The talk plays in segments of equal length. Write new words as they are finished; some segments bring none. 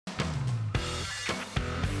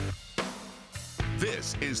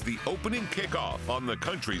This is the opening kickoff on the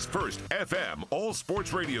country's first FM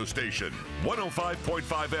all-sports radio station, 105.5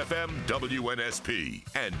 FM WNSP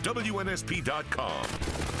and WNSP.com.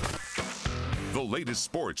 The latest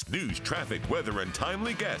sports, news, traffic, weather, and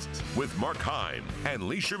timely guests with Mark Heim and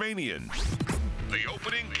Lee Shervanian. The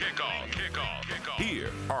opening kickoff. Here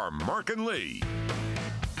are Mark and Lee.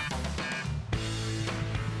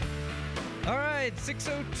 All right,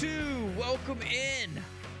 6:02. Welcome in.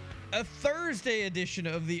 A Thursday edition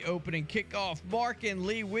of the opening kickoff. Mark and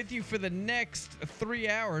Lee with you for the next 3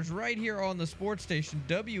 hours right here on the sports station,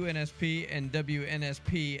 WNSP and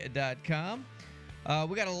WNSP.com.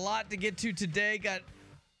 We got a lot to get to today. Got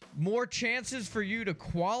more chances for you to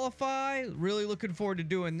qualify. Really looking forward to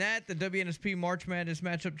doing that. The WNSP March Madness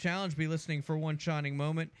Matchup Challenge. Be listening for one shining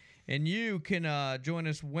moment. And you can join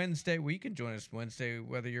us Wednesday. Well, you can join us Wednesday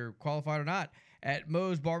whether you're qualified or not at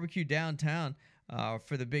Moe's Barbecue downtown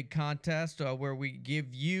for the big contest where we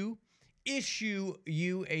issue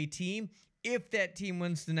you a team. If that team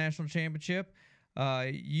wins the national championship,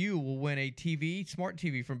 you will win a TV, smart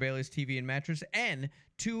TV from Bailey's TV and Mattress, and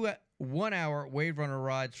 2 1-hour Wave Runner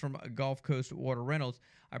rides from Gulf Coast Water Rentals.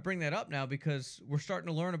 I bring that up now because we're starting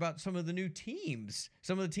to learn about some of the new teams,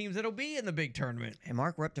 some of the teams that'll be in the big tournament. Hey,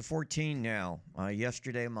 Mark, we're up to 14 now.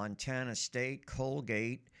 Yesterday, Montana State,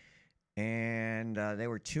 Colgate, and they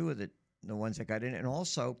were two of the ones that got in. And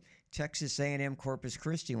also, Texas A&M, Corpus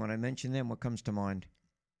Christi. When I mention them, what comes to mind?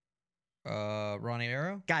 Ronnie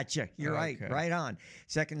Arrow? Gotcha. You're right. Okay. Right on.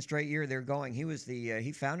 Second straight year they're going. He was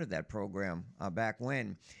he founded that program back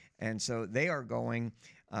when. And so they are going.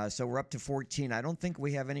 So we're up to 14. I don't think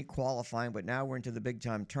we have any qualifying, but now we're into the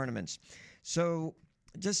big-time tournaments. So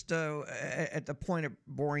just at the point of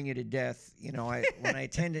boring you to death, when I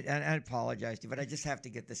attended, and I apologize to you, but I just have to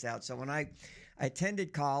get this out. So when I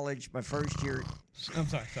attended college, my first year. I'm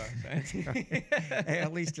sorry. Hey,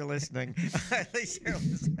 at least you're listening.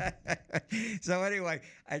 So anyway,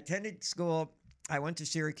 I attended school. I went to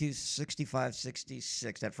Syracuse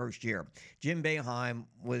 65-66 that first year. Jim Boeheim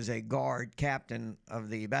was a guard captain of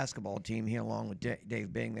the basketball team. He, along with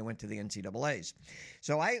Dave Bing, they went to the NCAAs.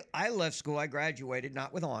 So I left school. I graduated,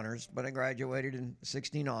 not with honors, but I graduated in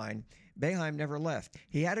 69. Boeheim never left.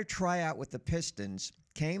 He had a tryout with the Pistons,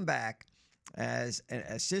 came back as an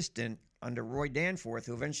assistant under Roy Danforth,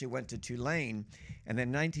 who eventually went to Tulane, and then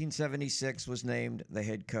 1976 was named the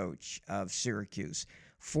head coach of Syracuse.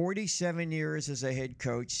 47 years as a head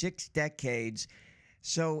coach, 6 decades.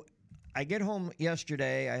 So I get home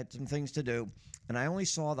yesterday. I had some things to do, and I only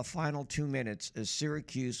saw the final 2 minutes as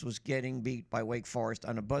Syracuse was getting beat by Wake Forest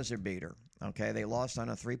on a buzzer beater. Okay, they lost on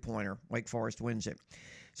a three-pointer. Wake Forest wins it.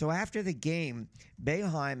 So after the game,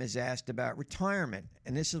 Boeheim is asked about retirement,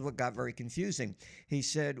 and this is what got very confusing. He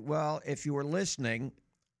said, well, if you were listening,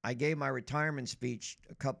 I gave my retirement speech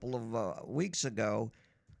a couple of weeks ago,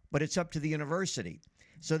 but it's up to the university.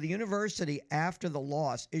 So the university, after the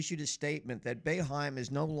loss, issued a statement that Boeheim is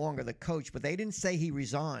no longer the coach, but they didn't say he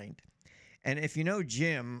resigned. And if you know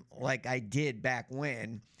Jim, like I did back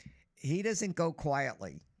when, he doesn't go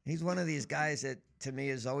quietly. He's one of these guys that, to me,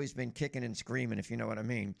 has always been kicking and screaming, if you know what I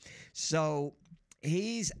mean. So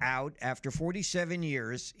he's out after 47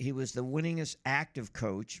 years. He was the winningest active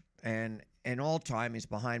coach, and all time he's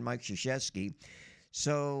behind Mike Krzyzewski.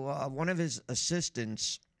 So one of his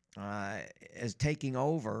assistants is taking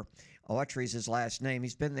over. Autry's his last name.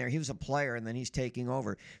 He's been there. He was a player, and then he's taking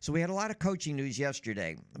over. So we had a lot of coaching news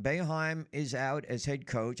yesterday. Boeheim is out as head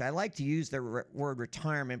coach. I like to use the word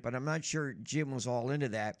retirement, but I'm not sure Jim was all into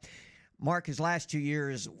that. Mark, his last 2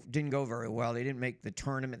 years didn't go very well. They didn't make the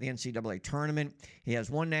tournament, the NCAA tournament. He has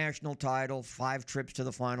 1 national title, 5 trips to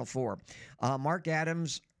the Final Four. Mark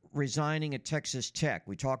Adams resigning at Texas Tech.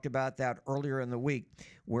 We talked about that earlier in the week,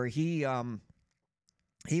 where he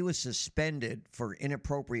was suspended for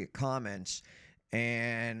inappropriate comments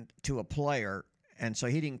and to a player, and so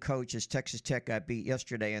he didn't coach as Texas Tech got beat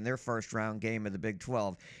yesterday in their first-round game of the Big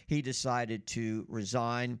 12. He decided to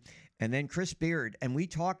resign. And then Chris Beard, and we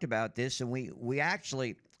talked about this, and we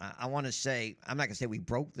actually, I want to say, I'm not going to say we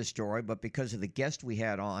broke the story, but because of the guest we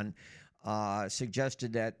had on,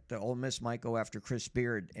 suggested that Ole Miss might go after Chris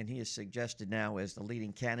Beard, and he is suggested now as the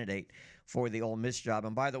leading candidate for the Ole Miss job.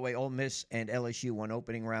 And by the way, Ole Miss and LSU won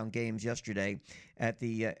opening round games yesterday at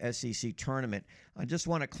the SEC tournament. I just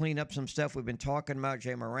want to clean up some stuff we've been talking about.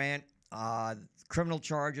 Jay Morant, criminal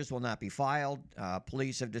charges will not be filed.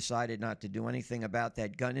 Police have decided not to do anything about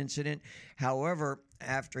that gun incident. However,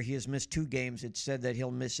 after he has missed 2 games, it's said that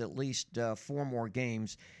he'll miss at least 4 more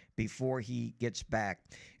games before he gets back.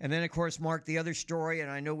 And then, of course, Mark, the other story,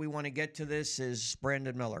 and I know we want to get to this, is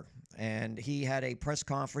Brandon Miller. And he had a press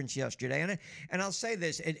conference yesterday. And I'll say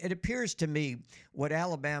this, it appears to me what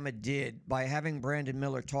Alabama did by having Brandon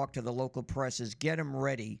Miller talk to the local press is get him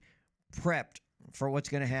ready, prepped for what's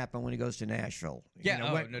going to happen when he goes to Nashville.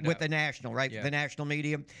 Yeah, with the national, right? Yeah. The national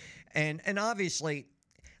media. And obviously,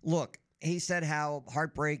 look, he said how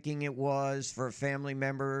heartbreaking it was for a family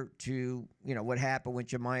member to, what happened with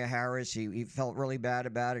Jemiah Harris. He felt really bad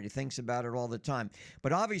about it. He thinks about it all the time.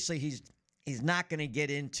 But obviously, he's not going to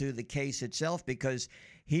get into the case itself because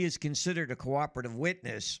he is considered a cooperative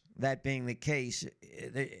witness, that being the case.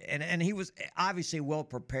 And he was obviously well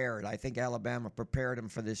prepared. I think Alabama prepared him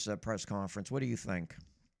for this press conference. What do you think?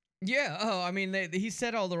 Yeah. Oh, I mean, he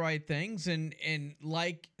said all the right things, and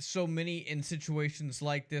like so many in situations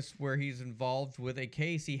like this where he's involved with a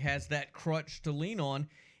case, he has that crutch to lean on.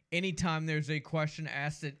 Anytime there's a question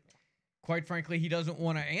asked that, quite frankly, he doesn't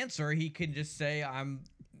want to answer, he can just say, I'm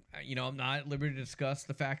not at liberty to discuss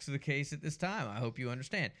the facts of the case at this time. I hope you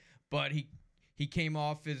understand. But he came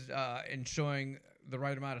off as in showing the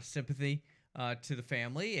right amount of sympathy to the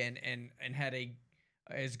family and had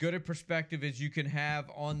as good a perspective as you can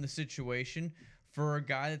have on the situation for a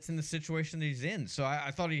guy that's in the situation that he's in. So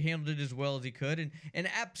I thought he handled it as well as he could. And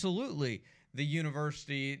absolutely, the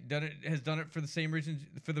university has done it for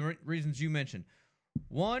the reasons you mentioned.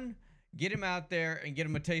 One, get him out there and get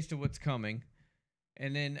him a taste of what's coming.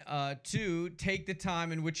 And then, two, take the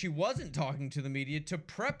time in which he wasn't talking to the media to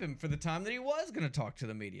prep him for the time that he was going to talk to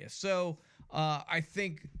the media. So I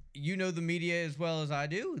think the media as well as I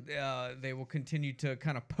do. They will continue to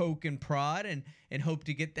kind of poke and prod and hope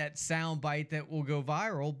to get that sound bite that will go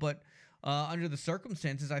viral. But under the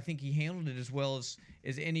circumstances, I think he handled it as well as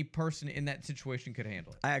any person in that situation could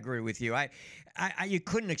handle it. I agree with you. You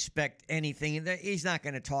couldn't expect anything. He's not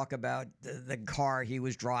going to talk about the car he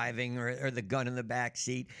was driving or the gun in the back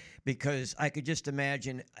seat, because I could just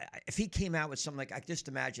imagine if he came out with something like, I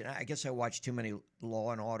guess I watched too many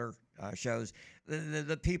Law and Order shows.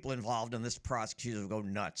 The people involved in this prosecution will go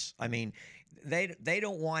nuts. I mean, they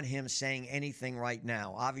don't want him saying anything right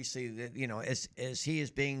now. Obviously, as he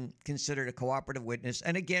is being considered a cooperative witness,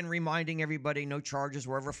 and again, reminding everybody no charges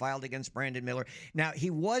were ever filed against Brandon Miller. Now,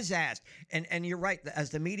 he was asked, and you're right,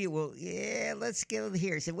 as the media will, let's go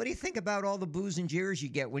here. He said, what do you think about all the boos and jeers you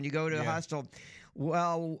get when you go to a hostel?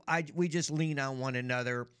 Well, we just lean on one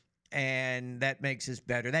another, and that makes us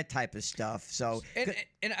better, that type of stuff. So,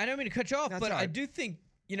 and I don't mean to cut you off, but I do think,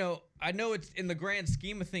 I know it's in the grand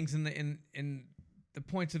scheme of things in the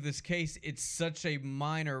points of this case, it's such a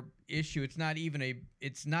minor issue. It's not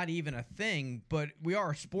even a thing, but we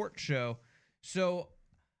are a sports show. So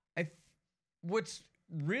what's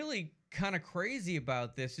really kind of crazy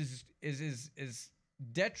about this is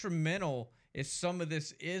detrimental as some of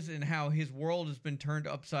this is, and how his world has been turned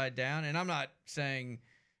upside down. And I'm not saying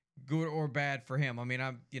good or bad for him. I mean,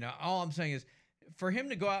 all I'm saying is for him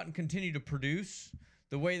to go out and continue to produce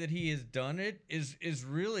the way that he has done it is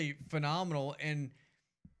really phenomenal. And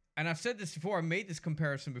I've said this before, I made this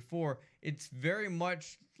comparison before. It's very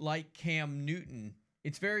much like Cam Newton.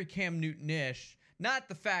 It's very Cam Newton-ish. Not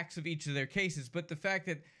the facts of each of their cases, but the fact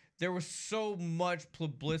that there was so much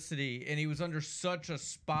publicity and he was under such a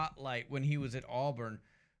spotlight when he was at Auburn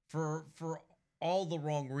for all the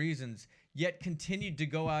wrong reasons, yet continued to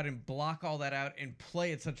go out and block all that out and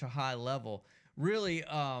play at such a high level. Really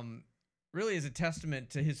is a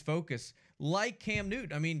testament to his focus, like Cam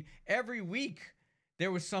Newton. I mean, every week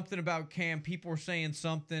there was something about Cam. People were saying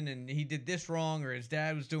something, and he did this wrong, or his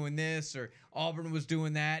dad was doing this, or Auburn was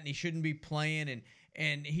doing that, and he shouldn't be playing.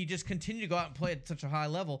 And he just continued to go out and play at such a high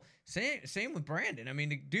level. Same with Brandon. I mean,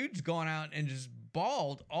 the dude's gone out and just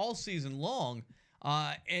balled all season long.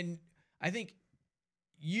 And I think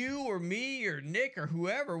you or me or Nick or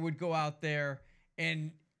whoever would go out there,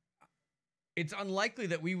 and it's unlikely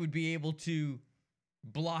that we would be able to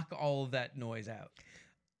block all of that noise out.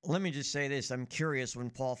 Let me just say this. I'm curious when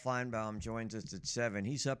Paul Finebaum joins us at 7.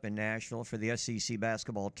 He's up in Nashville for the SEC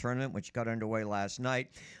basketball tournament, which got underway last night.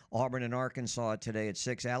 Auburn and Arkansas today at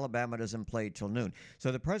 6. Alabama doesn't play till noon.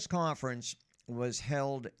 So the press conference was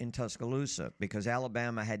held in Tuscaloosa because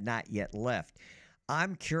Alabama had not yet left.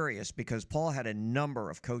 I'm curious because Paul had a number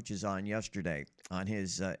of coaches on yesterday on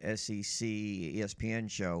his SEC ESPN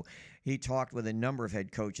show. He talked with a number of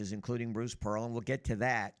head coaches, including Bruce Pearl, and we'll get to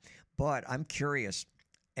that. But I'm curious,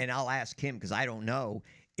 and I'll ask him because I don't know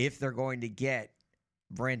if they're going to get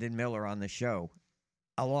Brandon Miller on the show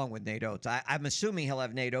along with Nate Oates. I'm assuming he'll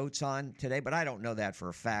have Nate Oates on today, but I don't know that for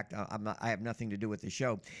a fact. I have nothing to do with the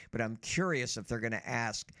show. But I'm curious if they're going to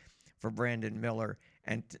ask for Brandon Miller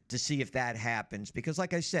and to see if that happens. Because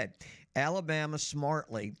like I said, Alabama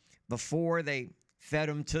smartly, before they fed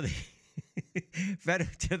them to the fed them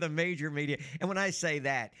to the major media. And when I say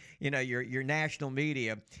that, your national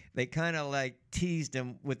media, they kind of like teased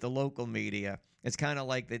him with the local media. It's kind of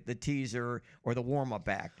like the teaser or the warm-up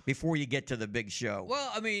act before you get to the big show.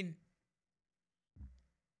 Well, I mean,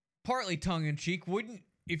 partly tongue-in-cheek.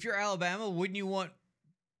 If you're Alabama, wouldn't you want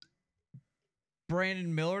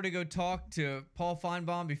Brandon Miller to go talk to Paul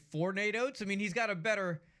Finebaum before Nate Oates? I mean, he's got a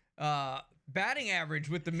better batting average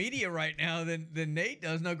with the media right now than Nate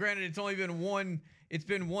does. Now, granted, it's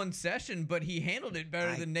been one session, but he handled it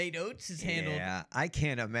better than Nate Oates has handled. Yeah, I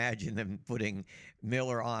can't imagine them putting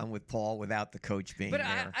Miller on with Paul without the coach being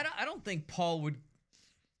there. But I don't think Paul would.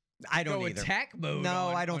 I don't go either. Attack mode. No,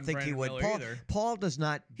 I don't think he would. Either. Paul does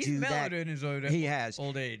not do that. He's mellowed in his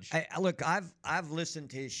old age. Look, I've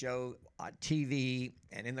listened to his show on TV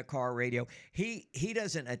and in the car radio. He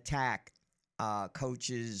doesn't attack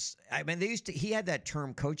coaches. I mean, he had that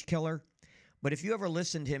term "coach killer," but if you ever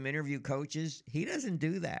listen to him interview coaches, he doesn't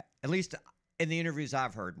do that. At least in the interviews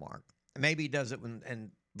I've heard, Mark. Maybe he does it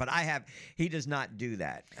but he does not do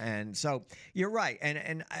that. And so you're right.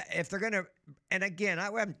 And if they're going to, and again,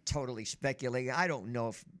 I'm totally speculating. I don't know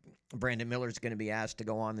if Brandon Miller's going to be asked to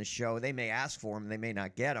go on the show. They may ask for him. They may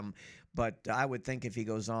not get him. But I would think if he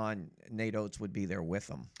goes on, Nate Oates would be there with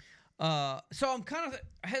him. So I'm kind of,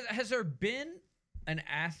 has there been an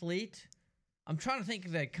athlete, I'm trying to think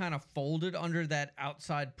that kind of folded under that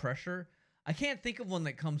outside pressure? I can't think of one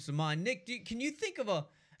that comes to mind. Nick, can you think of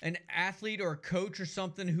an athlete or a coach or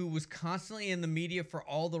something who was constantly in the media for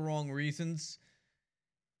all the wrong reasons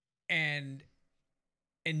and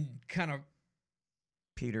kind of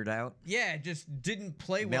petered out? Yeah, just didn't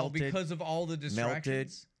play well because of all the distractions.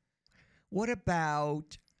 Melted. What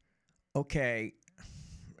about, okay,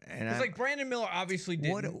 and it's like Brandon Miller obviously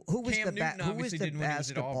didn't. Who was the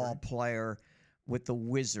basketball player with the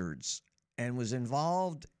Wizards and was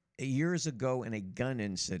involved years ago in a gun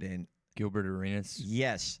incident? Gilbert Arenas.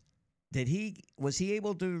 Yes. Was he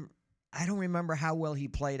able to? I don't remember how well he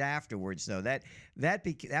played afterwards, though. That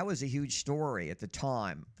was a huge story at the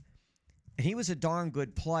time, and he was a darn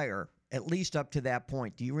good player, at least up to that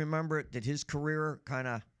point. Do you remember? Did his career kind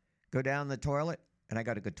of go down the toilet? And I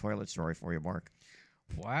got a good toilet story for you, Mark.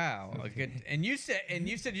 Wow. And you said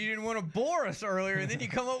you didn't want to bore us earlier, and then you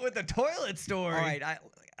come up with a toilet story. All right.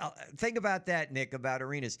 Think about that, Nick, about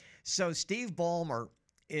Arenas. So Steve Ballmer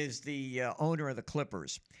is the owner of the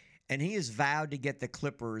Clippers, and he has vowed to get the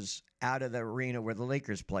Clippers out of the arena where the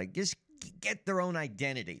Lakers play. Just get their own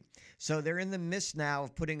identity. So they're in the midst now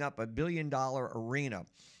of putting up $1 billion arena.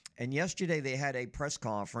 And yesterday they had a press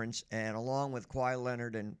conference, and along with Kawhi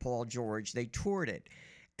Leonard and Paul George, they toured it.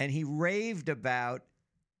 And he raved about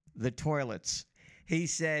the toilets. He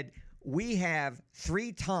said, we have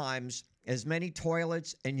 3 times as many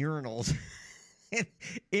toilets and urinals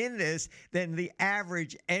in this than the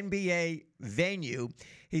average NBA venue.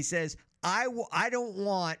 He says, I don't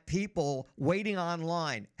want people waiting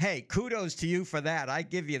online. Hey, kudos to you for that. I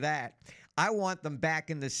give you that. I want them back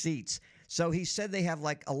in the seats. So he said they have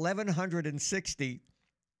like 1,160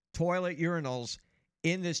 toilet urinals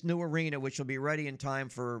in this new arena, which will be ready in time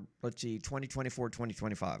for, 2024,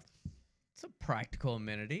 2025. It's a practical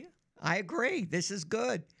amenity. I agree. This is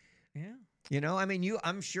good. Yeah.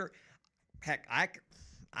 I'm sure, heck,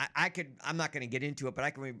 I'm not going to get into it, but I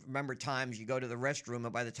can remember times you go to the restroom,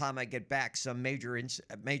 and by the time I get back, some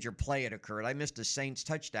major play had occurred. I missed a Saints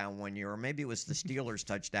touchdown one year, or maybe it was the Steelers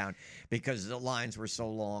touchdown, because the lines were so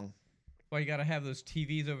long. Well, you got to have those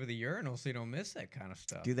TVs over the urinal so you don't miss that kind of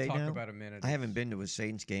stuff. Do they Talk now? About a minute. I haven't been to a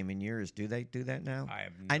Saints game in years. Do they do that now?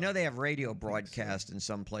 I know they have radio broadcast in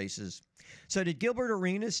some places. So did Gilbert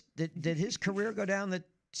Arenas, did his career go down the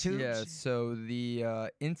tubes? Yeah, so the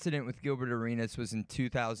incident with Gilbert Arenas was in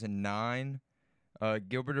 2009.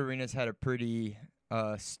 Gilbert Arenas had a pretty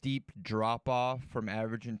steep drop-off from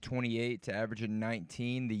averaging 28 to averaging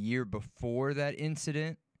 19 the year before that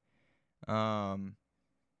incident.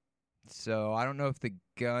 So I don't know if the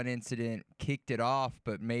gun incident kicked it off,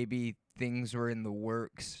 but maybe things were in the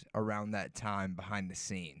works around that time behind the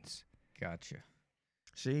scenes. Gotcha.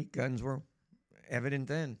 See, guns were evident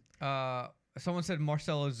then. Someone said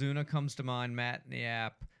Marcell Ozuna comes to mind, Matt, in the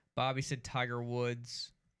app. Bobby said Tiger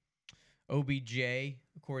Woods. OBJ,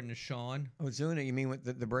 according to Sean. Ozuna, you mean with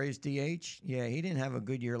the Braves DH? Yeah, he didn't have a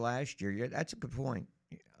good year last year. Yeah, that's a good point.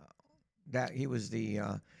 That he was the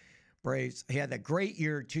Braves. He had that great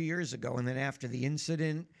year 2 years ago, and then after the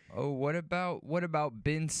incident. Oh, what about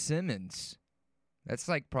Ben Simmons? That's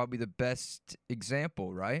like probably the best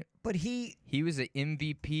example, right? But he was an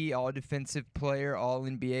MVP, all-defensive player,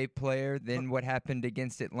 all-NBA player. Then what happened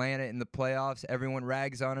against Atlanta in the playoffs? Everyone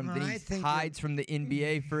rags on him. Then he hides from the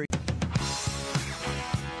NBA for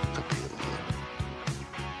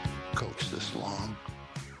coach this long.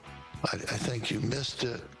 I think you missed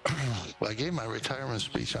it. Well, I gave my retirement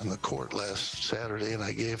speech on the court last Saturday, and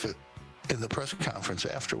I gave it in the press conference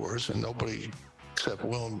afterwards, and nobody except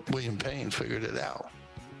William Payne figured it out.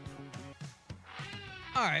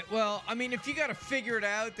 All right, well, I mean, if you got to figure it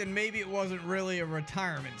out, then maybe it wasn't really a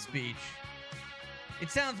retirement speech.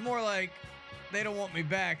 It sounds more like they don't want me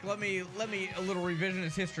back. Let me a little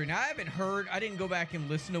revisionist history. Now, I didn't go back and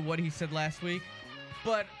listen to what he said last week,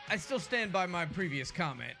 but I still stand by my previous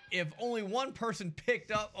comment. If only one person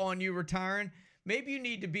picked up on you retiring, maybe you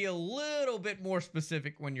need to be a little bit more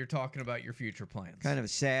specific when you're talking about your future plans. kind of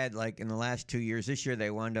sad, like in the last 2 years. This year they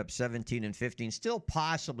wound up 17 and 15. Still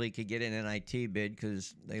possibly could get an NIT bid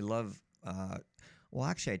because they love well,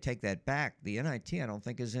 actually, I take that back. The NIT I don't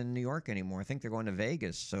think is in New York anymore. I think they're going to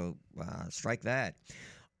Vegas, so strike that.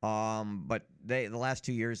 But the last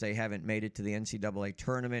 2 years they haven't made it to the NCAA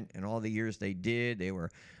tournament, and all the years they did, they were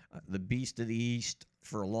the beast of the East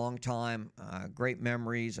for a long time. Great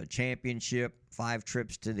memories, a championship, 5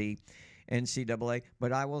 trips to the NCAA.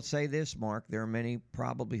 But I will say this, Mark, there are many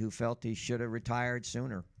probably who felt he should have retired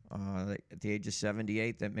sooner. At the age of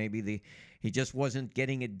 78, that maybe he just wasn't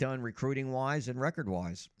getting it done recruiting-wise and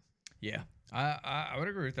record-wise. Yeah, I would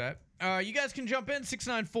agree with that. You guys can jump in,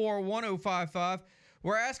 694-1055.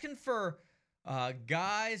 We're asking for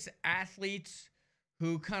guys, athletes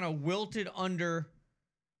who kind of wilted under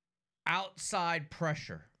outside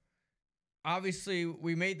pressure. Obviously,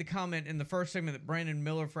 we made the comment in the first segment that Brandon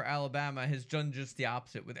Miller for Alabama has done just the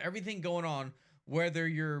opposite. With everything going on, whether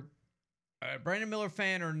you're a Brandon Miller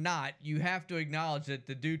fan or not, you have to acknowledge that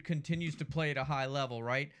the dude continues to play at a high level,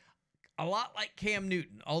 right? A lot like Cam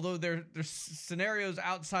Newton, although their scenarios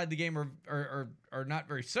outside the game are not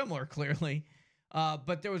very similar, clearly.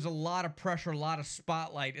 But there was a lot of pressure, a lot of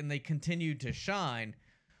spotlight, and they continued to shine.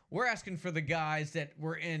 We're asking for the guys that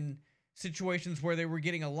were in situations where they were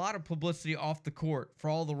getting a lot of publicity off the court for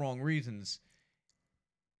all the wrong reasons,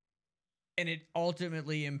 and it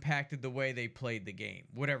ultimately impacted the way they played the game,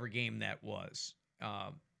 whatever game that was.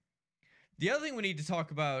 The other thing we need to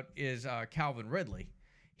talk about is Calvin Ridley.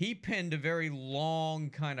 He penned a very long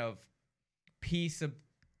kind of piece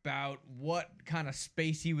about what kind of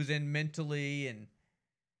space he was in mentally, and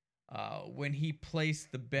when he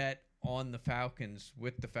placed the bet on the Falcons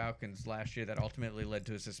with the Falcons last year that ultimately led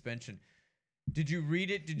to a suspension. Did you read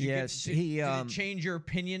it? Did it change your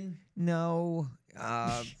opinion? No.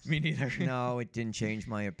 Me neither. No, it didn't change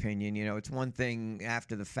my opinion. You know, it's one thing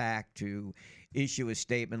after the fact to issue a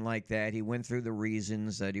statement like that. He went through the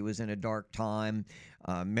reasons that he was in a dark time,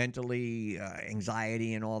 mentally,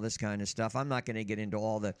 anxiety, and all this kind of stuff. I'm not going to get into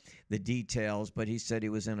all the details, but he said he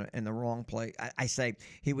was in the wrong place. I say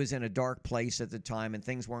he was in a dark place at the time, and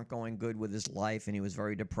things weren't going good with his life, and he was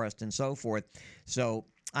very depressed and so forth. So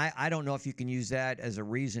I don't know if you can use that as a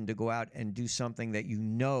reason to go out and do something that you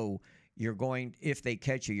know you're going, if they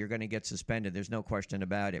catch you, you're going to get suspended. There's no question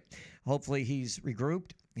about it. Hopefully he's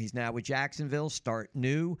regrouped. He's now with Jacksonville, start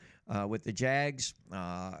new with the Jags.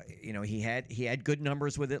 He had good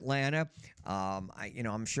numbers with Atlanta.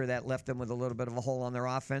 I'm sure that left them with a little bit of a hole on their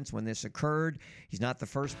offense when this occurred. He's not the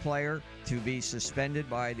first player to be suspended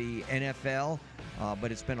by the NFL,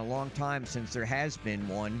 but it's been a long time since there has been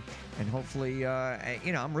one. And hopefully,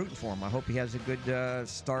 I'm rooting for him. I hope he has a good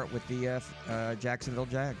start with the Jacksonville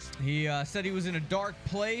Jags. He said he was in a dark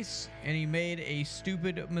place and he made a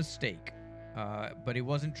stupid mistake. But he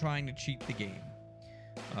wasn't trying to cheat the game.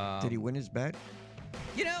 Did he win his bet?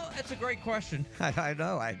 You know, that's a great question. I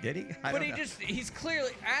know. Did he? He's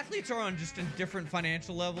clearly, athletes are on just a different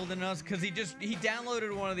financial level than us because he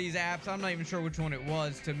downloaded one of these apps. I'm not even sure which one it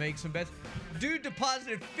was to make some bets. Dude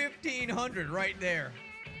deposited $1,500 right there.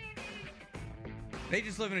 They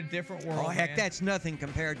just live in a different world. Oh, heck, man. That's nothing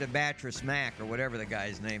compared to Mattress Mac or whatever the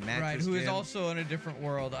guy's name. Mattress who Jim. is also in a different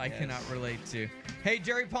world I cannot relate to. Hey,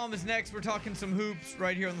 Jerry Palm is next. We're talking some hoops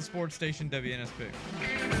right here on the sports station WNSP.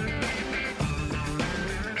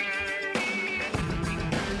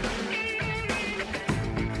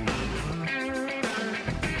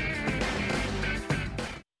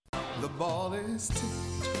 The ball is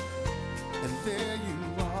tipped, and there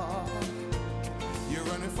you are. You're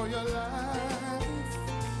running for your life.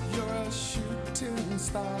 You're a shooting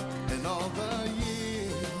star, and all the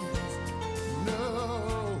years,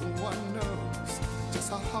 no one knows just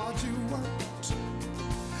how hard you worked.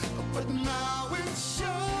 But now it shows.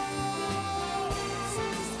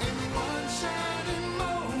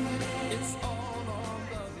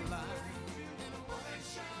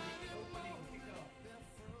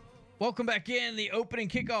 Welcome back in. The opening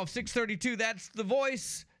kickoff, 6:32. That's the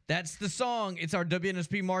voice. That's the song. It's our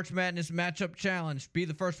WNSP March Madness Matchup Challenge. Be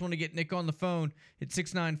the first one to get Nick on the phone at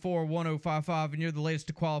 694-1055, and you're the latest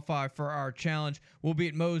to qualify for our challenge. We'll be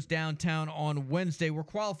at Moe's downtown on Wednesday. We're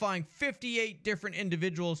qualifying 58 different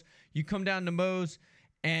individuals. You come down to Moe's,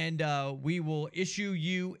 and we will issue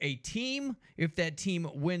you a team. If that team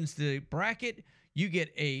wins the bracket, you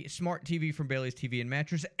get a smart TV from Bailey's TV and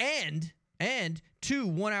Mattress, and 2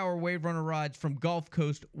 one-hour Wave Runner rides from Gulf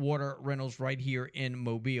Coast Water Rentals right here in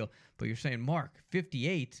Mobile. But you're saying, Mark,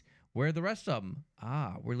 58, where are the rest of them?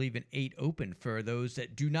 We're leaving 8 open for those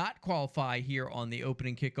that do not qualify here on the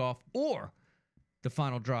opening kickoff or the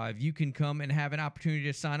final drive. You can come and have an opportunity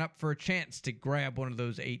to sign up for a chance to grab one of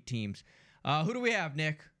those 8 teams. Who do we have,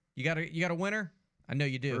 Nick? You got a winner? I know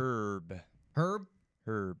you do. Herb?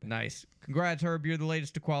 Nice. Congrats, Herb. You're the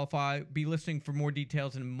latest to qualify. Be listening for more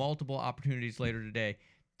details and multiple opportunities later today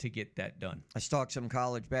to get that done. I stalked some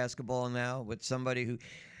college basketball now with somebody who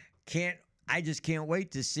I just can't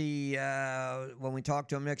wait to see when we talk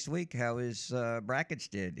to him next week how his brackets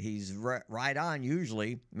did. He's right on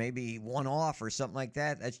usually, maybe one off or something like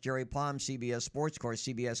that. That's Jerry Palm, CBS Sports. Of course,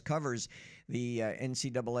 CBS covers the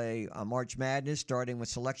NCAA March Madness, starting with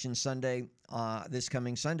Selection Sunday this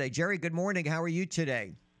coming Sunday. Jerry, good morning. How are you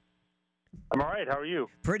today? I'm all right. How are you?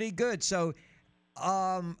 Pretty good. So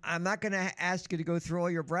I'm not going to ask you to go through all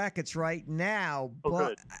your brackets right now,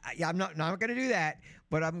 but I'm not going to do that.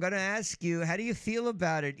 But I'm going to ask you, how do you feel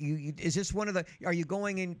about it? Is this one of the? Are you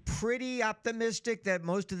going in pretty optimistic that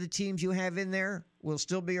most of the teams you have in there will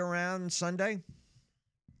still be around Sunday?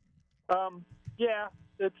 Yeah,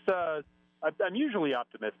 it's. I'm usually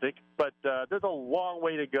optimistic, but there's a long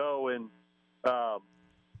way to go, and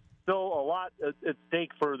still a lot at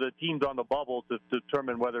stake for the teams on the bubble to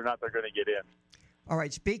determine whether or not they're going to get in. All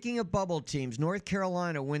right. Speaking of bubble teams, North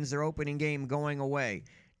Carolina wins their opening game going away.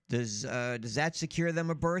 Does that secure them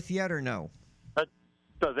a berth yet, or no? That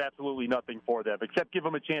does absolutely nothing for them, except give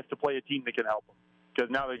them a chance to play a team that can help them.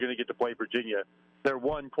 Because now they're going to get to play Virginia. Their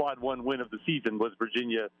quad one win of the season was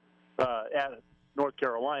Virginia at North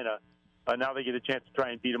Carolina. Now they get a chance to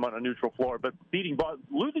try and beat them on a neutral floor. But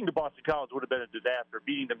losing to Boston College would have been a disaster.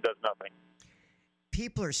 Beating them does nothing.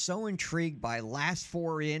 People are so intrigued by last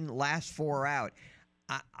 4 in, last 4 out.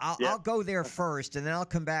 I'll go there first, and then I'll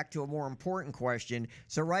come back to a more important question.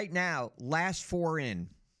 So right now, last 4 in.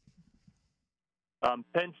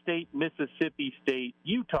 Penn State, Mississippi State,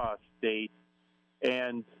 Utah State,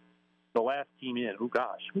 and the last team in. Oh,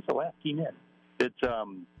 gosh. Who's the last team in?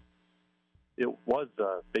 It was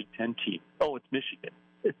a Big Ten team. Oh, it's Michigan.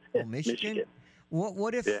 Michigan?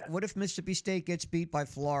 What if Mississippi State gets beat by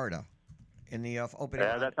Florida in the opening?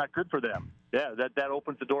 Yeah, that's not good for them. Yeah, that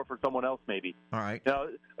opens the door for someone else maybe. All right. Now,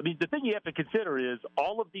 I mean, the thing you have to consider is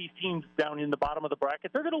all of these teams down in the bottom of the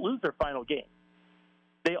bracket, they're going to lose their final game.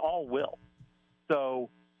 They all will. So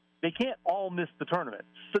they can't all miss the tournament.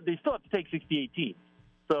 So they still have to take 68 teams.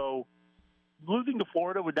 So losing to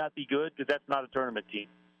Florida would not be good because that's not a tournament team.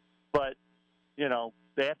 But,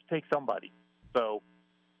 they have to take somebody. So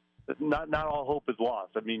not all hope is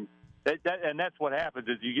lost. I mean, and that's what happens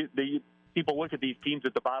is people look at these teams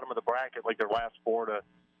at the bottom of the bracket like their last 4 to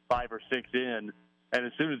 5 or 6 in, and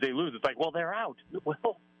as soon as they lose, it's like, well, they're out.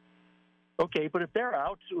 Well, okay, but if they're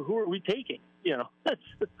out, who are we taking?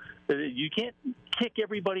 You can't kick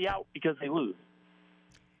everybody out because they lose.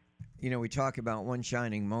 We talk about one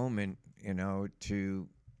shining moment, to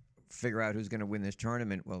figure out who's going to win this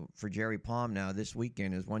tournament. Well, for Jerry Palm now, this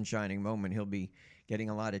weekend is one shining moment. He'll be getting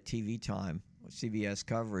a lot of TV time with CBS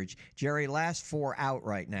coverage. Jerry, last 4 out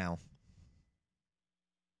right now.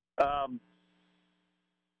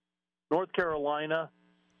 North Carolina,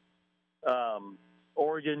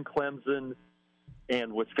 Oregon, Clemson,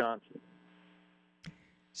 and Wisconsin.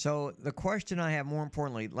 So the question I have, more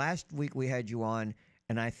importantly, last week we had you on,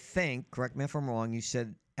 and I think, correct me if I'm wrong, you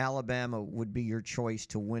said Alabama would be your choice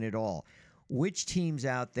to win it all. Which teams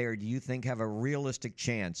out there do you think have a realistic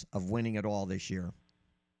chance of winning it all this year?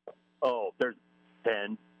 Oh, there's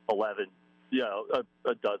 10, 11,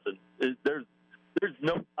 a dozen. There's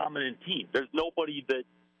no dominant team. There's nobody that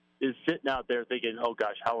is sitting out there thinking, oh,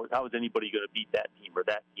 gosh, how is anybody going to beat that team or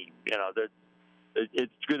that team?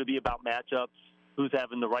 It's going to be about matchups, who's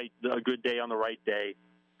having a good day on the right day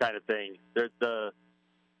kind of thing. There's the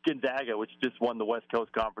Gonzaga, which just won the West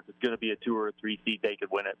Coast Conference. It's going to be a 2 or a 3 seed. They could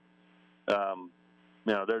win it.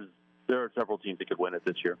 There are several teams that could win it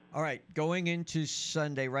this year. All right, going into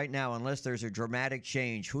Sunday right now, unless there's a dramatic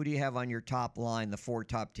change, who do you have on your top line, the 4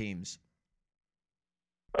 top teams?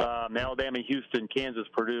 Alabama, Houston, Kansas,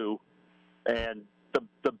 Purdue, and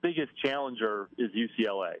the biggest challenger is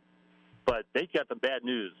UCLA. But they got some bad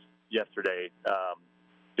news yesterday.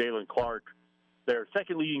 Jalen Clark, their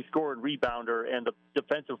second leading scorer and rebounder and the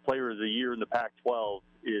defensive player of the year in the Pac-12,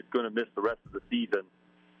 is going to miss the rest of the season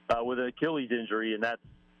with an Achilles injury, and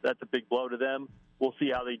that's a big blow to them. We'll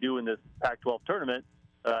see how they do in this Pac-12 tournament.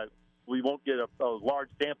 We won't get a large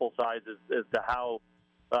sample size as to how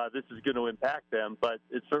this is going to impact them, but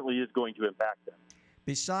it certainly is going to impact them.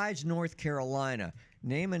 Besides North Carolina,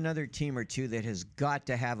 name another team or two that has got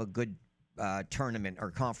to have a good tournament or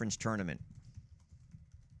conference tournament.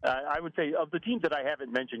 I would say of the teams that I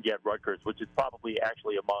haven't mentioned yet, Rutgers, which is probably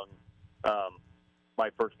actually among my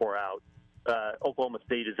first four out. Oklahoma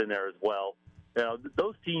State is in there as well. You know,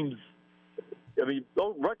 those teams, I mean,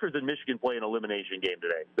 Rutgers and Michigan play an elimination game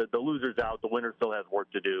today. The loser's out. The winner still has work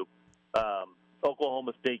to do.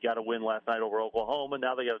 Oklahoma State got a win last night over Oklahoma.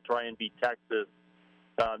 Now they got to try and beat Texas.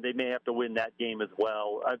 They may have to win that game as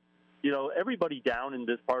well. Everybody down in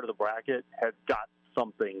this part of the bracket has got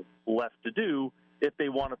something left to do if they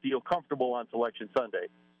want to feel comfortable on Selection Sunday.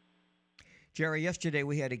 Jerry, yesterday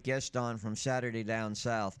we had a guest on from Saturday Down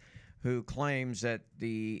South who claims that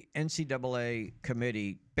the NCAA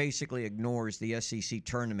committee basically ignores the SEC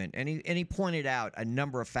tournament. And he pointed out a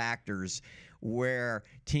number of factors where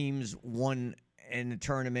teams won in the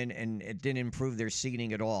tournament and it didn't improve their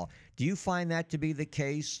seeding at all. Do you find that to be the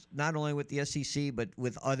case, not only with the SEC, but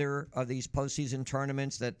with other of these postseason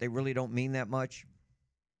tournaments, that they really don't mean that much?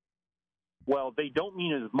 Well, they don't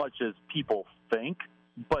mean as much as people think,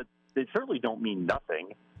 but they certainly don't mean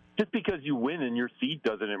nothing. Just because you win and your seed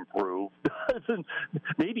doesn't improve,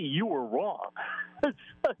 maybe you were wrong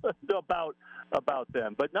about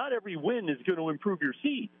them. But not every win is going to improve your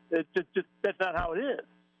seed. It's just that's not how it is.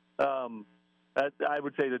 I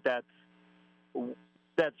would say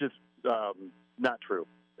that's just not true.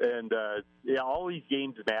 And all these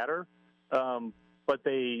games matter, but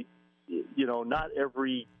they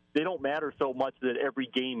don't matter so much that every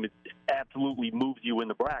game absolutely moves you in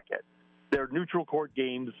the bracket. They're neutral court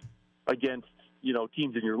games against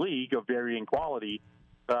teams in your league of varying quality.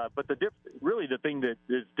 But the thing that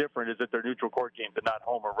is different is that they're neutral court games and not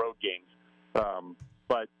home or road games.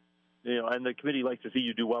 And the committee likes to see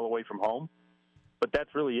you do well away from home. But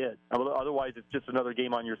that's really it. Otherwise, it's just another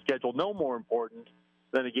game on your schedule. No more important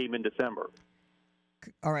than a game in December.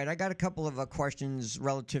 All right, I got a couple of questions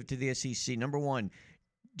relative to the SEC. Number one,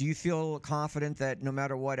 do you feel confident that no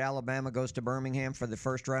matter what, Alabama goes to Birmingham for the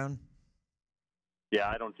first round? Yeah,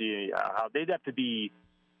 I don't see how. They'd have to be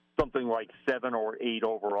something like 7 or 8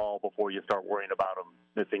 overall before you start worrying about them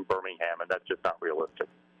missing Birmingham, and that's just not realistic.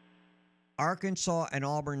 Arkansas and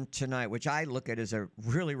Auburn tonight, which I look at as a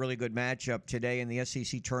really, really good matchup today in the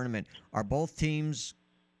SEC tournament. Are both teams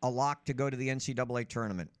a lock to go to the NCAA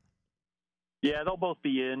tournament? Yeah, they'll both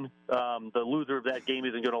be in. The loser of that game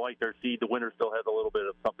isn't going to like their seed. The winner still has a little bit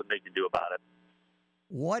of something they can do about it.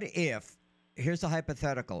 What if, here's the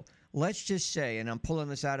hypothetical, let's just say, and I'm pulling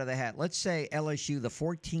this out of the hat, let's say LSU, the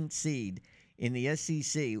 14th seed in the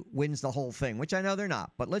SEC, wins the whole thing, which I know they're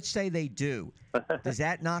not, but let's say they do. Does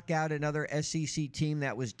that knock out another SEC team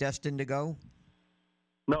that was destined to go?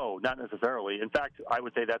 No, not necessarily. In fact, I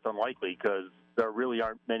would say that's unlikely because there really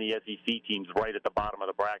aren't many SEC teams right at the bottom of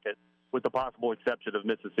the bracket, with the possible exception of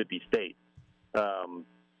Mississippi State.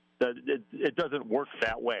 It doesn't work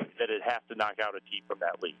that way, that it has to knock out a team from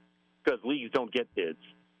that league, because leagues don't get bids.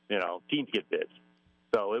 Teams get bids.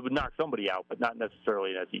 So it would knock somebody out, but not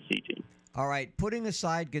necessarily an SEC team. All right, putting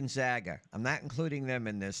aside Gonzaga, I'm not including them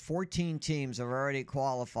in this. 14 teams have already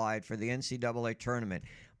qualified for the NCAA tournament,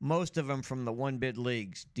 most of them from the one-bid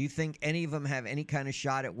leagues. Do you think any of them have any kind of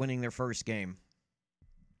shot at winning their first game?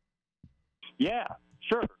 Yeah,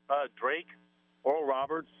 sure. Drake, Oral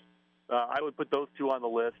Roberts, I would put those two on the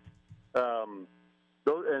list. There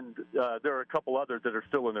are a couple others that are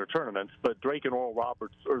still in their tournaments, but Drake and Oral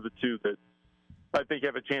Roberts are the two that I think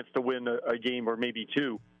have a chance to win a game or maybe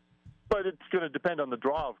two. But it's going to depend on the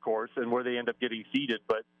draw, of course, and where they end up getting seeded.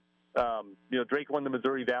 But Drake won the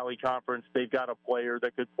Missouri Valley Conference. They've got a player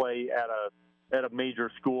that could play at a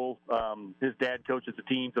major school. His dad coaches the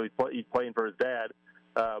team, so he's playing for his dad.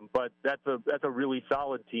 But that's a really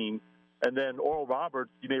solid team. And then Oral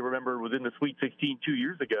Roberts, you may remember, was in the Sweet 16 2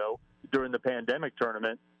 years ago during the pandemic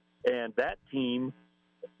tournament, and that team,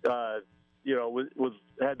 had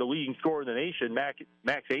the leading scorer in the nation, Max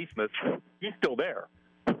Asmus. He's still there.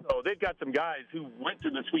 So they've got some guys who went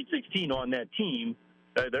to the Sweet 16 on that team.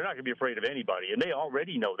 They're not going to be afraid of anybody, and they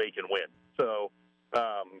already know they can win. So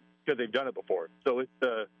because they've done it before. So it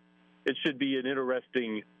should be an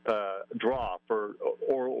interesting draw for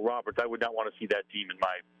Oral Roberts. I would not want to see that team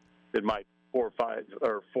in my 4-5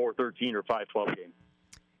 or 4-13 or 5-12 game.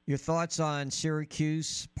 Your thoughts on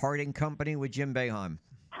Syracuse parting company with Jim Boeheim?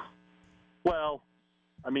 Well,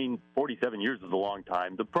 47 years is a long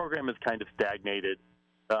time. The program has kind of stagnated.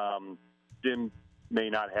 Jim may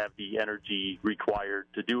not have the energy required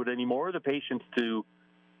to do it anymore, the patience to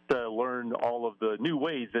learn all of the new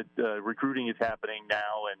ways that recruiting is happening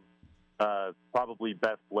now, and probably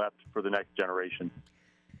best left for the next generation.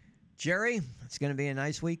 Jerry, it's going to be a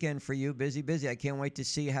nice weekend for you. Busy. I can't wait to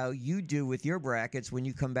see how you do with your brackets when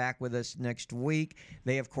you come back with us next week.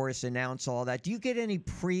 They, of course, announce all that. Do you get any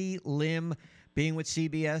prelim being with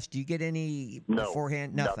CBS? Do you get any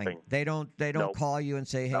beforehand? Nothing. They don't Nope. call you and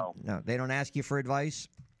say, hey, no. They don't ask you for advice?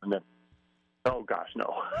 No. Oh gosh,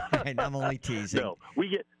 no. And I'm only teasing. No,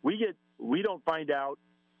 we don't find out.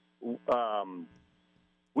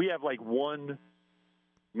 We have like one,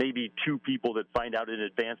 maybe two people that find out in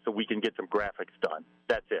advance so we can get some graphics done.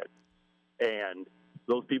 That's it. And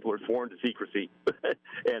those people are sworn to secrecy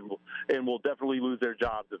and will definitely lose their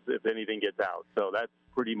jobs if anything gets out. So that's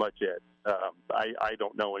pretty much it. I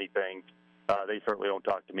don't know anything. They certainly don't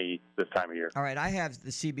talk to me this time of year. All right, I have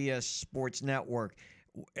the CBS Sports Network.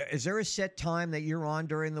 Is there a set time that you're on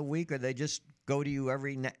during the week, or they just go to you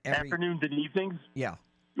every afternoons and evenings? Yeah.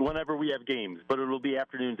 Whenever we have games, but it'll be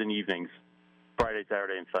afternoons and evenings, Friday,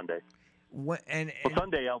 Saturday, and Sunday.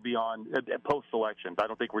 Sunday I'll be on post-selections. I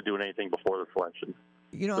don't think we're doing anything before the selections.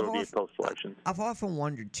 So it'll be post-selections. I've often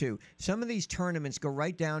wondered, too, some of these tournaments go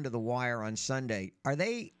right down to the wire on Sunday. Are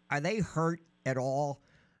they hurt at all,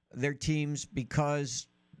 their teams, because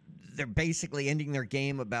they're basically ending their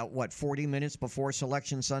game about, 40 minutes before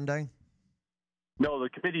Selection Sunday? No, the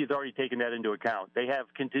committee has already taken that into account. They have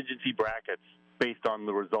contingency brackets based on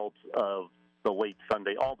the results of the late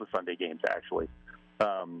Sunday, all the Sunday games, actually.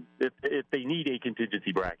 If they need a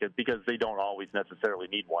contingency bracket, because they don't always necessarily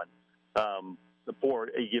need one for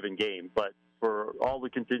a given game, but for all the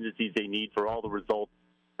contingencies they need for all the results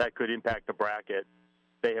that could impact the bracket,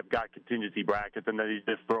 they have got contingency brackets, and then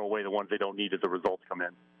they just throw away the ones they don't need as the results come in.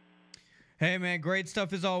 Hey, man, great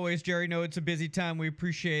stuff as always, Jerry. No, it's a busy time. We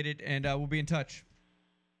appreciate it, and we'll be in touch.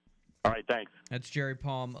 All right, thanks. That's Jerry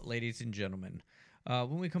Palm, ladies and gentlemen.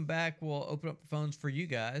 When we come back, we'll open up the phones for you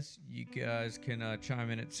guys. You guys can chime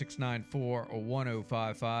in at 694 or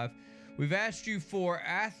 1055. We've asked you for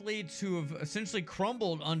athletes who have essentially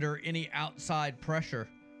crumbled under any outside pressure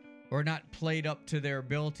or not played up to their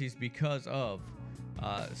abilities because of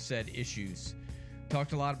said issues.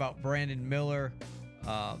 Talked a lot about Brandon Miller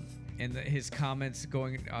and his comments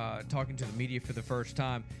talking to the media for the first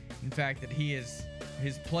time. In fact, that his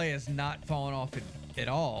play has not fallen off at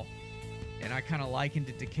all. And I kind of likened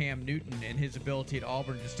it to Cam Newton and his ability at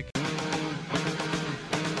Auburn just to.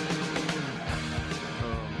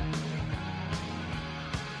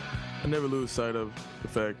 I never lose sight of the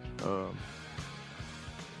fact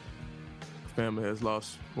family has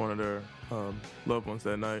lost one of their loved ones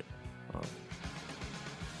that night.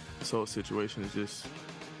 This whole situation is just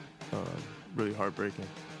really heartbreaking.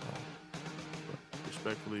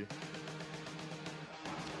 Respectfully.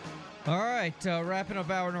 All right, wrapping up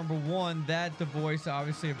hour number one. That the voice,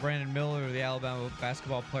 obviously, of Brandon Miller, the Alabama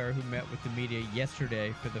basketball player who met with the media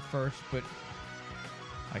yesterday for the first, but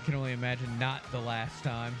I can only imagine not the last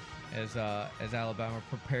time, as Alabama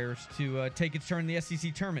prepares to take its turn in the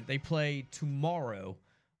SEC tournament. They play tomorrow,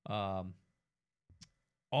 Auburn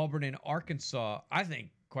and Arkansas. I think,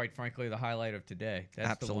 quite frankly, the highlight of today. That's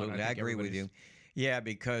absolutely, the one I agree with you. Yeah,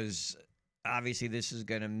 because obviously this is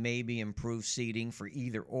going to maybe improve seeding for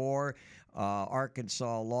either or.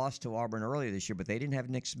 Arkansas lost to Auburn earlier this year, but they didn't have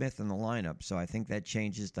Nick Smith in the lineup, so I think that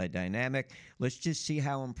changes the dynamic. Let's just see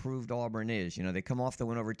how improved Auburn is. You know, they come off the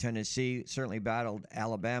win over Tennessee, certainly battled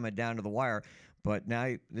Alabama down to the wire, but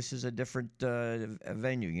now this is a different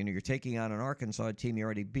venue. You know, you're taking on an Arkansas team you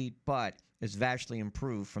already beat, but it's vastly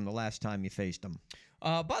improved from the last time you faced them.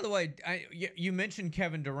 By the way, you mentioned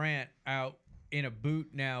Kevin Durant out in a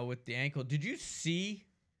boot now with the ankle. Did you see?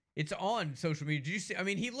 It's on social media. Did you see? I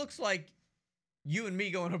mean, he looks like you and me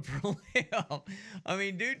going up for a layup. I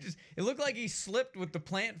mean, dude, it looked like he slipped with the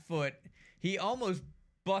plant foot. He almost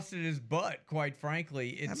busted his butt, quite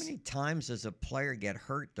frankly. How many times does a player get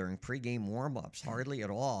hurt during pregame warm-ups? Hardly at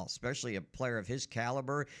all, especially a player of his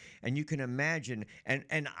caliber. And you can imagine,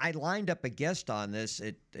 and I lined up a guest on this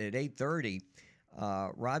at 8:30,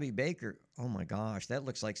 Robbie Baker. Oh, my gosh, that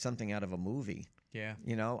looks like something out of a movie. Yeah.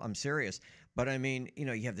 You know, I'm serious. But, I mean, you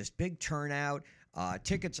know, you have this big turnout.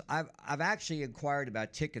 Tickets, I've actually inquired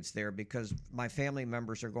about tickets there because my family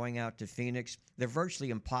members are going out to Phoenix. They're virtually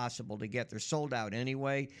impossible to get. They're sold out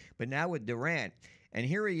anyway. But now with Durant, And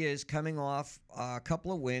here he is coming off a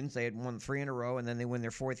couple of wins. They had won 3 in a row, and then they win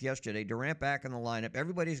their 4th yesterday. Durant back in the lineup.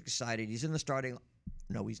 Everybody's excited. He's in the starting.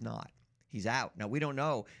 No, he's not. He's out. Now, we don't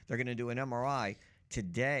know. They're going to do an MRI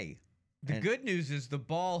today. The good news is the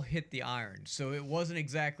ball hit the iron, so it wasn't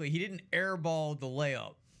exactly. He didn't airball the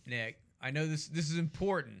layup, Nick. I know this is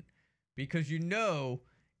important because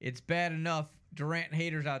it's bad enough. Durant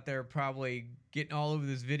haters out there probably getting all over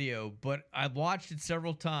this video, but I've watched it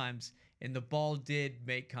several times, and the ball did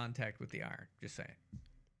make contact with the iron. Just saying.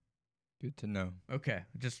 Good to know. Okay,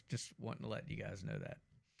 just wanting to let you guys know that.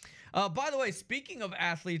 By the way, speaking of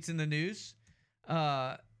athletes in the news,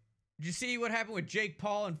 did you see what happened with Jake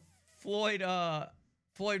Paul and Floyd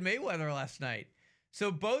Mayweather last night? So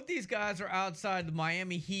both these guys are outside the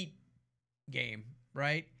Miami Heat game,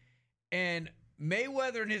 right? And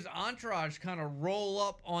Mayweather and his entourage kind of roll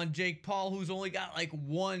up on Jake Paul, who's only got like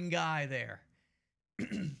one guy there.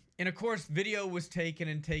 And of course, video was taken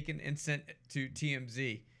and sent to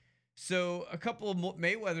TMZ. So a couple of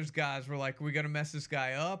Mayweather's guys were like, "Are we going to mess this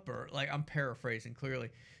guy up?" Or like, I'm paraphrasing clearly.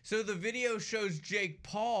 So the video shows Jake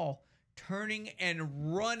Paul turning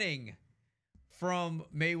and running from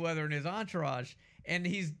Mayweather and his entourage. And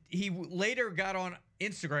he later got on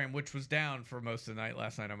Instagram, which was down for most of the night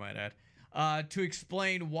last night, I might add, to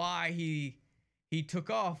explain why he took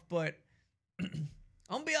off. But I'm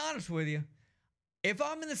going to be honest with you. If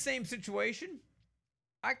I'm in the same situation,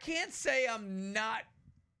 I can't say I'm not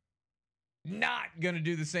going to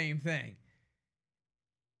do the same thing.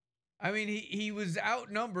 I mean, he was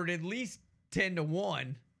outnumbered at least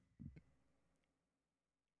 10-1.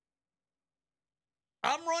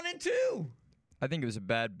 I'm running too. I think it was a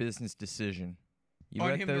bad business decision. You On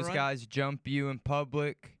let him to those run? guys jump you in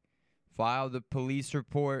public, file the police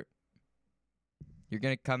report. You're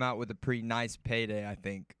going to come out with a pretty nice payday, I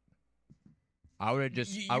think. I would have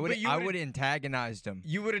just, I would have antagonized them.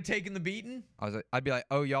 You would have taken the beating? I'd be like,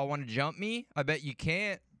 "Oh, y'all want to jump me? I bet you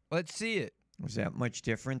can't. Let's see it." Was that much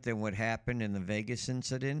different than what happened in the Vegas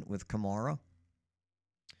incident with Kamara?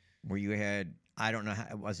 Where you had, I don't know,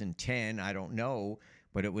 it wasn't 10, I don't know,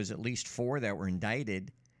 but it was at least 4 that were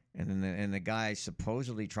indicted, and then the guy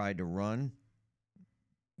supposedly tried to run.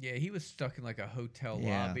 Yeah, he was stuck in like a hotel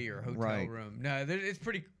lobby or hotel room. No, it's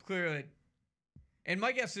pretty clear that. And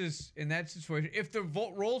my guess is, in that situation, if the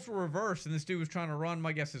roles were reversed and this dude was trying to run,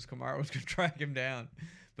 my guess is Kamara was going to track him down.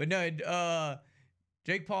 But no,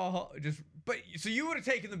 Jake Paul so you would have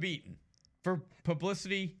taken the beating for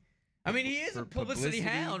publicity. I mean, he is a publicity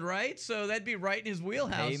hound, right? So that'd be right in his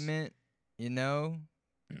wheelhouse. Payment,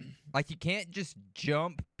 Like, you can't just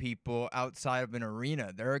jump people outside of an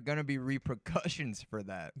arena. There are going to be repercussions for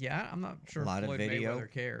that. Yeah, I'm not sure Floyd Mayweather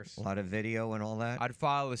cares. A lot of video and all that. I'd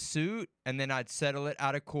file a suit, and then I'd settle it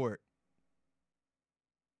out of court.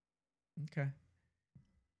 Okay.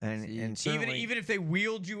 And certainly, even if they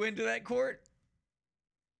wheeled you into that court?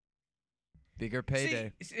 Bigger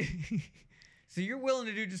payday. So you're willing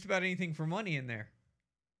to do just about anything for money in there?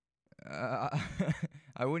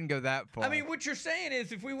 I wouldn't go that far. I mean, what you're saying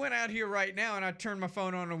is, if we went out here right now and I turned my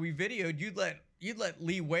phone on and we videoed, you'd let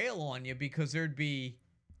Lee wail on you because there'd be.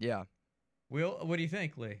 Yeah. Will, what do you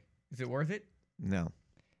think, Lee? Is it worth it? No.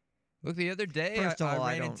 Look, the other day, First of all,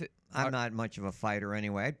 I ran into. I'm not much of a fighter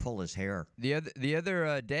anyway. I'd pull his hair. The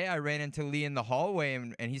other day, I ran into Lee in the hallway,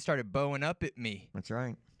 and he started bowing up at me. That's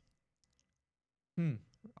right.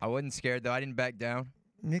 I wasn't scared, though. I didn't back down.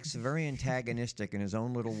 Nick's very antagonistic in his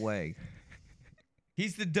own little way.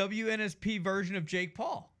 He's the WNSP version of Jake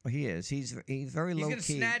Paul. He is. He's very low key. He's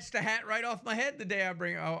gonna snatch the hat right off my head the day I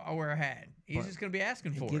wear a hat. He's just gonna be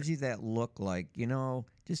asking for it. He gives you that look like,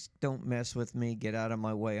 just don't mess with me. Get out of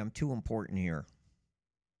my way. I'm too important here.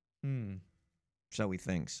 So he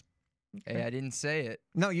thinks. Hey, I didn't say it.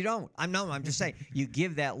 No, you don't. I'm just saying. You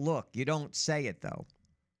give that look. You don't say it, though.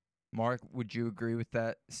 Mark, would you agree with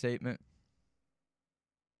that statement?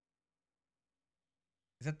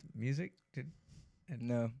 Is that the music?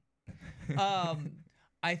 No.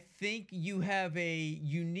 I think you have a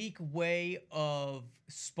unique way of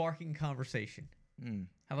sparking conversation.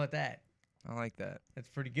 How about that? I like that. That's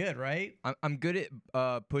pretty good, right? I'm good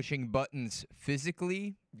at pushing buttons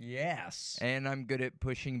physically. Yes. And I'm good at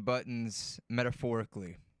pushing buttons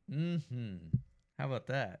metaphorically. How about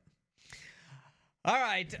that? All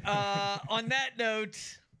right. On that note,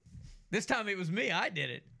 this time it was me. I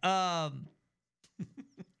did it.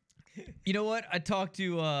 You know what? I talked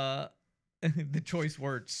to the choice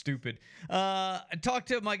word, stupid. I talked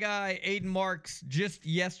to my guy, Aiden Marks, just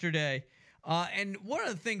yesterday. And one of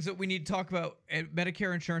the things that we need to talk about at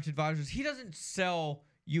Medicare Insurance Advisors, he doesn't sell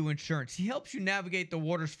you insurance. He helps you navigate the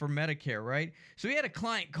waters for Medicare, right? So he had a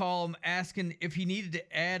client call him asking if he needed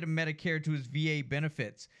to add Medicare to his VA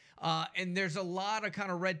benefits. And there's a lot of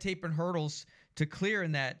kind of red tape and hurdles to clear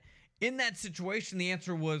in that. In that situation, the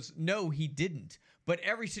answer was no, he didn't. But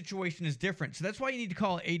every situation is different. So that's why you need to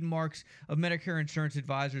call Aiden Marks of Medicare Insurance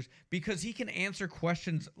Advisors, because he can answer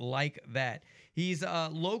questions like that. He's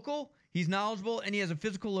local, he's knowledgeable, and he has a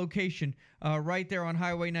physical location right there on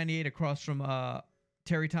Highway 98 across from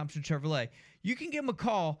Terry Thompson Chevrolet. You can give him a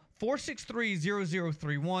call,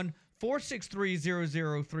 463-0031,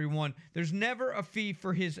 463-0031. There's never a fee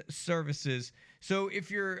for his services. So if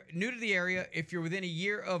you're new to the area, if you're within a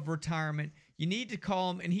year of retirement, you need to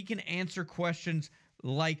call him, and he can answer questions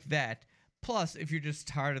like that. Plus, if you're just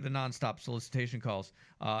tired of the nonstop solicitation calls,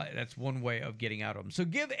 that's one way of getting out of them. So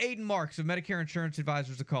give Aiden Marks of Medicare Insurance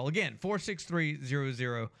Advisors a call. Again,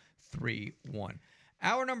 463-0031.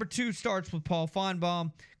 Hour number 2 starts with Paul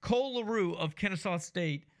Finebaum. Cole LaRue of Kennesaw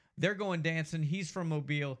State. They're going dancing. He's from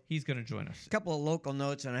Mobile. He's going to join us. A couple of local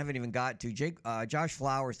notes, and I haven't even got to. Josh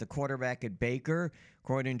Flowers, the quarterback at Baker,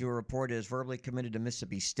 according to a report, is verbally committed to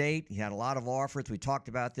Mississippi State. He had a lot of offers. We talked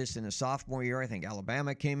about this in his sophomore year. I think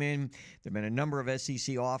Alabama came in. There have been a number of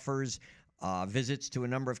SEC offers, visits to a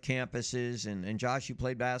number of campuses. And Josh, you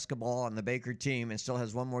played basketball on the Baker team and still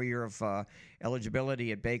has one more year of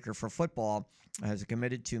eligibility at Baker for football, has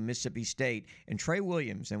committed to Mississippi State. And Trey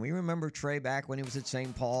Williams, and we remember Trey back when he was at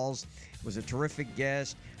St. Paul's, was a terrific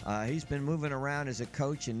guest. He's been moving around as a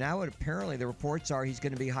coach, and now apparently the reports are he's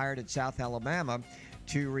going to be hired at South Alabama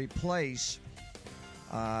to replace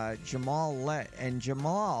Jamal And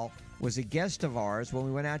Jamal was a guest of ours when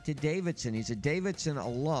we went out to Davidson. He's a Davidson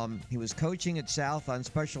alum. He was coaching at South on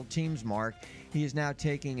special teams, Mark. He is now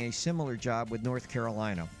taking a similar job with North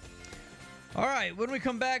Carolina. All right, when we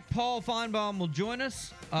come back, Paul Finebaum will join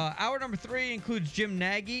us. Hour number 3 includes Jim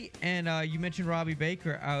Nagy, and you mentioned Robbie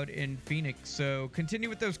Baker out in Phoenix. So continue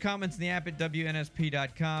with those comments in the app at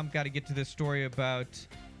WNSP.com. Got to get to this story about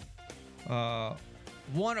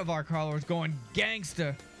one of our callers going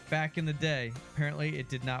gangsta back in the day. Apparently, it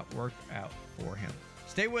did not work out for him.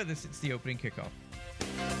 Stay with us. It's the opening kickoff.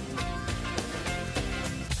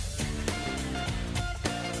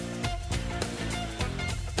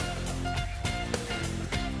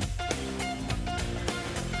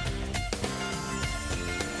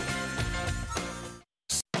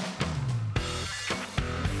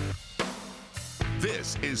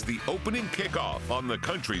 This is the opening kickoff on the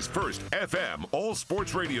country's first FM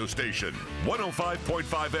all-sports radio station, 105.5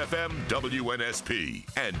 FM WNSP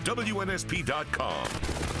and WNSP.com.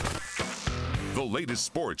 The latest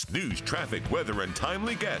sports, news, traffic, weather, and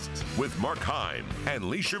timely guests with Mark Heim and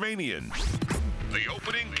Lee Shermanian. The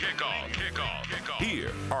opening kickoff.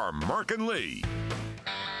 Here are Mark and Lee.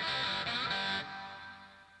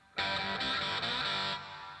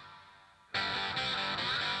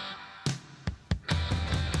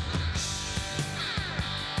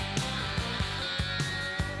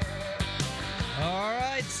 All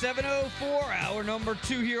right, 7:04, hour number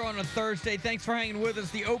 2 here on a Thursday. Thanks for hanging with us.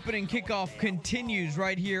 The opening kickoff continues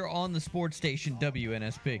right here on the sports station,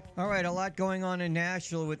 WNSP. All right, a lot going on in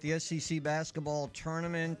Nashville with the SEC basketball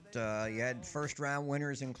tournament. You had first-round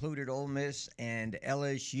winners included Ole Miss and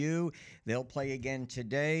LSU. They'll play again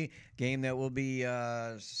today. Game that we'll be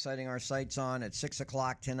setting our sights on at 6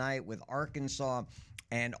 o'clock tonight with Arkansas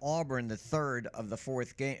and Auburn, the third of the four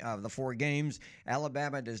games.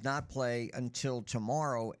 Alabama does not play until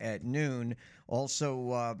tomorrow at noon.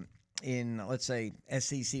 Also, in, let's say,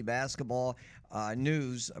 SEC basketball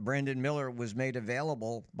news, Brandon Miller was made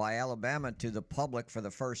available by Alabama to the public for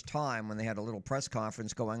the first time when they had a little press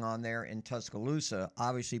conference going on there in Tuscaloosa,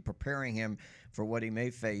 obviously preparing him for what he may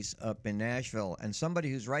face up in Nashville. And somebody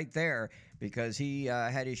who's right there, because he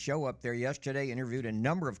had his show up there yesterday, interviewed a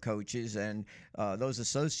number of coaches and those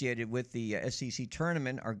associated with the SEC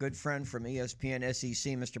tournament, our good friend from ESPN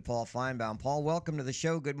SEC, Mr. Paul Finebaum. Paul, welcome to the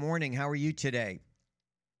show. Good morning. How are you today?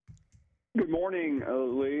 Good morning,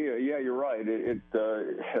 Lee. Yeah, you're right.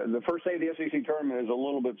 The first day of the SEC tournament is a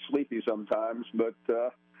little bit sleepy sometimes, but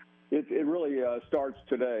it really starts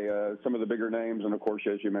today. Some of the bigger names, and of course,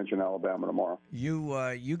 as you mentioned, Alabama tomorrow.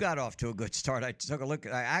 You got off to a good start. I took a look.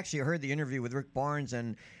 I actually heard the interview with Rick Barnes,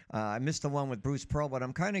 and I missed the one with Bruce Pearl. But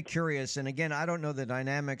I'm kind of curious. And again, I don't know the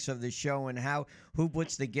dynamics of the show and who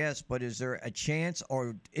puts the guest. But is there a chance,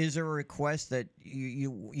 or is there a request that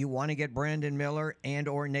you want to get Brandon Miller and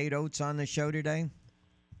or Nate Oates on the show today?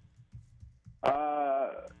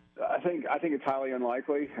 I think it's highly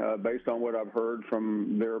unlikely based on what I've heard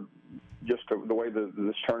from the way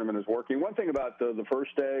this tournament is working. One thing about the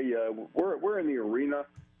first day, we're in the arena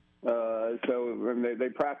So when they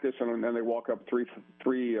practice and then they walk up three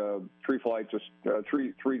flights,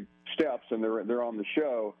 three steps, and they're on the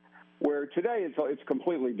show. Where today it's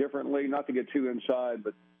completely differently. Not to get too inside,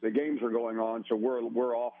 but the games are going on, so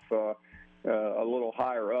we're off a little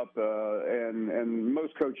higher up, and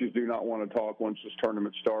most coaches do not want to talk once this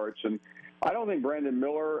tournament starts. And I don't think Brandon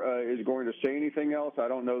Miller is going to say anything else. I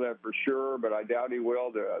don't know that for sure, but I doubt he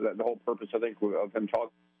will. The whole purpose, I think, of him talking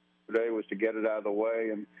today was to get it out of the way.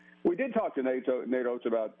 And we did talk to Nate Oates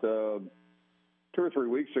about 2 or 3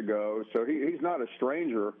 weeks ago, so he's not a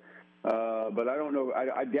stranger. But I don't know.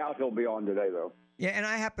 I doubt he'll be on today, though. Yeah, and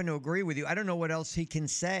I happen to agree with you. I don't know what else he can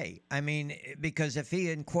say. I mean, because if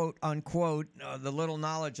he, in quote, unquote, the little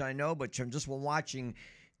knowledge I know, but from just watching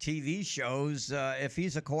TV shows, if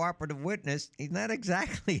he's a cooperative witness, he's not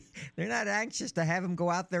exactly, they're not anxious to have him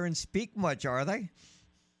go out there and speak much, are they?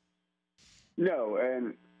 No,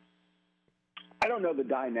 and I don't know the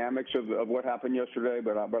dynamics of what happened yesterday,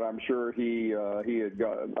 but I'm sure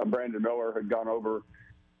Brandon Miller had gone over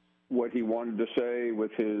what he wanted to say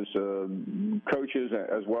with his coaches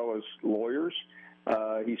as well as lawyers.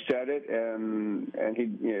 He said it, and he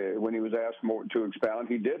when he was asked more to expound,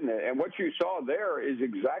 he didn't. And what you saw there is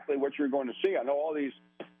exactly what you're going to see. I know all these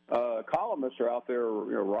columnists are out there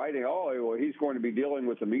writing, well, he's going to be dealing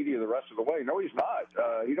with the media the rest of the way. No, he's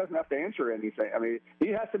not. He doesn't have to answer anything. I mean, he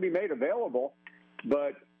has to be made available,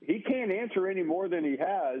 but he can't answer any more than he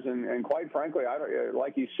has. And quite frankly,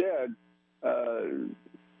 like he said,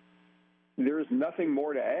 there's nothing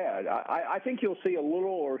more to add. I think you'll see a little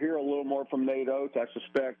or hear a little more from Nate Oates. I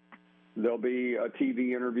suspect there'll be a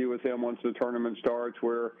TV interview with him once the tournament starts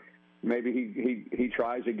where maybe he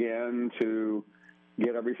tries again to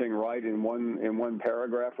get everything right in one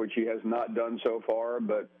paragraph, which he has not done so far.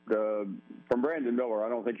 But from Brandon Miller, I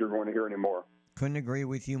don't think you're going to hear any more. Couldn't agree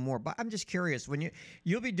with you more. But I'm just curious, when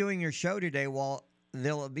you'll be doing your show today, while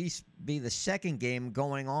there'll be the second game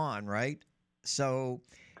going on, right? So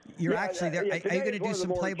you're actually there. Are you going to do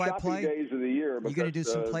some play-by-play? Days of the year. You're going to do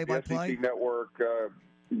some play-by-play? The SEC Network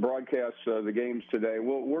broadcasts the games today.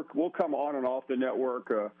 We'll come on and off the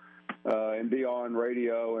network and be on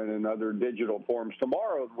radio and in other digital forms.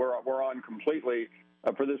 Tomorrow we're on completely.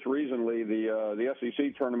 For this reason, Lee, the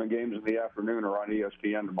SEC tournament games in the afternoon are on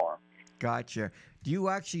ESPN tomorrow. Gotcha. Do you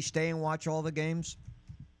actually stay and watch all the games?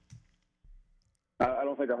 I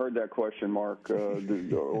don't think I heard that question, Mark or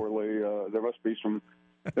Lee. There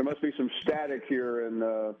must be some static here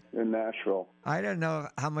in Nashville. I don't know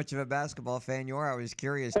how much of a basketball fan you are. I was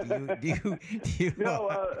curious. Do you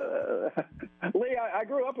No, Lee, I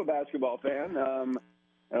grew up a basketball fan,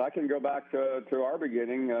 and I can go back to our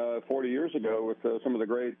beginning 40 years ago with some of the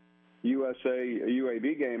great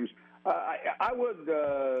UAB games. I would.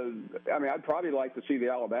 I'd probably like to see the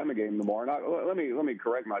Alabama game tomorrow. Let me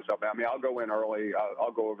correct myself. I mean, I'll go in early.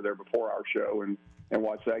 I'll go over there before our show and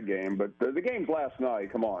watch that game. But the games last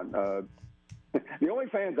night, come on. The only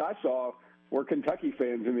fans I saw were Kentucky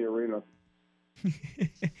fans in the arena.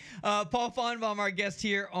 Paul Finebaum, our guest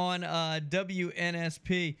here on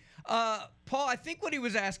WNSP. Paul, I think what he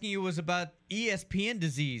was asking you was about ESPN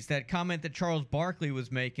disease, that comment that Charles Barkley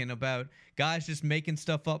was making about guys just making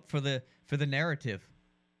stuff up for the narrative.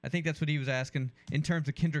 I think that's what he was asking in terms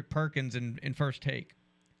of Kendrick Perkins in First Take.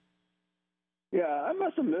 Yeah, I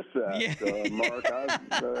must have missed that, Mark.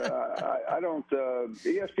 I don't.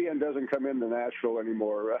 ESPN doesn't come into Nashville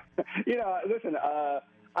anymore. Listen.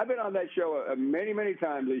 I've been on that show many, many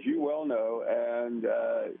times, as you well know, and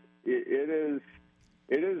it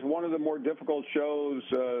is one of the more difficult shows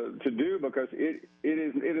to do because it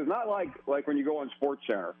is not like when you go on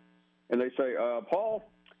SportsCenter and they say, Paul,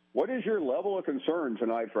 what is your level of concern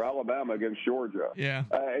tonight for Alabama against Georgia? Yeah.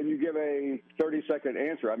 And you give a 30-second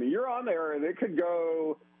answer. I mean, you're on there, and it could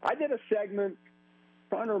go – I did a segment –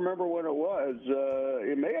 trying to remember when it was.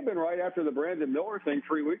 It may have been right after the Brandon Miller thing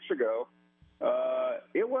 3 weeks ago.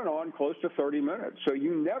 It went on close to 30 minutes. So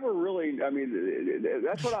you never really – I mean,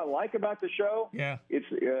 that's what I like about the show. Yeah. It's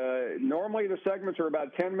normally the segments are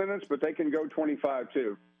about 10 minutes, but they can go 25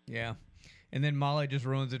 too. Yeah. And then Molly just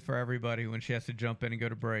ruins it for everybody when she has to jump in and go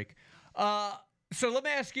to break. So let me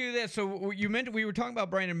ask you this. So you mentioned we were talking about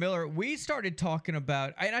Brandon Miller. We started talking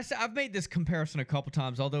about, and I've made this comparison a couple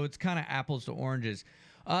times, although it's kind of apples to oranges.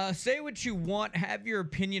 Say what you want, have your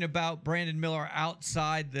opinion about Brandon Miller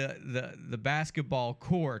outside the basketball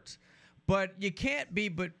court, but you can't be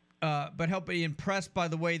but help be impressed by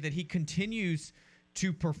the way that he continues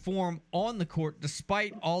to perform on the court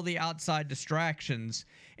despite all the outside distractions.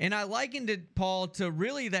 And I likened it, Paul, to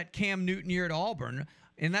really that Cam Newton year at Auburn,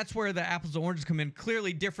 and that's where the apples to oranges come in.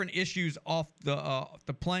 Clearly different issues off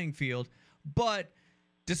the playing field, but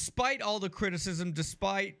despite all the criticism,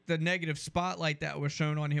 despite the negative spotlight that was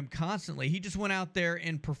shown on him constantly, he just went out there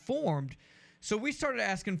and performed. So we started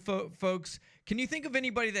asking folks, can you think of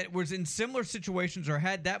anybody that was in similar situations or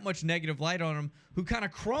had that much negative light on him who kind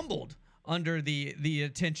of crumbled under the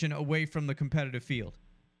attention away from the competitive field?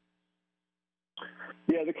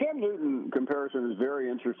 Yeah, the Cam Newton comparison is very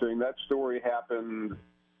interesting. That story happened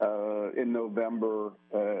in November.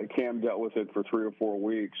 Cam dealt with it for 3 or 4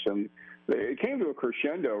 weeks, and it came to a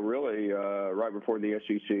crescendo really right before the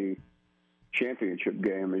SEC championship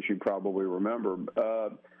game, as you probably remember.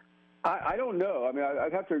 I don't know. I mean,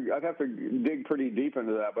 I'd have to dig pretty deep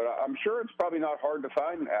into that, but I'm sure it's probably not hard to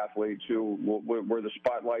find athletes where the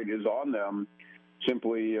spotlight is on them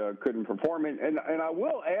simply couldn't perform. And I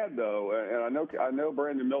will add, though, and I know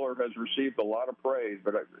Brandon Miller has received a lot of praise,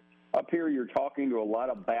 but up here you're talking to a lot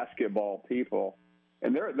of basketball people,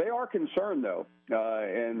 and they are concerned, though.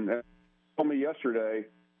 And they told me yesterday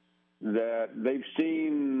that they've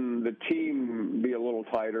seen the team be a little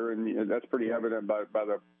tighter, and that's pretty evident by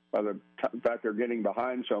the fact they're getting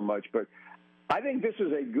behind so much. But I think this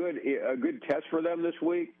is a good test for them this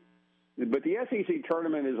week. But the SEC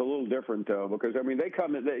tournament is a little different, though, because, I mean, they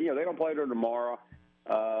don't play till tomorrow.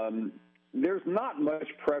 There's not much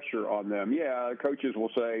pressure on them. Yeah, coaches will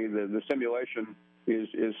say the simulation is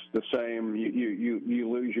the same. You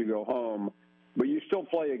lose, you go home. But you still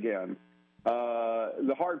play again.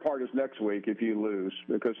 The hard part is next week if you lose,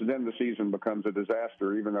 because then the season becomes a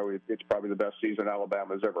disaster, even though it's probably the best season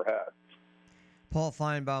Alabama's ever had. Paul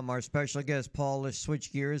Finebaum, our special guest. Paul, let's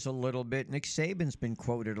switch gears a little bit. Nick Saban's been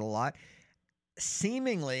quoted a lot.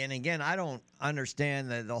 Seemingly, and again, I don't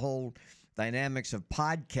understand the whole dynamics of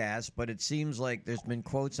podcasts, but it seems like there's been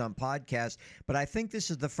quotes on podcasts. But I think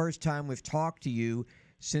this is the first time we've talked to you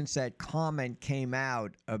since that comment came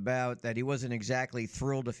out about that he wasn't exactly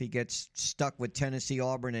thrilled if he gets stuck with Tennessee,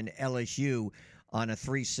 Auburn, and LSU on a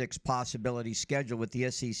 3-6 possibility schedule with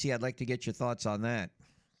the SEC. I'd like to get your thoughts on that.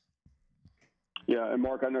 Yeah, and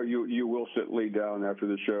Mark, I know you will sit Lee down after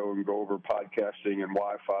the show and go over podcasting and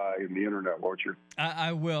Wi-Fi and the internet, won't you?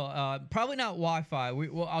 I will. Probably not Wi-Fi.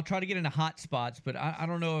 I'll try to get into hotspots, but I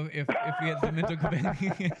don't know if we have the mental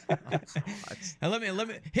capacity. let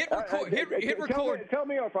me hit record. Hit record. Tell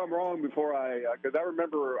me if I'm wrong before because I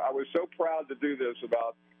remember I was so proud to do this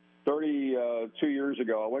about 32 years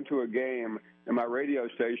ago. I went to a game and my radio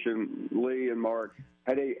station, Lee and Mark,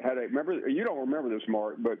 had a remember, you don't remember this,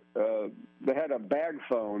 Mark, but they had a bag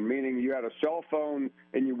phone, meaning you had a cell phone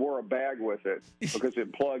and you wore a bag with it because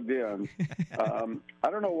it plugged in. I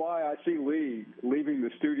don't know why I see Lee leaving the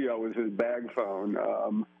studio with his bag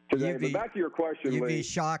phone today. But back to your question, you'd Lee. You'd be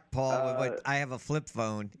shocked, Paul. But I have a flip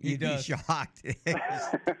phone. You'd be shocked.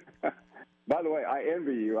 By the way, I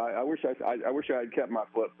envy you. I wish I had kept my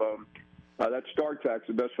flip phone. That StarTAC's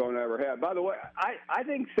the best phone I ever had. By the way, I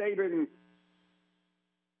think Saban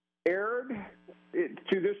erred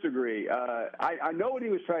to this degree. I know what he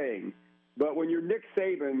was saying, but when you're Nick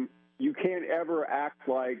Saban, you can't ever act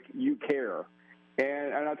like you care.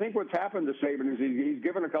 And I think what's happened to Saban is he's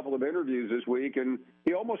given a couple of interviews this week, and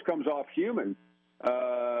he almost comes off human,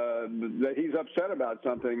 that he's upset about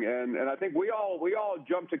something. And I think we all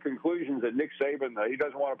jump to conclusions that Nick Saban, he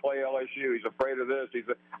doesn't want to play LSU. He's afraid of this.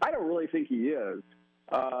 I don't really think he is.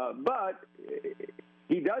 But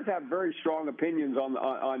he does have very strong opinions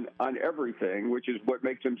on everything, which is what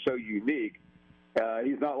makes him so unique.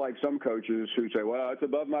 He's not like some coaches who say, well, it's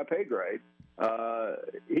above my pay grade.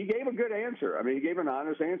 He gave a good answer. I mean, he gave an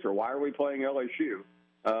honest answer. Why are we playing LSU?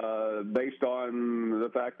 Based on the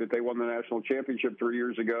fact that they won the national championship 3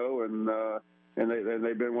 years ago, and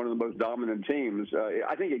they've been one of the most dominant teams.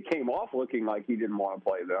 I think it came off looking like he didn't want to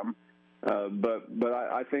play them. But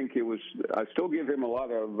I think it was. I still give him a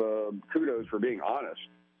lot of kudos for being honest.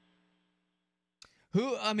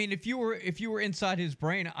 If you were inside his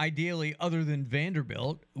brain, ideally, other than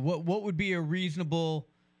Vanderbilt, what would be a reasonable?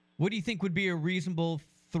 What do you think would be a reasonable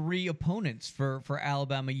 3 opponents for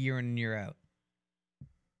Alabama year in and year out?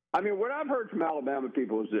 I mean, what I've heard from Alabama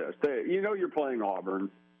people is this: you're playing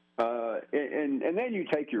Auburn. And then you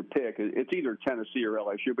take your pick. It's either Tennessee or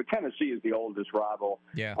LSU, but Tennessee is the oldest rival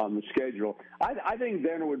on the schedule. I think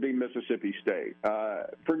then it would be Mississippi State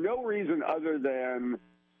for no reason other than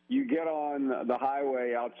you get on the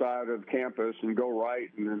highway outside of campus and go right,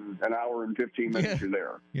 and in an hour and 15 minutes you're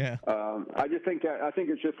there. Yeah. I think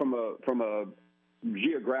it's just from a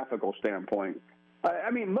geographical standpoint.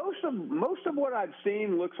 I mean, most of what I've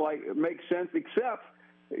seen looks like it makes sense, except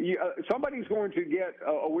somebody's going to get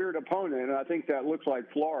a weird opponent, and I think that looks like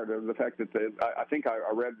Florida. The fact that I think I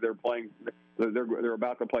read they're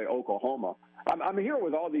about to play Oklahoma. I'm here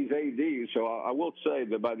with all these ADs, so I will say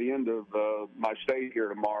that by the end of my stay here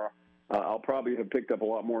tomorrow, I'll probably have picked up a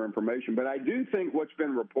lot more information. But I do think what's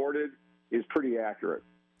been reported is pretty accurate.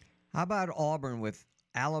 How about Auburn with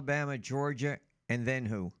Alabama, Georgia, and then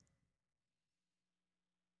who?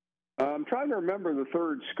 I'm trying to remember the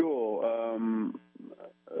third school.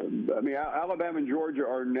 Alabama and Georgia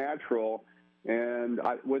are natural, and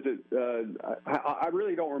I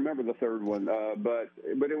really don't remember the third one. But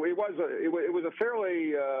it was a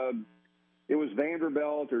fairly it was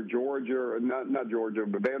Vanderbilt or Georgia, or not Georgia,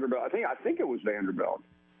 but Vanderbilt. I think it was Vanderbilt.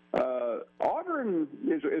 Auburn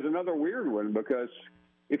is another weird one because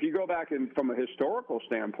if you go back from a historical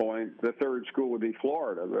standpoint, the third school would be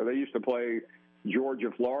Florida. They used to play Georgia,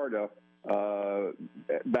 Florida,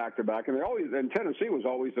 back to back, and Tennessee was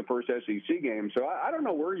always the first SEC game. So I don't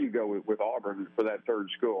know where you go with Auburn for that third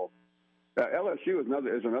school. LSU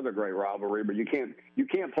is another great rivalry, but you can't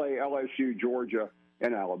play LSU, Georgia,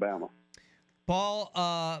 and Alabama. Paul,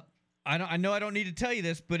 I know I don't need to tell you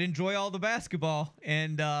this, but enjoy all the basketball,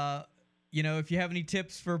 and if you have any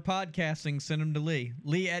tips for podcasting, send them to Lee.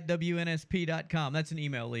 Lee at WNSP.com. That's an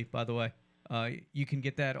email, Lee, by the way. You can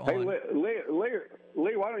get that on. Hey,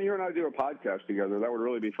 Lee, why don't you and I do a podcast together? That would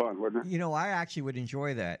really be fun, wouldn't it? I actually would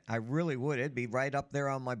enjoy that. I really would. It'd be right up there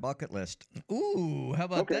on my bucket list. Ooh, how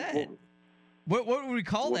about that? Cool. What would we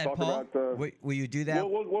call that, Paul? Will you do that?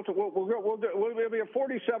 It'll be a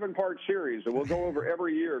 47-part series, and we'll go over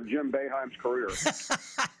every year of Jim Boeheim's career.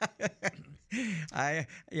 How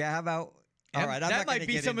about? All right, that might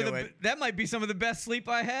be some of the best sleep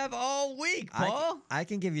I have all week, Paul. I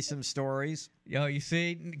can give you some stories. Yo, you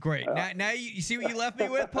see, great. Now you see what you left me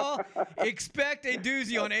with, Paul. Expect a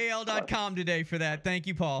doozy on AL.com today for that. Thank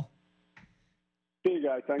you, Paul. See you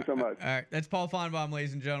guys. Thanks so much. All right, that's Paul Finebaum,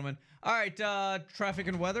 ladies and gentlemen. All right, traffic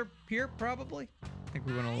and weather here, probably. I think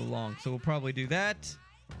we went a little long, so we'll probably do that.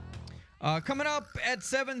 Coming up at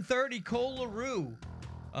 7:30, Cole LaRue.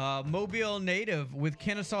 Mobile native with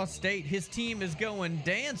Kennesaw State. His team is going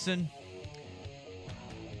dancing.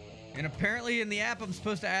 And apparently in the app, I'm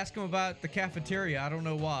supposed to ask him about the cafeteria. I don't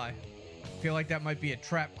know why. I feel like that might be a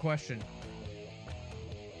trap question.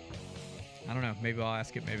 I don't know. Maybe I'll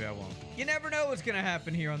ask it. Maybe I won't. You never know what's going to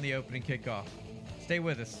happen here on the opening kickoff. Stay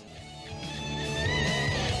with us.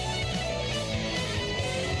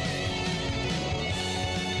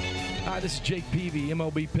 Hi, this is Jake Peavy,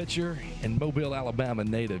 MLB pitcher and Mobile, Alabama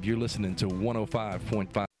native. You're listening to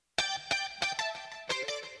 105.5.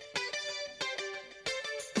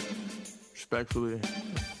 Respectfully,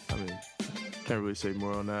 can't really say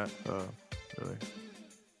more on that, really.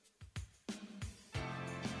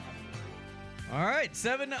 All right,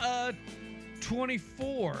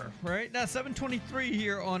 7:24, right? Now 7:23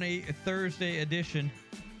 here on a Thursday edition.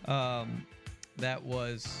 That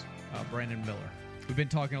was Brandon Miller. We've been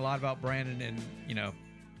talking a lot about Brandon and,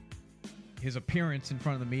 his appearance in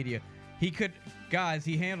front of the media. He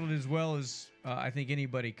handled it as well as I think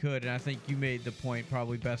anybody could. And I think you made the point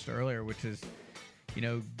probably best earlier, which is,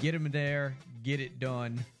 get him there, get it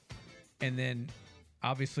done. And then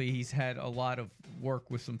obviously he's had a lot of work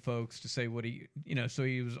with some folks to say what so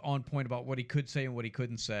he was on point about what he could say and what he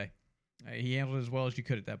couldn't say. He handled it as well as you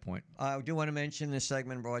could at that point. I do want to mention this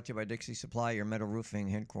segment brought to you by Dixie Supply, your metal roofing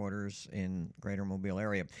headquarters in Greater Mobile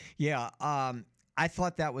area. Yeah, I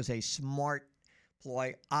thought that was a smart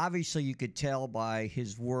ploy. Obviously, you could tell by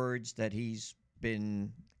his words that he's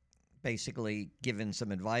been basically given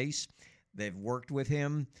some advice. They've worked with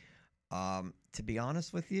him. To be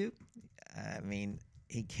honest with you,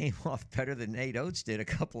 he came off better than Nate Oates did a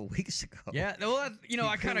couple of weeks ago. Yeah, well, I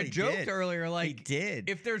kind of joked earlier, like, he did.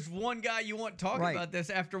 If there's one guy you want talking about this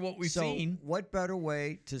after what we've seen. What better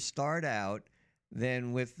way to start out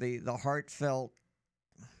than with the heartfelt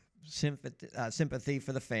sympathy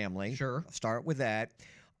for the family? Sure. Start with that.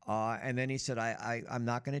 And then he said, I'm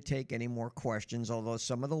not going to take any more questions, although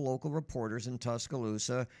some of the local reporters in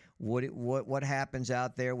Tuscaloosa, what happens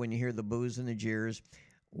out there when you hear the boos and the jeers?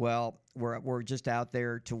 Well, we're just out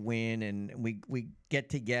there to win, and we get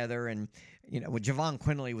together, and Javon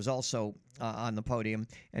Quinley was also on the podium,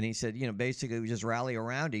 and he said, basically we just rally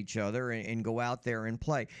around each other and go out there and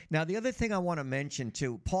play. Now, the other thing I want to mention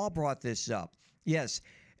too, Paul brought this up. Yes,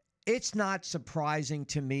 it's not surprising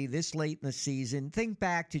to me this late in the season. Think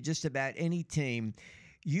back to just about any team.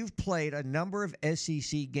 You've played a number of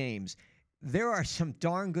SEC games. there are some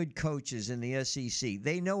darn good coaches in the SEC.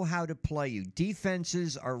 They know how to play you.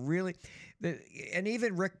 Defenses are really, and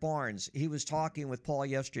even Rick Barnes, he was talking with Paul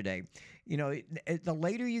yesterday. You know, the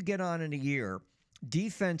later you get on in a year,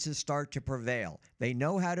 defenses start to prevail. They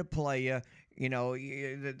know how to play you. You know,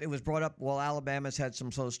 it was brought up, well, Alabama's had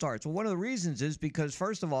some slow starts. Well, one of the reasons is because,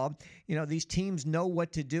 first of all, you know, these teams know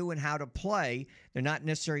what to do and how to play. They're not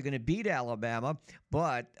necessarily going to beat Alabama,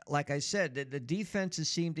 but like I said, the defenses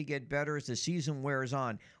seem to get better as the season wears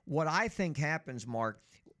on. What I think happens, Mark,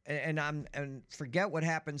 and forget what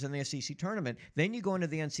happens in the SEC tournament, then you go into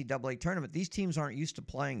the NCAA tournament. These teams aren't used to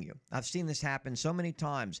playing you. I've seen this happen so many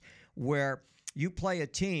times where you play a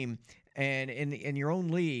team and in your own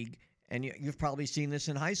league, and you've probably seen this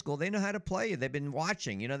in high school. They know how to play you. They've been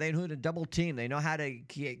watching. You know, they know how to double team. They know how to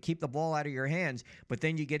keep the ball out of your hands. But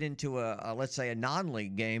then you get into let's say, a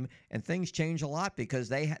non-league game, and things change a lot because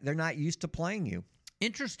they're not used to playing you.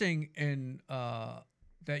 Interesting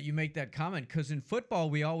that you make that comment, because in football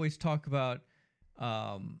we always talk about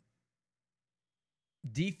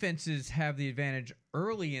defenses have the advantage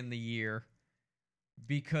early in the year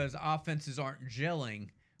because offenses aren't gelling.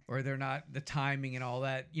 Or they're not, the timing and all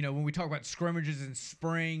that. You know, when we talk about scrimmages in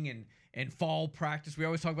spring and fall practice, we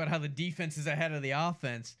always talk about how the defense is ahead of the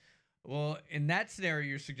offense. Well, in that scenario,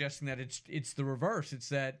 you're suggesting that it's the reverse. It's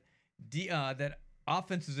that that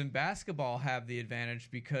offenses in basketball have the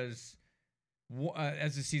advantage because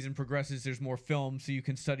as the season progresses, there's more film, so you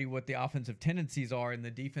can study what the offensive tendencies are, and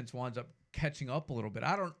the defense winds up catching up a little bit.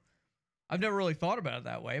 I've never really thought about it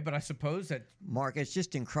that way, but I suppose that... Mark, it's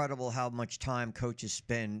just incredible how much time coaches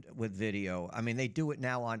spend with video. I mean, they do it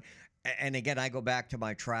now on... And again, I go back to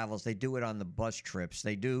my travels. They do it on the bus trips.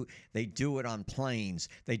 They do it on planes.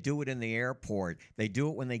 They do it in the airport. They do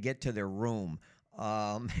it when they get to their room.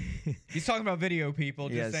 He's talking about video, people.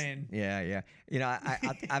 Just yes, saying. Yeah. You know,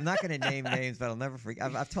 I'm not going to name names, but I'll never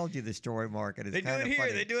forget. I've told you the story, Mark. And it's they do it here.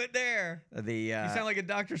 funny. They do it there. You sound like a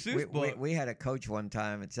Dr. Seuss book. We had a coach one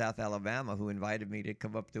time at South Alabama who invited me to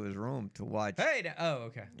come up to his room to watch.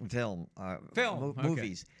 Okay. Film.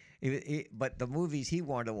 Movies. But the movies he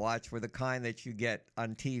wanted to watch were the kind that you get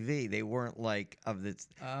on TV. They weren't like of the.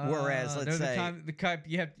 Whereas, let's say the type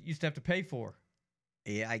you used to have to pay for.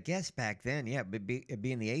 Yeah, I guess back then, it'd be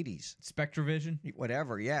in the 80s. Spectravision?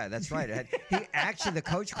 Whatever, yeah, that's right. The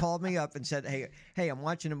coach called me up and said, hey, I'm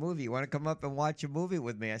watching a movie. You want to come up and watch a movie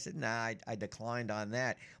with me? I said, nah, I declined on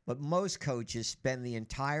that. But most coaches spend the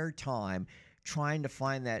entire time trying to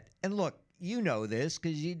find that. And look, you know this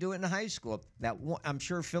because you do it in high school. I'm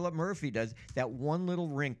sure Philip Murphy does, that one little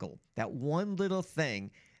wrinkle, that one little thing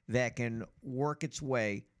that can work its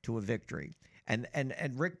way to a victory.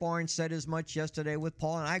 And Rick Barnes said as much yesterday with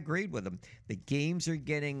Paul, and I agreed with him. The games are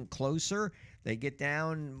getting closer. They get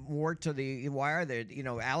down more to the wire.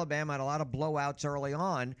 Alabama had a lot of blowouts early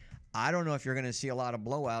on. I don't know if you're going to see a lot of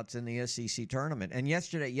blowouts in the SEC tournament. And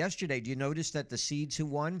yesterday, do you notice that the seeds who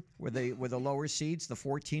won were the lower seeds, the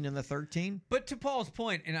 14 and the 13? But to Paul's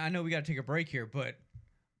point, and I know we got to take a break here, but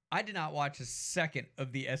I did not watch a second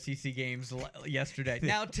of the SEC games yesterday.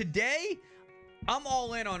 Now today, I'm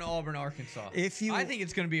all in on Auburn, Arkansas. I think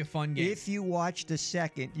it's going to be a fun game. If you watched a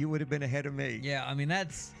second, you would have been ahead of me. Yeah, I mean,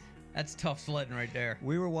 that's tough sledding right there.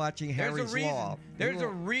 We were watching Harry's Law. There's a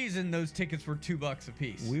reason those tickets were $2 a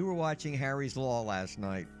piece. We were watching Harry's Law last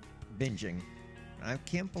night, binging. I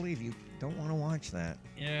can't believe you don't want to watch that.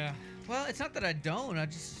 Yeah. Well, it's not that I don't. I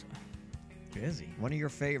just busy. One of your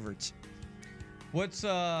favorites.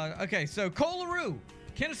 Okay, so Cole LaRue,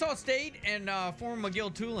 Kennesaw State and former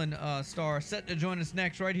McGill-Tulane star set to join us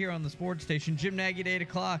next right here on the sports station. Jim Nagy at 8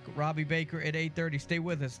 o'clock, Robbie Baker at 8:30. Stay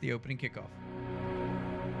with us, the opening kickoff.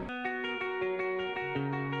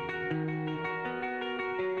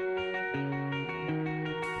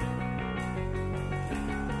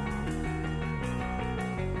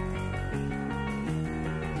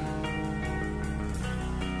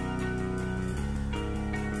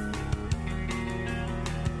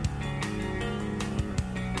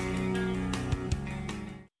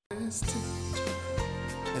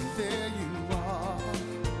 And there you are,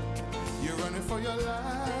 you're running for your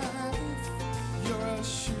life, you're a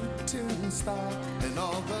shooting star, and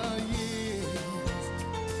all the years,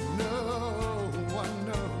 no one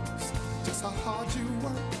knows just how hard you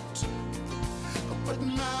worked, but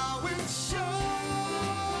now it shows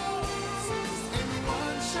in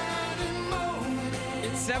one shining moment.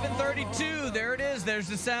 It's 7:32, there it is, there's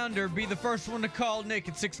the sounder. Be the first one to call Nick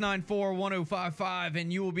at 694-1055,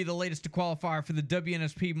 and you will be the latest to qualify for the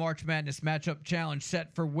WNSP March Madness Matchup Challenge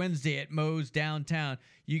set for Wednesday at Moe's downtown.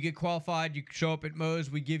 You get qualified, you show up at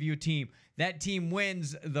Moe's, we give you a team. That team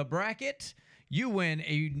wins the bracket. you win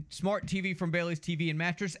a smart TV from Bailey's TV and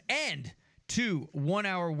Mattress and 2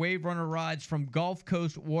 one-hour Wave Runner rides from Gulf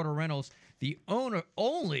Coast Water Rentals, the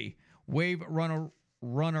only Wave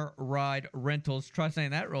Runner ride rentals. Try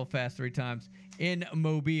saying that real fast 3 times in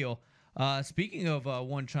Mobile. Speaking of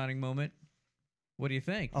one shining moment, what do you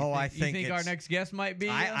think? I you think our next guest might be?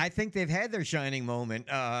 I think they've had their shining moment,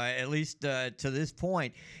 at least to this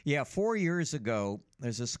point. Yeah, 4 years ago,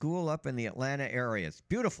 there's a school up in the Atlanta area. It's a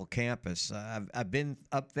beautiful campus. I've been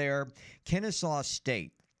up there, Kennesaw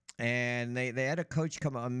State, and they had a coach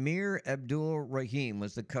come. Amir Abdul Rahim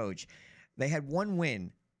was the coach. They had 1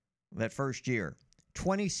 win that first year.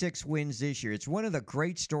 26 wins this year. It's one of the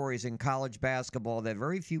great stories in college basketball that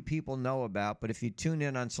very few people know about, but if you tune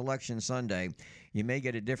in on Selection Sunday, you may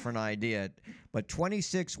get a different idea. But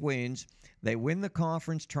 26 wins, they win the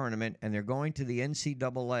conference tournament, and they're going to the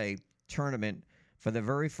NCAA tournament for the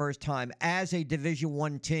very first time as a Division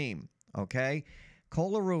I team, okay?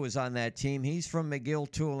 Cole LaRue is on that team. He's from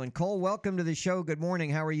McGill-Tool. And Cole, welcome to the show. Good morning.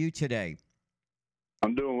 How are you today?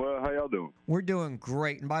 I'm doing well. How y'all doing? We're doing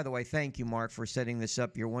great. And by the way, thank you, Mark, for setting this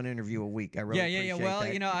up. You're 1 interview a week. I really appreciate Well,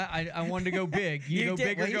 that. I wanted to go big. You go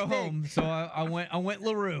big or go home. So I went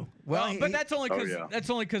LaRue. Well, but that's only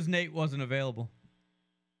because Nate wasn't available.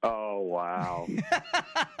 Oh wow!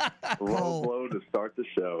 Low blow to start the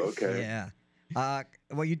show. Okay. Yeah.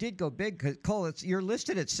 Well, you did go big because Cole, you're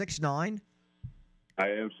listed at 6'9". I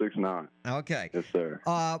am 6'9". Okay. Yes, sir.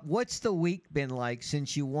 What's the week been like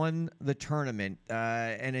since you won the tournament,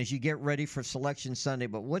 and as you get ready for Selection Sunday?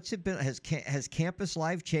 But what's it been? Has campus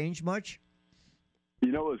life changed much?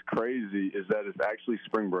 You know what's crazy is that it's actually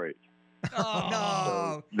spring break. Oh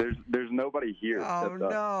no! So there's nobody here. Oh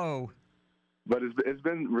no! But it's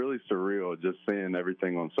been really surreal just seeing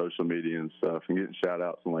everything on social media and stuff, and getting shout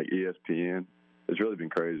outs on like ESPN. It's really been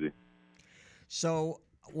crazy. So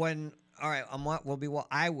all right,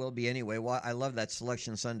 I will be anyway. Well, I love that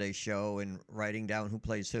Selection Sunday show and writing down who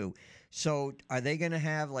plays who. So, are they going to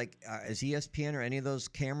have is ESPN or any of those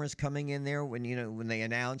cameras coming in there when they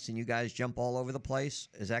announce and you guys jump all over the place?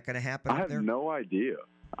 Is that going to happen? I have no idea.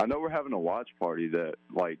 I know we're having a watch party that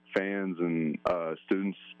fans and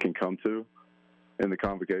students can come to in the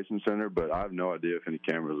Convocation Center, but I have no idea if any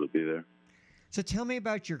cameras will be there. So tell me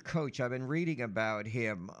about your coach. I've been reading about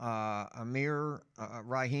him, Amir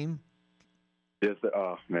Rahim. Yes,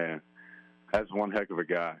 oh man, that's one heck of a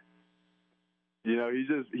guy. You know,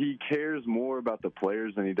 he cares more about the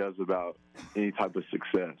players than he does about any type of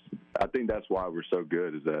success. I think that's why we're so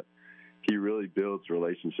good, is that he really builds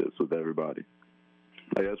relationships with everybody.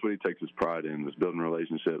 That's what he takes his pride in, is building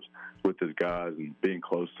relationships with his guys and being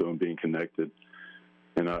close to them, being connected.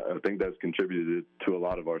 And I think that's contributed to a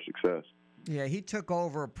lot of our success. Yeah, he took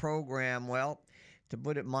over a program, to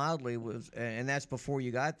put it mildly, and that's before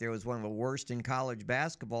you got there, was one of the worst in college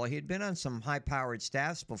basketball. He had been on some high-powered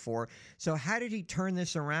staffs before. So how did he turn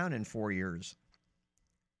this around in 4 years?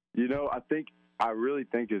 You know, I really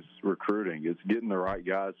think it's recruiting. It's getting the right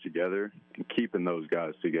guys together and keeping those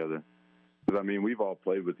guys together. Because, I mean, we've all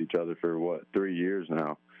played with each other for, 3 years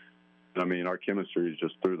now. I mean, our chemistry is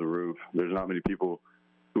just through the roof. There's not many people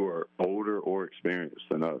who are older or experienced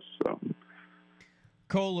than us, so...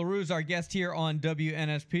 Cole LaRue is our guest here on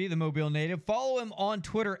WNSP, the Mobile native. Follow him on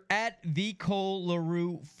Twitter at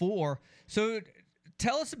 @TheColeLaRue4. So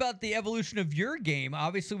tell us about the evolution of your game.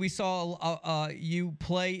 Obviously, we saw you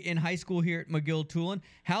play in high school here at McGill-Tulane.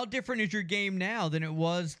 How different is your game now than it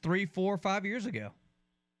was 3, 4, 5 years ago?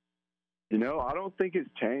 You know, I don't think it's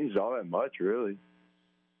changed all that much, really.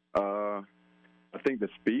 I think the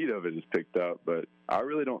speed of it has picked up, but I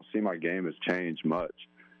really don't see my game has changed much.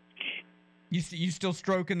 You still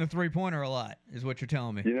stroking the three-pointer a lot, is what you're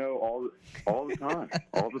telling me. You know, all the time,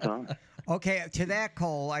 all the time. Okay, to that,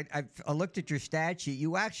 Cole, I looked at your stat sheet.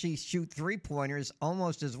 You actually shoot three-pointers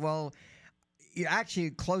almost as well. You're actually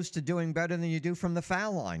close to doing better than you do from the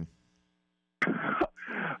foul line.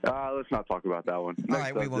 Let's not talk about that one. All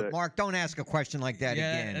right, we won't. Mark, don't ask a question like that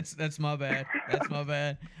again. Yeah, that's my bad. That's my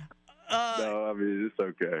bad. No, I mean, it's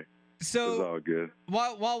okay. So it's all good.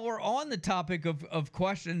 While we're on the topic of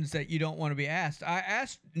questions that you don't want to be asked, I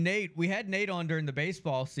asked Nate. We had Nate on during the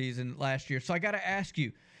baseball season last year, so I got to ask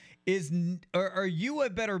you: are you a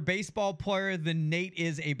better baseball player than Nate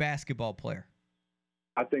is a basketball player?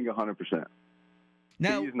 I think 100%.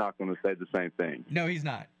 No, he's not going to say the same thing. No, he's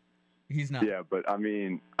not. He's not. Yeah, but I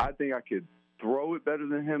mean, I think I could throw it better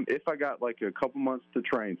than him if I got a couple months to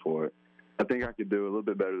train for it. I think I could do a little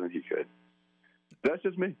bit better than he could. That's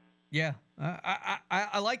just me. Yeah,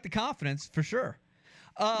 I like the confidence for sure.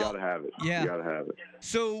 You gotta have it. Yeah. You gotta have it.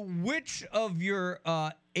 So, which of your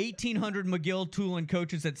 1,800 McGill Tulane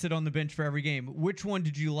coaches that sit on the bench for every game, which one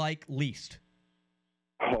did you like least?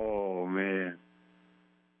 Oh man.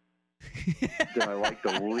 Did I like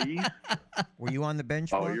the least? Were you on the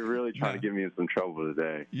bench? Oh, Mark? you're really trying to get me in some trouble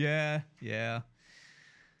today. Yeah.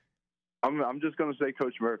 I'm just going to say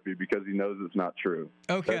Coach Murphy because he knows it's not true.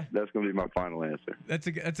 Okay. That's going to be my final answer. That's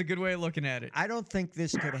a good way of looking at it. I don't think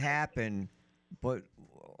this could happen, but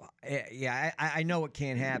yeah, I know it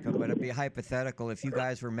can't happen, but it'd be hypothetical if you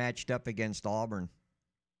guys were matched up against Auburn.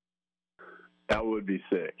 That would be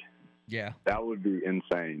sick. Yeah. That would be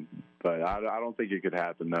insane. But I don't think it could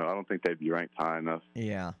happen, though. I don't think they'd be ranked high enough.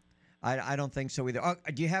 Yeah. I don't think so either.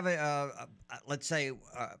 Do you have let's say,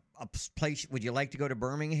 a place? Would you like to go to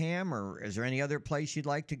Birmingham, or is there any other place you'd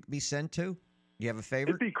like to be sent to? Do you have a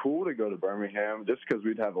favorite? It'd be cool to go to Birmingham just because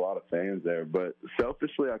we'd have a lot of fans there. But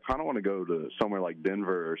selfishly, I kind of want to go to somewhere like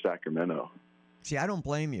Denver or Sacramento. See, I don't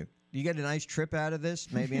blame you. You get a nice trip out of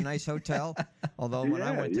this, maybe a nice hotel. Although when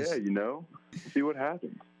I went to see what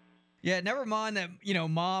happens. Yeah, never mind that,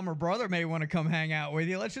 mom or brother may want to come hang out with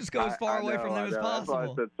you. Let's just go as far away from them as possible. That's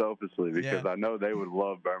why I said selfishly, because I know they would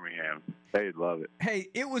love Birmingham. They'd love it. Hey,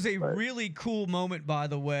 it was a really cool moment, by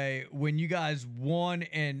the way, when you guys won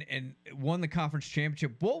and won the conference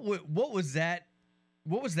championship. What was that?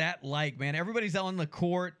 What was that like, man? Everybody's out on the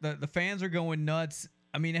court. The fans are going nuts.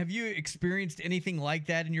 I mean, have you experienced anything like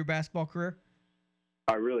that in your basketball career?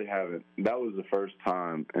 I really haven't. That was the first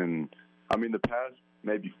time. And, I mean, the past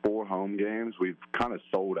maybe 4 home games, we've kind of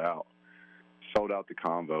sold out the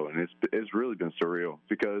convo, and it's really been surreal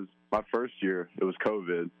because my first year it was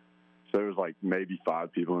COVID, so there was like maybe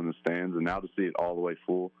 5 people in the stands, and now to see it all the way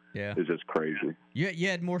full is just crazy. Yeah, you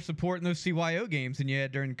had more support in those CYO games than you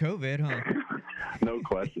had during COVID, huh? No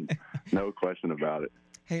question about it.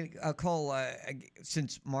 Hey, Cole,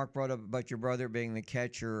 since Mark brought up about your brother being the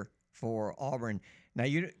catcher for Auburn. Now,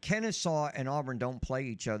 Kennesaw and Auburn don't play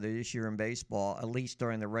each other this year in baseball, at least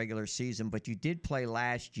during the regular season, but you did play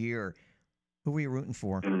last year. Who were you rooting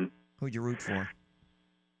for? Mm-hmm. Who'd you root for?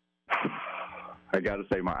 I got to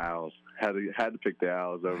say my Owls. Had to pick the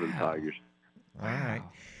Owls over the Tigers. All right.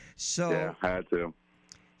 So yeah, I had to.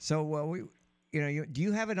 So do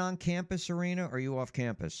you have an on-campus arena, or are you off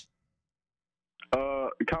campus?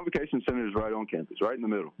 The Convocation Center is right on campus, right in the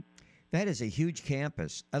middle. That is a huge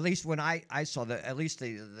campus. At least when I saw at least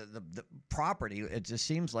the property, it just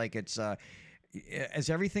seems like it's is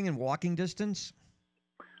everything in walking distance?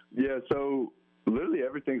 Yeah, so literally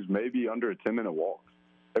everything's maybe under a 10-minute walk.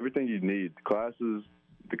 Everything you need, the classes,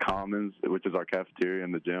 the commons, which is our cafeteria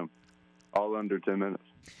and the gym, all under 10 minutes.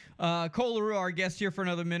 Cole LaRue, our guest here for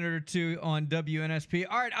another minute or two on WNSP.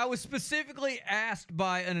 All right, I was specifically asked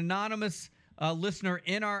by an anonymous listener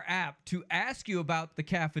in our app to ask you about the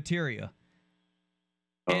cafeteria.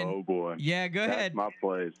 Oh, boy. Yeah, go ahead. That's my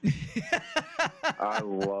place. I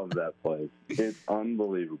love that place. It's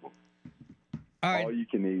unbelievable. All right. All you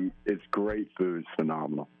can eat. It's great food. It's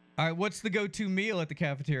phenomenal. All right, what's the go-to meal at the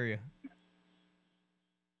cafeteria?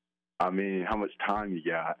 I mean, how much time you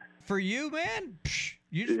got? For you, man?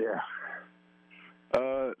 Yeah.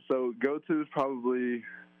 So go-to is probably,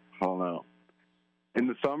 I don't know. In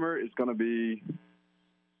the summer, it's going to be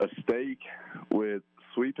a steak with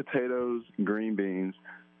sweet potatoes, green beans,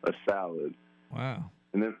 a salad. Wow.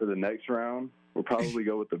 And then for the next round, we'll probably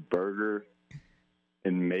go with a burger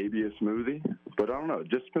and maybe a smoothie. But I don't know. It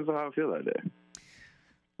just depends on how I feel that day.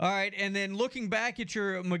 All right. And then looking back at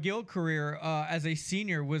your McGill career as a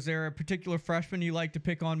senior, was there a particular freshman you like to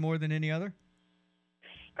pick on more than any other?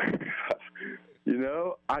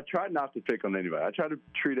 I try not to pick on anybody. I try to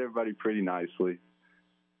treat everybody pretty nicely.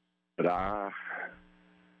 But I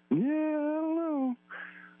don't know.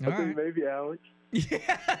 I think maybe Alex.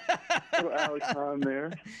 Yeah. Little Alex on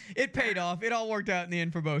there. It paid off. It all worked out in the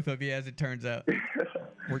end for both of you, as it turns out.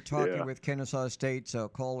 We're talking with Kennesaw State's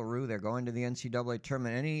Cole LaRue. They're going to the NCAA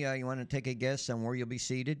tournament. Any you want to take a guess on where you'll be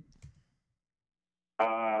seated?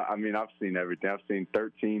 I mean, I've seen everything. I've seen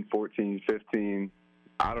 13, 14, 15.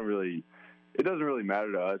 It doesn't really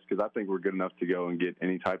matter to us because I think we're good enough to go and get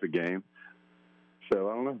any type of game. So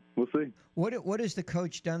I don't know. We'll see. What has the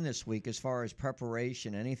coach done this week as far as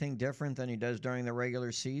preparation? Anything different than he does during the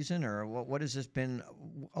regular season, or what has this been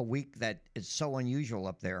a week that is so unusual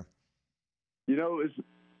up there?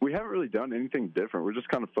 We haven't really done anything different. We're just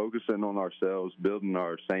kind of focusing on ourselves, building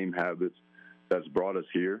our same habits that's brought us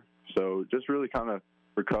here. So just really kind of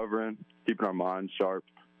recovering, keeping our minds sharp,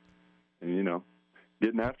 and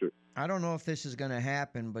getting after it. I don't know if this is going to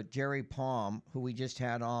happen, but Jerry Palm, who we just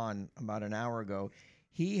had on about an hour ago,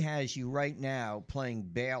 he has you right now playing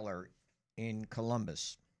Baylor in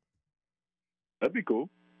Columbus. That'd be cool.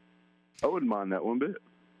 I wouldn't mind that one bit.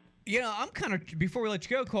 I'm kind of, before we let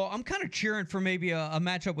you go, Cole, I'm kind of cheering for maybe a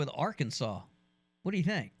matchup with Arkansas. What do you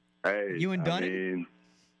think? Hey, You and Dunning?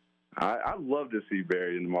 I'd love to see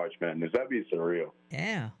Barry in the March Madness. That'd be surreal.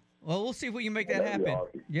 Yeah. Well, we'll see if we can make that That'd be happen.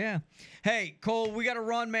 awesome. Yeah. Hey, Cole, we got to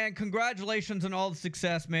run, man. Congratulations on all the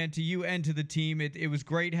success, man, to you and to the team. It was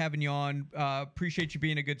great having you on. Appreciate you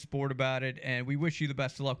being a good sport about it, and we wish you the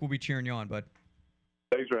best of luck. We'll be cheering you on, bud.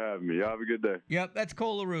 Thanks for having me. Y'all have a good day. Yep, that's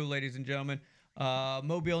Cole LaRue, ladies and gentlemen.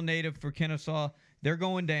 Mobile native for Kennesaw. They're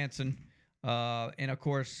going dancing. And, of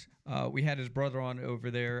course, we had his brother on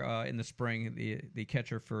over there in the spring, the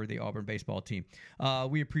catcher for the Auburn baseball team.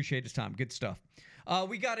 We appreciate his time. Good stuff.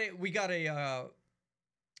 We got a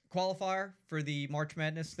qualifier for the March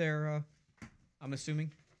Madness there, I'm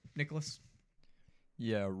assuming, Nicholas?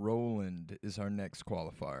 Yeah, Roland is our next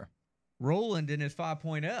qualifier. Roland in his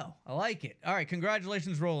 5.0. I like it. All right,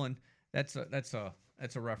 congratulations, Roland. That's a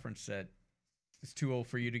reference that is too old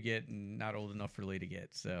for you to get and not old enough for Lee to get.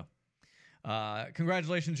 So,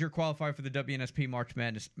 congratulations, you're qualified for the WNSP March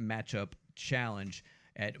Madness Matchup Challenge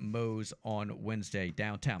at Moe's on Wednesday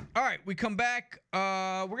downtown. All right, we come back.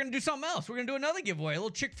 We're gonna do something else. We're gonna do another giveaway, a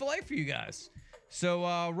little Chick-fil-A for you guys. So,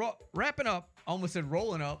 wrapping up, almost said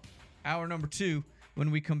rolling up, hour number 2. When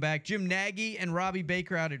we come back, Jim Nagy and Robbie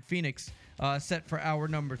Baker out at Phoenix, set for hour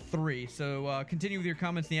number 3. So continue with your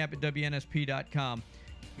comments in the app at WNSP.com.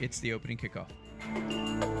 It's the opening kickoff.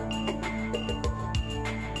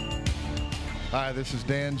 Hi, this is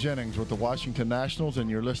Dan Jennings with the Washington Nationals, and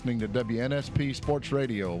you're listening to WNSP Sports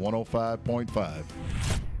Radio 105.5.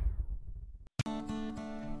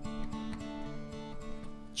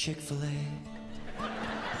 Chick-fil-A.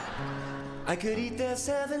 I could eat there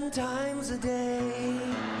 7 times a day,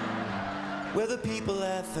 where the people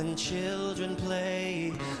laugh and children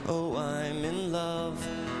play. Oh, I'm in love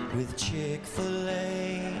with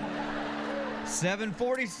Chick-fil-A.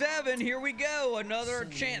 7:47, here we go. Another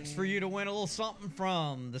chance for you to win a little something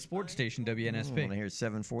from the sports station WNSP. I want to hear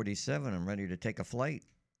 7:47. I'm ready to take a flight.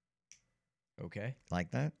 Okay.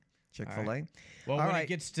 Like that? Chick-fil-A? Right. Well, when it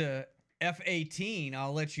gets to F18,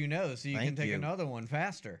 I'll let you know so you can take another one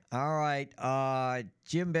faster. All right.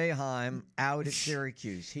 Jim Boeheim out at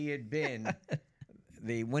Syracuse. He had been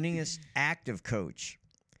the winningest active coach.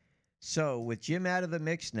 So with Jim out of the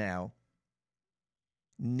mix now,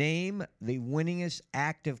 name the winningest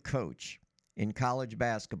active coach in college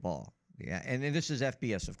basketball. Yeah, and this is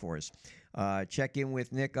FBS, of course. Check in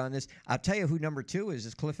with Nick on this. I'll tell you who number 2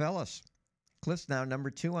 is Cliff Ellis. Cliff's now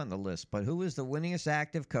number 2 on the list. But who is the winningest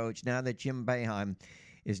active coach now that Jim Boeheim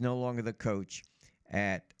is no longer the coach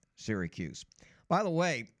at Syracuse? By the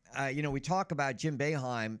way, we talk about Jim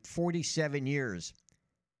Boeheim, 47 years.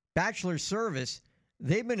 Bachelor Service,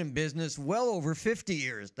 they've been in business well over 50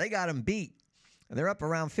 years. They got him beat. They're up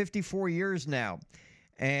around 54 years now.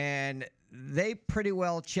 And they pretty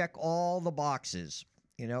well check all the boxes.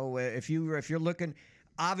 If you're looking...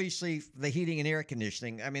 Obviously, the heating and air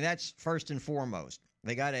conditioning, I mean, that's first and foremost.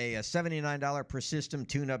 They got a $79 per system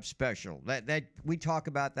tune-up special. That we talk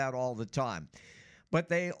about that all the time. But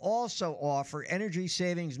they also offer energy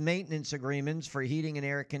savings maintenance agreements for heating and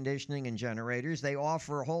air conditioning and generators. They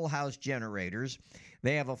offer whole house generators.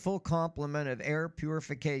 They have a full complement of air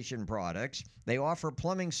purification products. They offer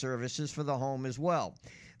plumbing services for the home as well.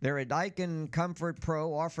 They're a Daikin Comfort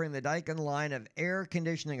Pro, offering the Daikin line of air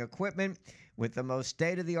conditioning equipment with the most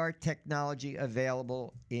state-of-the-art technology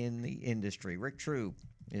available in the industry. Rick True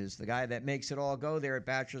is the guy that makes it all go there at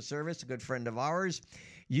Bachelor Service, a good friend of ours.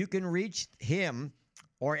 You can reach him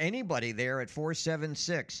or anybody there at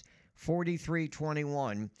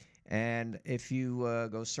 476-4321. And if you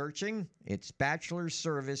go searching, it's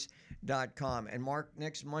bachelorservice.com. And Mark,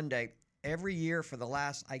 next Monday, every year for the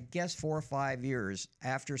last, 4 or 5 years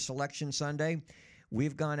after Selection Sunday,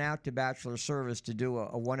 we've gone out to Bachelor Service to do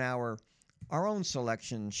a 1-hour our own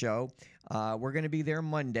selection show. We're going to be there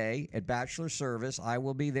Monday at Bachelor Service. I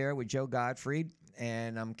will be there with Joe Gottfried,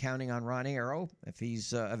 and I'm counting on Ron Arrow, if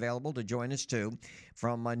he's available, to join us too,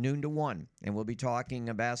 from noon to 1. And we'll be talking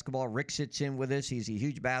basketball. Rick sits in with us. He's a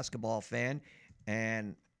huge basketball fan,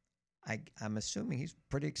 and I'm assuming he's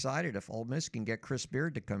pretty excited if Ole Miss can get Chris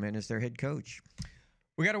Beard to come in as their head coach.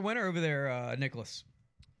 We got a winner over there, Nicholas.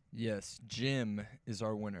 Yes, Jim is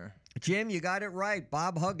our winner. Jim, you got it right.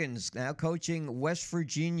 Bob Huggins now coaching West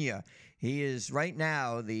Virginia. He is right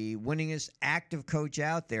now the winningest active coach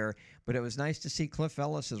out there, but it was nice to see Cliff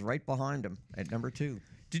Ellis is right behind him at number 2.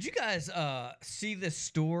 Did you guys see this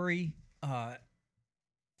story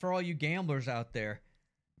for all you gamblers out there?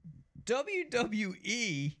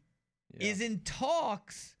 WWE is in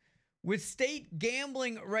talks with state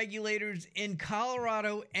gambling regulators in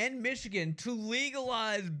Colorado and Michigan to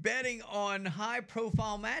legalize betting on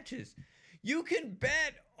high-profile matches. You can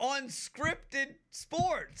bet on scripted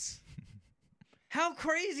sports. How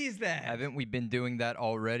crazy is that? Haven't we been doing that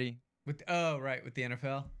already? With the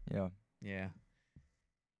NFL? Yeah. Yeah.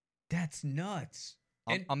 That's nuts.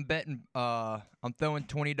 I'm betting. I'm throwing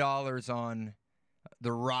 $20 on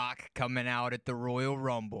The Rock coming out at the Royal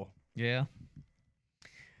Rumble. Yeah.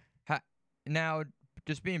 Now,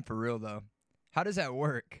 just being for real though, how does that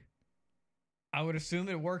work? I would assume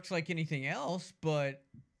it works like anything else, but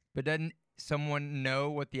doesn't someone know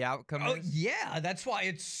what the outcome is? Oh yeah, that's why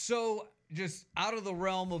it's so just out of the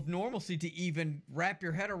realm of normalcy to even wrap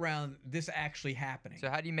your head around this actually happening. So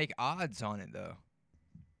how do you make odds on it though?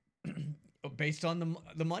 Based on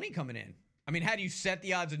the money coming in. I mean, how do you set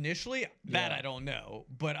the odds initially? That I don't know.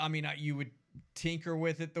 But I mean, you would tinker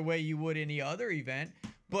with it the way you would any other event.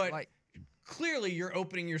 But clearly you're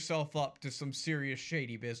opening yourself up to some serious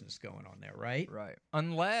shady business going on there, right? Right.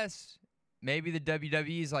 Unless maybe the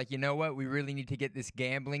WWE's like, you know what? We really need to get this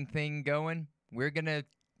gambling thing going. We're going to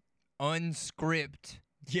unscript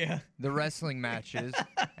the wrestling matches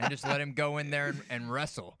and just let him go in there and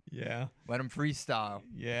wrestle. Yeah. Let him freestyle.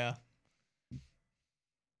 Yeah.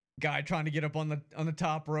 Guy trying to get up on the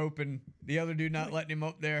top rope and the other dude not letting him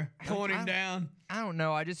up there, pulling him down. I don't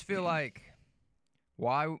know. I just feel like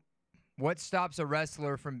what stops a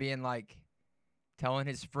wrestler from being like telling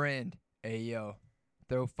his friend, "Hey yo,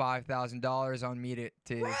 throw $5,000 on me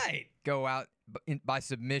to go out by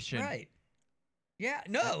submission." Right. Yeah,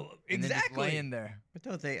 no, and exactly. Then just laying there.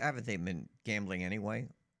 But haven't they been gambling anyway?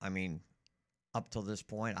 I mean, up till this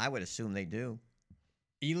point, I would assume they do.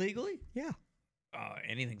 Illegally? Yeah.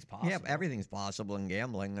 Anything's possible. Yeah, everything's possible in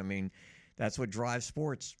gambling. I mean, that's what drives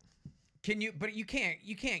sports. But you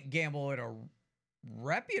can't gamble at a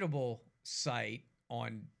reputable site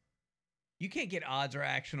on. You can't get odds or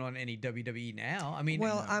action on any WWE now. I mean,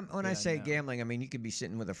 well, when I say gambling, I mean you could be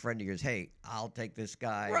sitting with a friend who goes, "Hey, I'll take this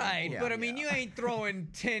guy." Right, but I mean, you ain't throwing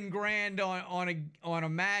 $10,000 on a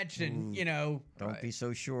match, and don't be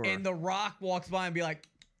so sure. And The Rock walks by and be like,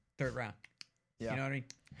 "Third round." Yeah. You know what I mean?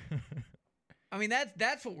 I mean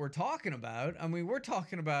that's what we're talking about. I mean, we're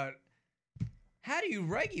talking about how do you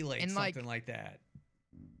regulate something like that?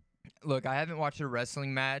 Look, I haven't watched a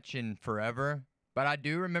wrestling match in forever. But I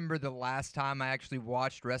do remember the last time I actually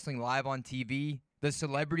watched wrestling live on TV, the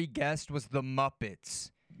celebrity guest was the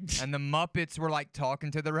Muppets. And the Muppets were like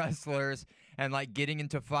talking to the wrestlers and like getting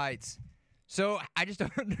into fights. So I just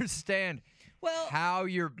don't understand how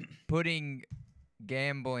you're putting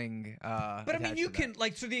gambling. But I mean, you can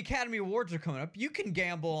so the Academy Awards are coming up. You can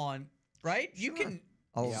gamble on, right? Sure. You can.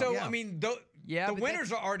 Oh, so I mean, the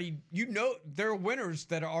winners are already. There are winners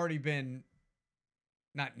that have already been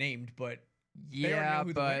not named, but. They already know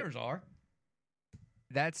who the winners are.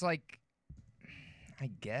 That's like,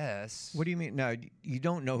 I guess. What do you mean? No, you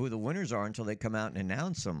don't know who the winners are until they come out and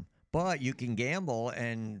announce them. But you can gamble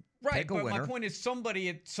and pick a winner. Right, but my point is somebody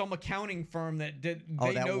at some accounting firm that did.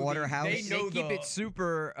 Waterhouse. They keep it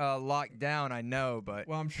super locked down. I know,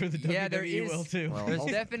 but I'm sure the WWE will too. Well, there's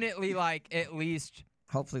definitely like at least.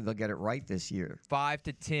 Hopefully they'll get it right this year. 5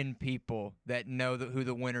 to 10 people that know who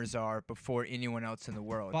the winners are before anyone else in the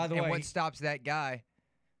world. By the way, what stops that guy?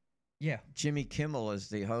 Yeah, Jimmy Kimmel is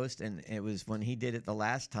the host, and it was when he did it the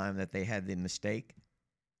last time that they had the mistake,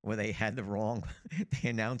 where they had they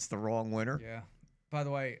announced the wrong winner. Yeah. By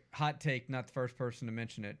the way, hot take, not the first person to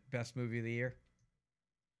mention it. Best movie of the year,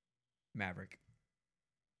 Maverick.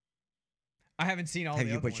 I haven't seen all. Have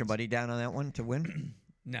you put your money down on that one to win?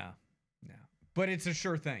 No. But it's a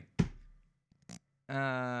sure thing.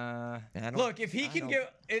 Look, if he can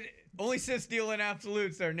get it, only says deal in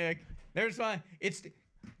absolutes there, Nick. There's my.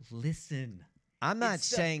 Listen. I'm not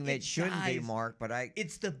saying that shouldn't be, Mark, but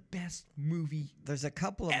it's the best movie. There's a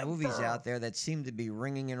couple of movies out there that seem to be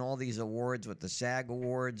ringing in all these awards with the SAG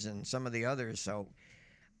Awards and some of the others. So,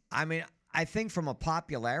 I mean, I think from a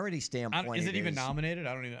popularity standpoint, is it even nominated?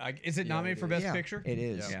 I don't even. Is it nominated for Best Picture? It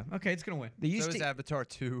is. Yeah. Okay, it's gonna win. So is Avatar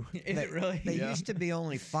 2. Is it really? They used to be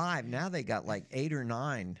only 5. Now they got like 8 or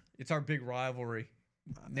 9. It's our big rivalry.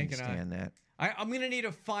 Nick and I understand that. I'm gonna need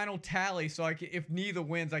a final tally so if neither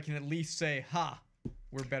wins, I can at least say, "Ha,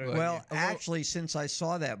 we're better." Than Well, actually, since I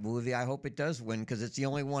saw that movie, I hope it does win because it's the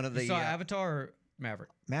only one of the. You saw Avatar or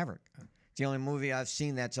Maverick? Maverick. It's the only movie I've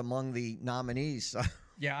seen that's among the nominees. So.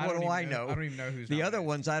 Yeah, what do I know? I don't even know who's the other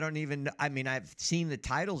ones. I don't even. I mean, I've seen the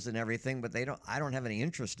titles and everything, but I don't have any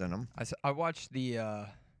interest in them. I watched the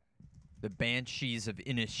Banshees of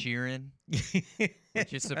Inisherin,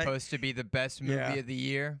 which is supposed to be the best movie of the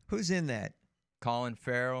year. Who's in that? Colin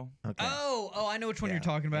Farrell. Okay. Oh, I know which one you're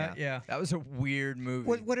talking about. Yeah. That was a weird movie.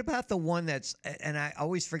 What about the one that's, and I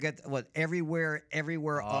always forget, Everywhere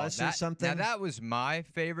Us or something? Now, that was my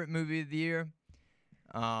favorite movie of the year.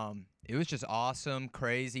 It was just awesome,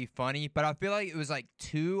 crazy, funny, but I feel like it was like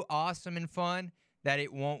too awesome and fun that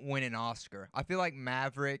it won't win an Oscar. I feel like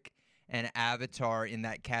Maverick and Avatar in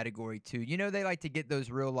that category too. You know, they like to get those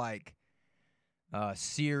real like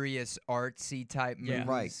serious artsy type movies.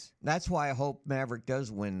 Right. That's why I hope Maverick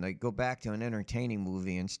does win. They go back to an entertaining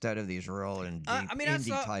movie instead of these real and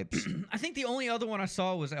indie types. I think the only other one I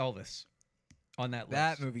saw was Elvis on that list.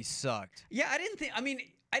 That movie sucked. Yeah, I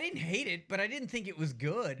didn't hate it, but I didn't think it was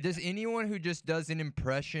good. Does anyone who just does an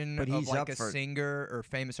impression of like a singer or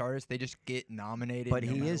famous artist, they just get nominated? But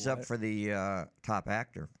he is up for the top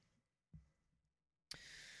actor.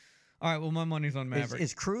 All right, well, my money's on Maverick.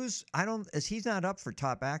 Is Cruise? He's not up for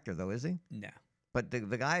top actor though, is he? No. But the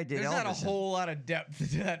guy did. There's Elvis not a whole lot of depth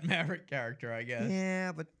to that Maverick character, I guess.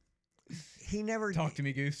 Yeah, but he never talk to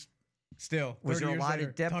me, Goose. Still, was there a lot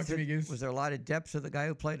of depth? Talk to me, Goose. Was there a lot of depth to the guy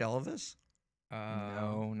who played Elvis?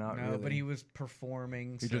 No, not really. No, but he was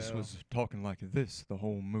performing. He just was talking like this the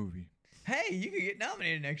whole movie. Hey, you could get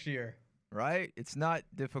nominated next year. Right? It's not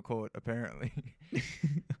difficult, apparently.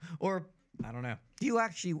 Or I don't know. Do you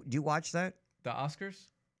watch that? The Oscars?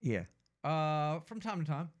 Yeah. From time to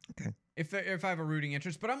time. Okay. If I have a rooting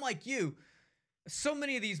interest, but I'm like you. So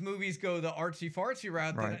many of these movies go the artsy fartsy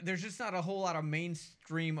route that there's just not a whole lot of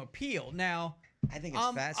mainstream appeal. Now, I think it's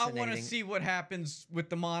fascinating. I want to see what happens with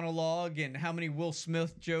the monologue and how many Will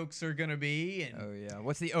Smith jokes are going to be. And oh, yeah.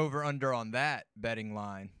 What's the over-under on that betting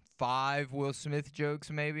line? 5 Will Smith jokes,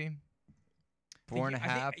 maybe?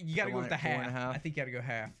 4.5? You got to go with the half. I think you got to go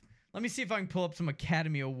half. Let me see if I can pull up some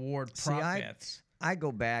Academy Award prop bets. I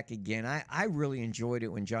go back again. I really enjoyed it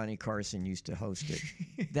when Johnny Carson used to host it.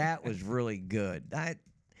 That was really good.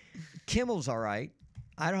 Kimmel's all right.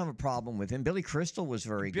 I don't have a problem with him. Billy Crystal was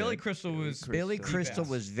very good. Billy Crystal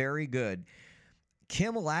was very good.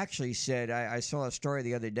 Kimmel actually said, I saw a story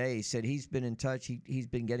the other day. He said he's been in touch. He's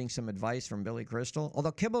been getting some advice from Billy Crystal.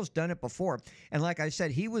 Although Kimmel's done it before. And like I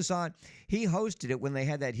said, he hosted it when they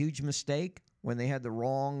had that huge mistake. When they had the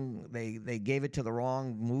wrong, they gave it to the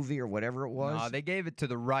wrong movie or whatever it was. No, they gave it to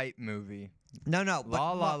the right movie. No.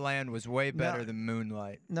 La La Land was way better than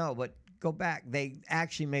Moonlight. No, but go back. They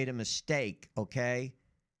actually made a mistake, okay?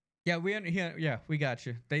 Yeah, we got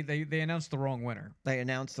you. They announced the wrong winner. They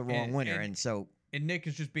announced the wrong winner, and so... And Nick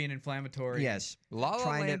is just being inflammatory. Yes. La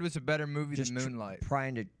La Land was a better movie than Moonlight.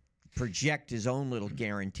 Trying to project his own little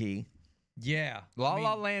guarantee. Yeah. La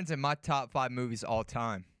La Land's in my top 5 movies all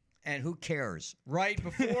time. And who cares? Right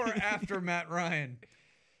before or after Matt Ryan?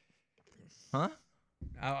 Huh?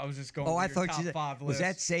 I was just going. Oh, I your thought top you said, 5 list. Was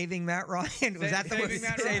that Saving Matt Ryan? Was that the one?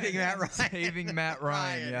 Saving Matt Ryan. Saving Matt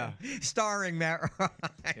Ryan. Yeah. Starring Matt Ryan.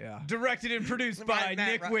 Yeah. Directed and produced by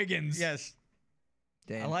Nick Wiggins. Yes.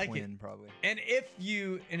 Dan I like Quinn, it. Probably. And if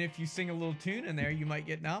you sing a little tune in there, you might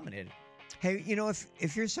get nominated. Hey,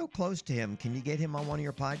 if you're so close to him, can you get him on one of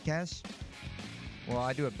your podcasts? Well,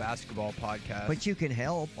 I do a basketball podcast. But you can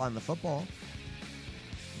help on the football.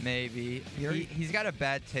 Maybe. He's got a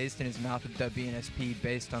bad taste in his mouth of WNSP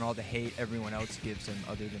based on all the hate everyone else gives him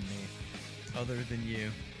other than me. Other than you.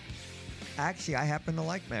 Actually, I happen to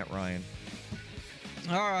like Matt Ryan.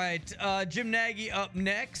 All right. Jim Nagy up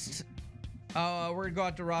next. We're going to go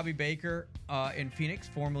out to Robbie Baker in Phoenix,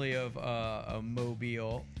 formerly of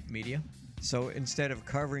Mobile Media. So instead of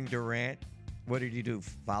covering Durant, what did you do?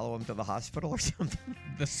 Follow him to the hospital or something?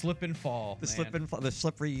 The slip and fall. The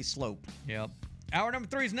slippery slope. Yep. Hour number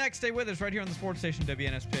 3 is next. Stay with us right here on the sports station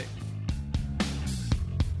WNSP.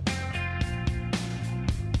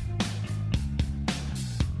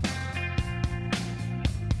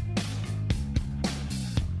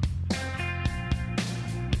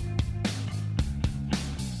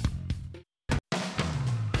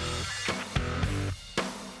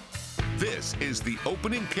 This is the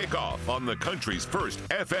opening kickoff on the country's first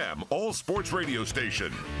FM all-sports radio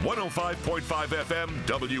station, 105.5 FM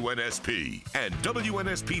WNSP and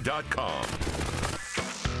WNSP.com.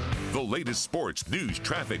 The latest sports, news,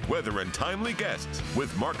 traffic, weather, and timely guests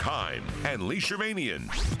with Mark Heim and Lee Shermanian.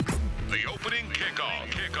 The opening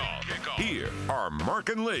kickoff. Here are Mark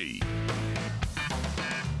and Lee.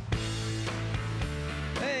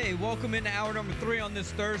 Hey, welcome into hour number 3 on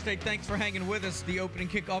this Thursday. Thanks for hanging with us. The opening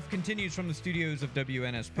kickoff continues from the studios of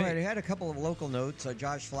WNSP. All right, I had a couple of local notes.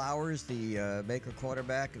 Josh Flowers, the Baker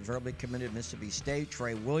quarterback, is verbally committed to Mississippi State.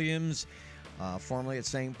 Trey Williams formerly at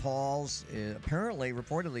St. Paul's, apparently,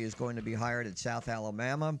 reportedly, is going to be hired at South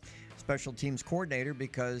Alabama. Special teams coordinator,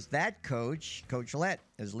 because that coach, Coach Lett,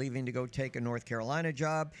 is leaving to go take a North Carolina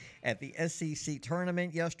job. At the SEC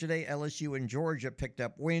tournament yesterday, LSU and Georgia picked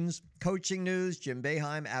up wins. Coaching news, Jim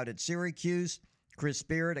Boeheim out at Syracuse. Chris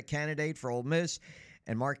Spirit, a candidate for Ole Miss.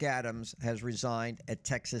 And Mark Adams has resigned at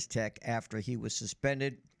Texas Tech after he was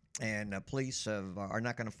suspended. And police are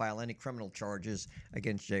not going to file any criminal charges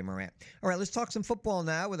against Jay Morant. All right, let's talk some football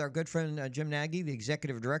now with our good friend Jim Nagy, the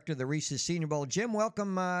executive director of the Reese's Senior Bowl. Jim,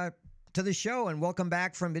 welcome to the show, and welcome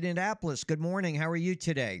back from Indianapolis. Good morning. How are you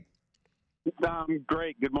today?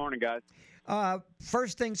 Great. Good morning, guys.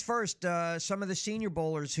 First things first, some of the Senior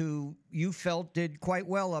Bowlers who you felt did quite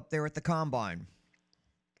well up there at the Combine.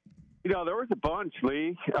 You know, there was a bunch,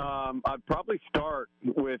 Lee. I'd probably start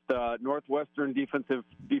with Northwestern defensive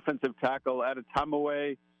tackle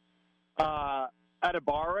Adetomiwa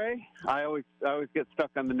Adebare. I always get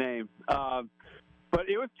stuck on the name. But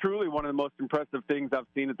it was truly one of the most impressive things I've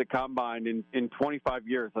seen at the Combine in 25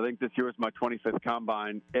 years. I think this year was my 25th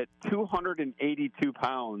Combine. At 282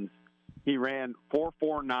 pounds, he ran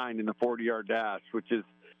 4.49 in the 40-yard dash, which is,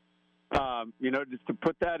 just to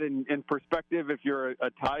put that in perspective, if you're a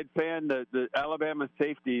Tide fan, the Alabama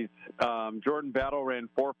safeties, Jordan Battle ran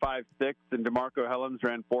 4.56 and DeMarco Hellams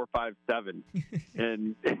ran 4.57.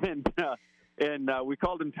 And we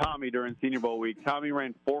called him Tommy during Senior Bowl week. Tommy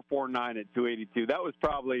ran 4.49 at 282. That was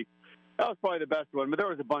probably the best one. But there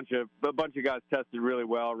was a bunch of guys tested really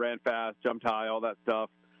well, ran fast, jumped high, all that stuff.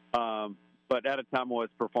 But Adetomiwa's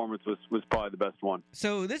performance was probably the best one.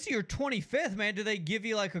 So this is your 25th, man. Do they give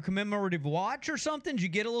you like a commemorative watch or something? Did you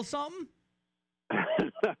get a little something?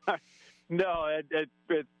 No,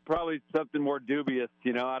 it's probably something more dubious.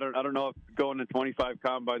 You know, I don't know if going to 25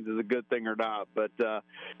 combines is a good thing or not, but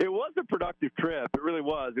it was a productive trip. It really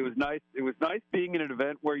was. It was nice. It was nice being in an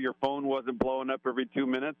event where your phone wasn't blowing up every 2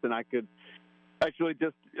 minutes, and I could actually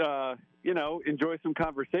just enjoy some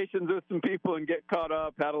conversations with some people and get caught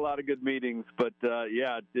up. Had a lot of good meetings, but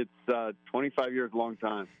it's 25 years, a long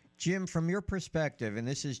time. Jim, from your perspective, and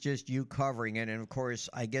this is just you covering it, and of course,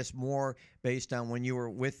 I guess more based on when you were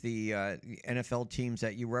with the NFL teams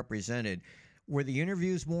that you represented, were the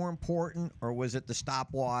interviews more important, or was it the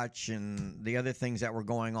stopwatch and the other things that were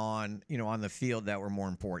going on, on the field that were more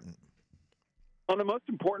important? Well, the most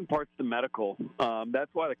important part's the medical.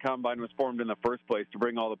 That's why the Combine was formed in the first place, to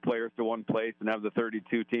bring all the players to one place and have the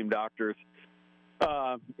 32 team doctors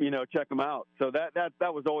check them out. So that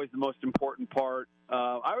was always the most important part.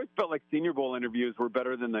 I always felt like Senior Bowl interviews were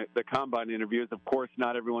better than the Combine interviews. Of course,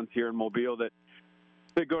 not everyone's here in Mobile that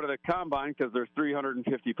go to the Combine because there's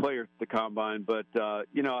 350 players at the Combine. But, I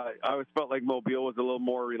always felt like Mobile was a little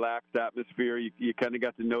more relaxed atmosphere. You kind of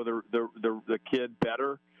got to know the kid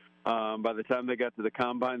better. By the time they got to the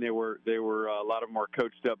Combine, they were a lot of more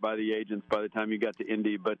coached up by the agents by the time you got to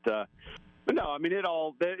Indy. But no, I mean, it's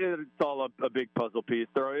all a big puzzle piece.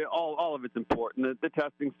 All of it's important. The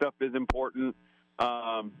testing stuff is important.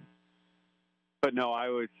 But no, I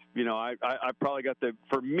always, I probably got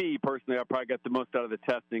for me personally, I probably got the most out of the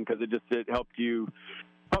testing because it helped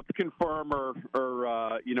confirm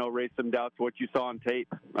or raise some doubts to what you saw on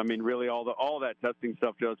tape. I mean, really all that testing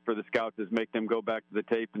stuff does for the scouts is make them go back to the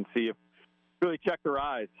tape and see really check their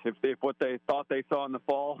eyes if what they thought they saw in the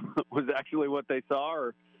fall was actually what they saw,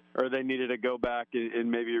 or they needed to go back and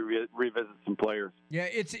maybe revisit some players. Yeah,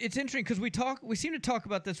 it's interesting because we seem to talk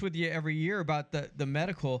about this with you every year about the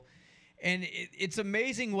medical, and it's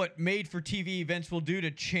amazing what made-for-TV events will do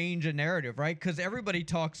to change a narrative, right? Because everybody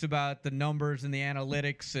talks about the numbers and the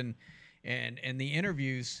analytics and the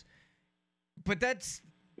interviews, but that's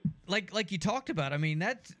like you talked about. I mean,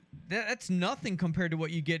 that's nothing compared to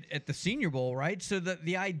what you get at the Senior Bowl, right? So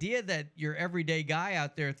the idea that your everyday guy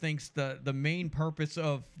out there thinks the main purpose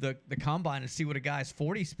of the Combine is to see what a guy's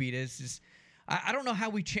 40 speed is I don't know how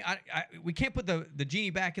we can't put the genie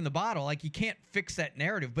back in the bottle. Like, you can't fix that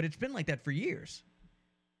narrative, but it's been like that for years.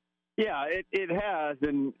 Yeah, it has,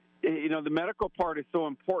 and the medical part is so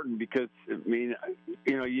important because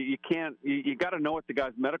you can't. You got to know what the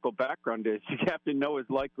guy's medical background is. You have to know his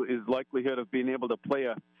likelihood of being able to play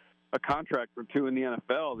a contract or two in the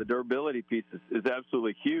NFL. The durability piece is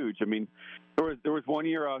absolutely huge. I mean, there was 1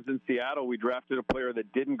 year I was in Seattle. We drafted a player that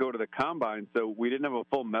didn't go to the Combine, so we didn't have a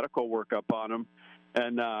full medical workup on him,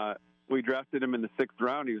 and we drafted him in the 6th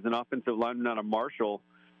round. He was an offensive lineman out of Marshall.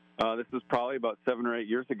 This was probably about 7 or 8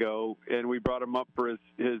 years ago, and we brought him up for his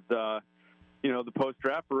the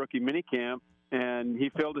post-draft for rookie minicamp, and he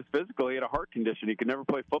failed his physical. He had a heart condition. He could never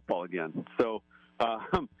play football again. So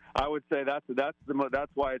I would say that's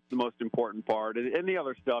why it's the most important part. And the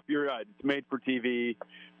other stuff, you're right. It's made for TV.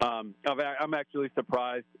 I'm actually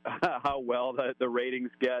surprised how well the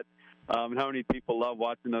ratings get, and how many people love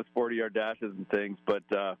watching those 40-yard dashes and things. But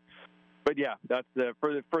yeah, that's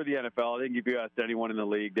for the NFL. I think if you asked anyone in the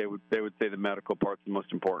league, they would say the medical part's the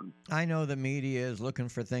most important. I know the media is looking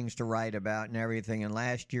for things to write about and everything. And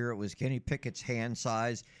last year it was Kenny Pickett's hand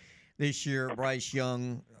size. This year, Bryce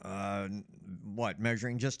Young,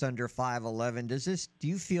 measuring just under 5'11". Do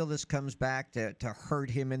you feel this comes back to hurt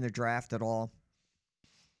him in the draft at all?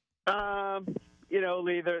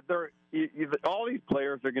 Lee, all these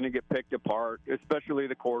players are going to get picked apart, especially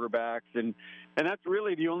the quarterbacks, and that's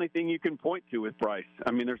really the only thing you can point to with Bryce.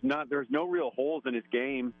 I mean, there's no real holes in his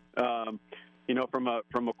game, from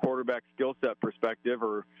a quarterback skill set perspective,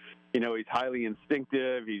 or he's highly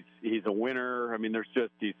instinctive. He's a winner. I mean,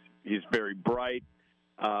 he's very bright.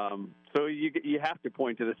 So you have to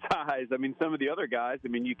point to the size. I mean, some of the other guys,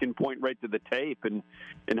 you can point right to the tape and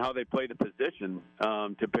how they play the position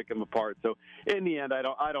to pick them apart. So in the end,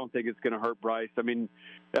 I don't think it's going to hurt Bryce. I mean,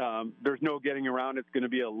 there's no getting around. It's going to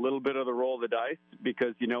be a little bit of the roll of the dice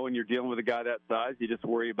because, when you're dealing with a guy that size, you just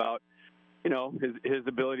worry about, his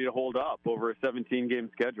ability to hold up over a 17-game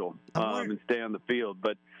schedule and stay on the field.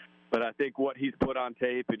 But I think what he's put on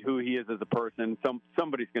tape and who he is as a person,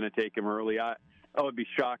 somebody's going to take him early. I would be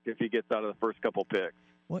shocked if he gets out of the first couple picks.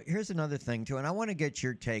 Well, here's another thing, too, and I want to get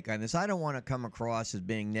your take on this. I don't want to come across as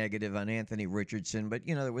being negative on Anthony Richardson, but,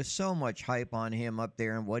 there was so much hype on him up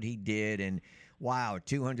there and what he did, and, wow,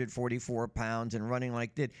 244 pounds and running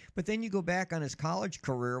like that. But then you go back on his college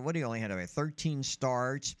career, he only had 13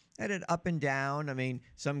 starts, had it up and down. I mean,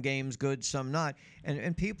 some games good, some not.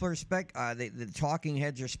 And people are the talking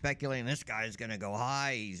heads are speculating this guy's going to go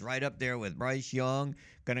high. He's right up there with Bryce Young,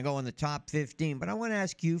 going to go in the top 15. But I want to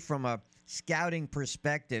ask you from a scouting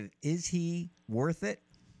perspective, is he worth it?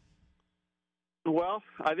 Well,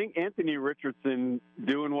 I think Anthony Richardson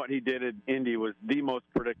doing what he did at Indy was the most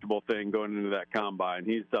predictable thing going into that combine.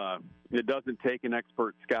 It doesn't take an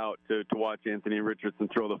expert scout to watch Anthony Richardson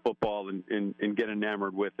throw the football and get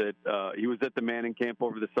enamored with it. He was at the Manning camp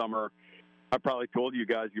over the summer. I probably told you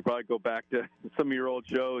guys, you probably go back to some of your old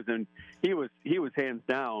shows, and he was hands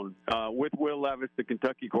down with Will Levis, the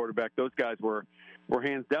Kentucky quarterback. Those guys were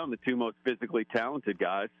hands down the two most physically talented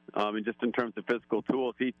guys, and just in terms of physical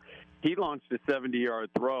tools. He launched a 70-yard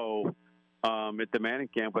throw at the Manning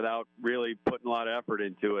camp without really putting a lot of effort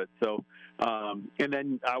into it. So, and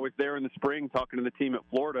then I was there in the spring talking to the team at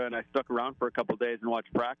Florida, and I stuck around for a couple of days and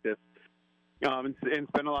watched practice. And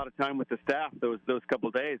spent a lot of time with the staff those couple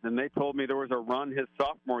of days, and they told me there was a run his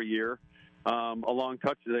sophomore year, a long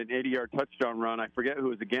an 80-yard touchdown run. I forget who it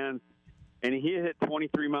was against, and he hit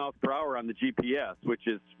 23 miles per hour on the GPS, which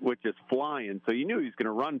is flying. So you knew he was going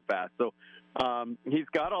to run fast. So he's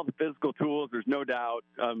got all the physical tools. There's no doubt.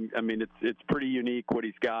 It's pretty unique what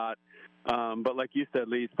he's got. But like you said,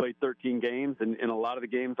 Lee, he's played 13 games, and a lot of the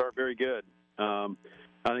games aren't very good.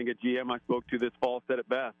 I think a GM I spoke to this fall said it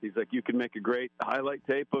best. He's like, you can make a great highlight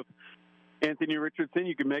tape of Anthony Richardson.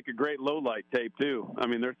 You can make a great low light tape too. I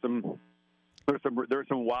mean, there's some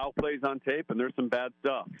wow plays on tape, and there's some bad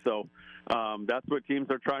stuff. So that's what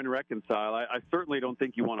teams are trying to reconcile. I certainly don't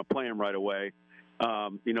think you want to play him right away.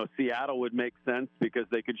 Seattle would make sense because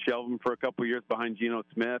they could shelve him for a couple years behind Geno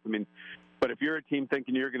Smith. But if you're a team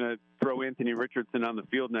thinking you're going to throw Anthony Richardson on the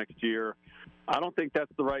field next year, I don't think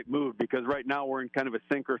that's the right move because right now we're in kind of a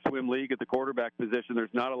sink or swim league at the quarterback position. There's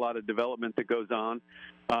not a lot of development that goes on.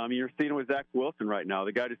 You're seeing it with Zach Wilson right now.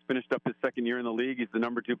 The guy just finished up his second year in the league. He's the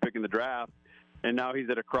number 2 pick in the draft, and now he's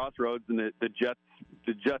at a crossroads, and the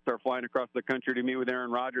Jets are flying across the country to meet with Aaron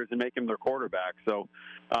Rodgers and make him their quarterback. So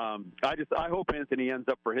I hope Anthony ends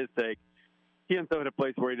up, for his sake, he ends up at a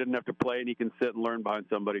place where he doesn't have to play and he can sit and learn behind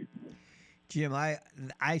somebody. Jim, I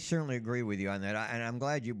certainly agree with you on that, and I'm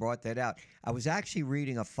glad you brought that out. I was actually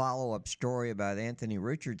reading a follow-up story about Anthony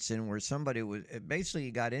Richardson where somebody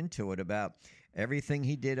basically got into it about everything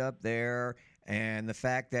he did up there and the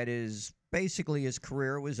fact that his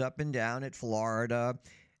career was up and down at Florida.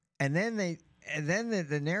 And then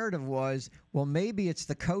the narrative was, well, maybe it's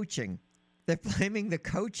the coaching. They're blaming the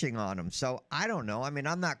coaching on him. So I don't know. I mean,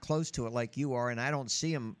 I'm not close to it like you are, and I don't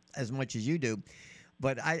see him as much as you do.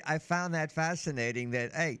 But I found that fascinating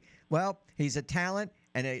that, hey, well, he's a talent,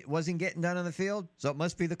 and it wasn't getting done on the field, so it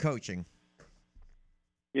must be the coaching.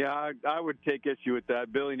 Yeah, I would take issue with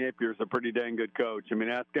that. Billy Napier's a pretty dang good coach. I mean,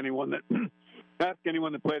 ask anyone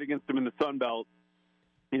that played against him in the Sun Belt,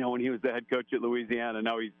 when he was the head coach at Louisiana.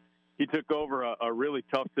 Now he took over a really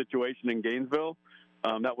tough situation in Gainesville.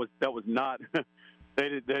 That was not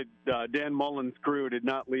Dan Mullen's crew did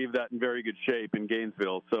not leave that in very good shape in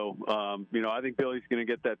Gainesville. So, I think Billy's going to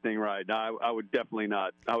get that thing right. I would definitely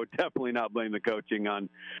not. I would definitely not blame the coaching on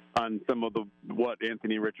some of what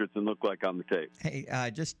Anthony Richardson looked like on the tape. Hey,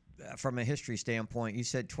 just from a history standpoint, you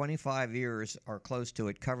said 25 years or close to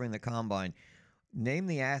it covering the combine. Name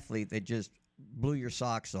the athlete that just blew your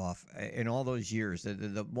socks off in all those years.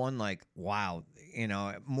 The one like, wow,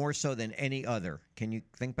 more so than any other. Can you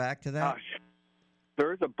think back to that? Gosh.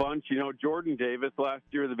 There's a bunch. Jordan Davis last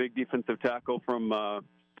year, the big defensive tackle from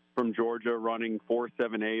Georgia, running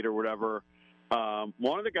 4.78 or whatever.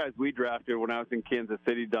 One of the guys we drafted when I was in Kansas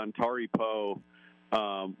City, Dontari Poe,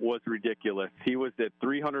 was ridiculous. He was at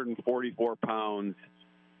 344 pounds.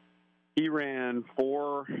 He ran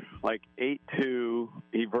 4.82.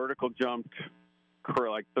 He vertical jumped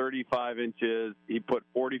for 35 inches. He put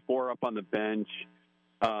 44 up on the bench.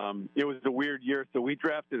 It was a weird year, so we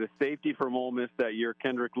drafted a safety from Ole Miss that year,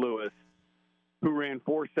 Kendrick Lewis, who ran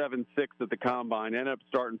 4.76 at the combine, ended up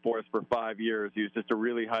starting for us for 5 years. He was just a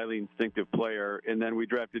really highly instinctive player. And then we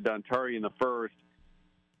drafted Dontari in the first.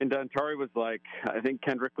 And Dontari was I think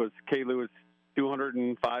K-Lou was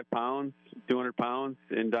 200 pounds,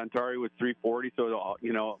 and Dontari was 340. So,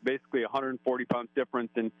 basically 140 pounds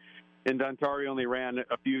difference. And Dontari only ran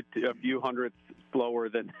a few hundredths slower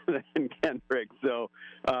than Kendrick. So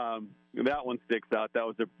that one sticks out. That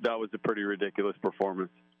was a pretty ridiculous performance.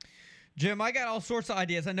 Jim, I got all sorts of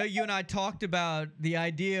ideas. I know you and I talked about the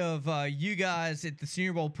idea of you guys at the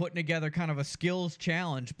Senior Bowl putting together kind of a skills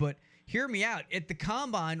challenge, but hear me out. At the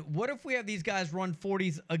Combine, what if we have these guys run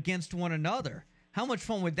 40s against one another? How much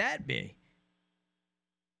fun would that be?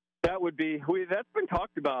 That would be that's been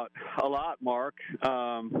talked about a lot, Mark.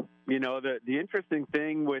 The interesting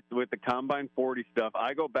thing with the Combine 40 stuff,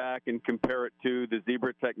 I go back and compare it to the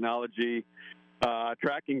Zebra Technology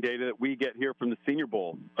tracking data that we get here from the Senior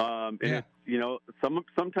Bowl. It's,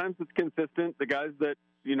 sometimes it's consistent. The guys that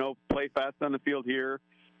play fast on the field here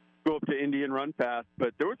go up to Indy and run fast,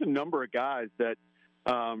 but there was a number of guys that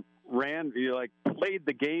played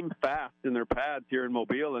the game fast in their pads here in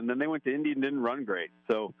Mobile, and then they went to Indy and didn't run great.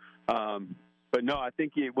 So, but no, I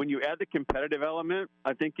think when you add the competitive element,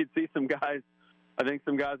 I think you'd see some guys. I think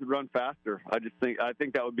some guys would run faster. I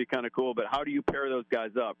think that would be kind of cool. But how do you pair those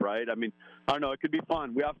guys up, right? I mean, I don't know. It could be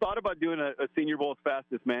fun. I've thought about doing a Senior Bowl's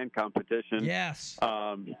fastest man competition. Yes.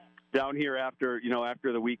 Down here after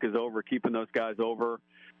the week is over, keeping those guys over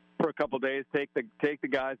for a couple of days. Take the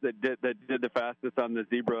guys that did the fastest on the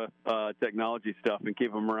Zebra Technology stuff and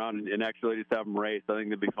keep them around and actually just have them race. I think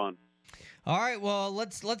it'd be fun. All right, well,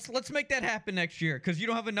 let's make that happen next year because you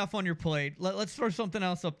don't have enough on your plate. Let's throw something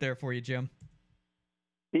else up there for you, Jim.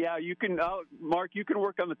 Yeah, you can, Mark. You can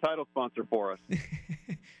work on the title sponsor for us.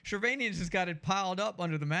 Shervanian's just got it piled up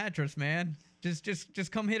under the mattress, man.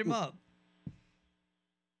 Just come hit him up.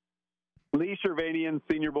 Lee Shervanian,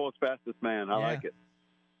 Senior Bowl's fastest man. I like it.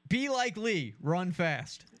 Be like Lee, run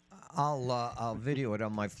fast. I'll video it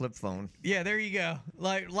on my flip phone. Yeah, there you go.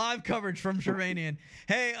 Live coverage from Shervanian.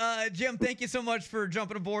 Hey, Jim, thank you so much for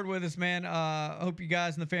jumping aboard with us, man. I hope you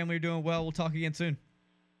guys and the family are doing well. We'll talk again soon.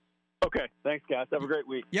 Okay, thanks, guys. Have a great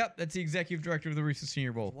week. Yep, that's the executive director of the Reese's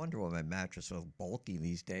Senior Bowl. I wonder why my mattress was bulky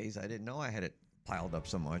these days. I didn't know I had it piled up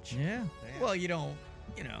so much. Yeah. Well, you don't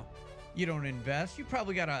invest. You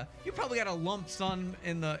probably got a lump sum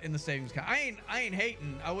in the savings account. I ain't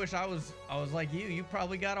hating. I wish I was like you. You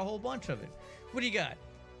probably got a whole bunch of it. What do you got?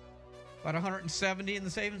 About 170 in the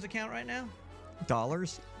savings account right now?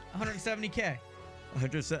 Dollars? 170K.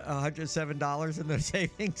 $107 in the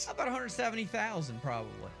savings? About 170,000 probably.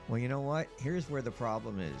 Well, you know what? Here's where the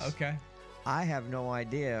problem is. Okay. I have no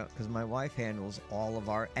idea because my wife handles all of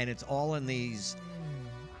and it's all in these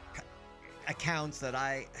accounts that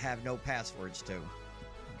I have no passwords to.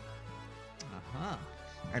 Uh-huh.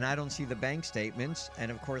 And I don't see the bank statements. And,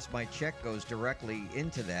 of course, my check goes directly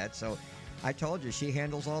into that. So I told you, she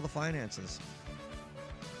handles all the finances.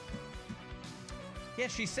 Yeah,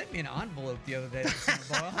 she sent me an envelope the other day.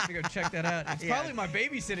 I'll have to go check that out. It's probably my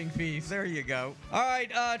babysitting fees. There you go. All right,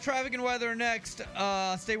 traffic and weather next.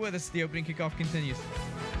 Stay with us. The opening kickoff continues.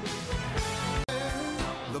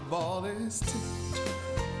 The ball is tipped,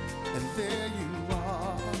 and there you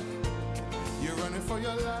are. You're running for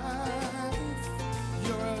your life.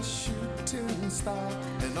 You're a shooting star.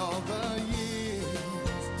 And all the years,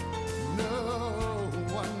 no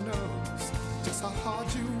one knows just how hard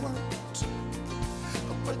you worked.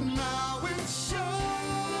 But now it shows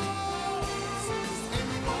in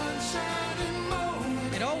one shining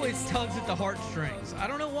moment. It always tugs at the heartstrings. I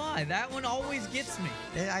don't know why. That one always gets me.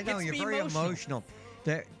 I know, you're very emotional.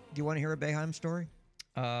 Do you want to hear a Boeheim story?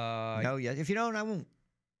 No, yeah. If you don't, I won't.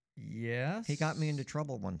 Yes. He got me into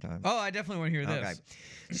trouble one time. Oh, I definitely want to hear this.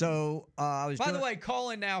 Okay. So I was. By the way,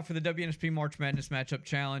 call in now for the WNSP March Madness Matchup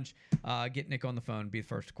Challenge. Get Nick on the phone. Be the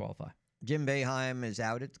first to qualify. Jim Boeheim is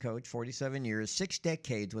out at coach, 47 years, 6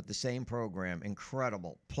 decades with the same program.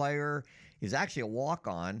 Incredible player. He's actually a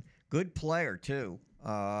walk-on. Good player, too.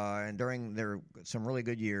 And during some really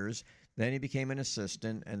good years. Then he became an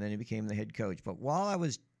assistant, and then he became the head coach. But while I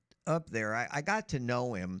was up there, I got to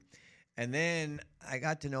know him. And then I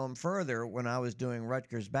got to know him further when I was doing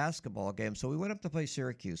Rutgers basketball games. So we went up to play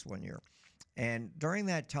Syracuse one year. And during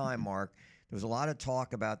that time, Mark, there was a lot of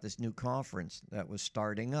talk about this new conference that was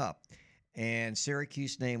starting up. And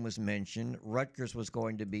Syracuse name was mentioned. Rutgers was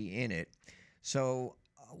going to be in it. So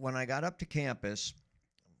when I got up to campus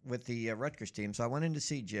with the Rutgers team, so I went in to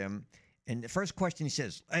see Jim, and the first question he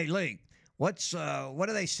says, "Hey, Lee, what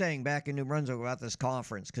are they saying back in New Brunswick about this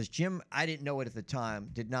conference?" Because Jim, I didn't know it at the time,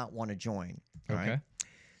 did not want to join. Okay. Right?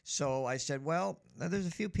 So I said, "Well, there's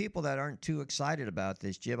a few people that aren't too excited about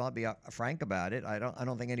this, Jim. I'll be frank about it. I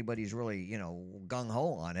don't think anybody's really, gung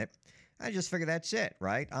ho on it. I just figure that's it,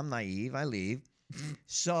 right? I'm naive. I leave."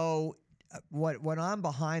 So what on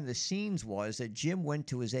behind the scenes was that Jim went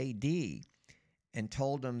to his AD and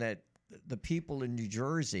told him that the people in New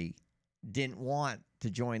Jersey didn't want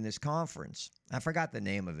to join this conference. I forgot the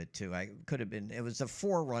name of it, too. It was a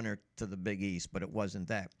forerunner to the Big East, but it wasn't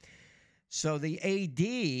that. So the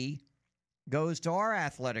AD goes to our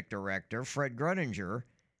athletic director, Fred Gruninger,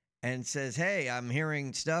 and says, "Hey, I'm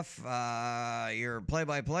hearing stuff. Your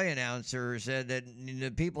play-by-play announcer said that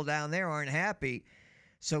the people down there aren't happy."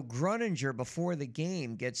 So Gruninger, before the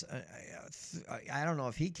game, gets, I don't know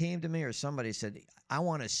if he came to me or somebody said, "I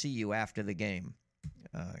want to see you after the game."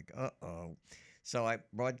 Uh-oh. So I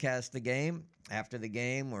broadcast the game. After the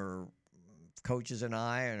game, where coaches and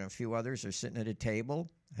I and a few others are sitting at a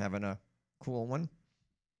table having a cool one.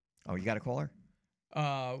 Oh, you got a caller?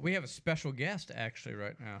 We have a special guest actually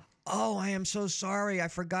right now. Oh, I am so sorry. I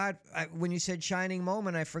forgot when you said shining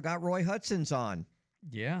moment. I forgot Roy Hudson's on.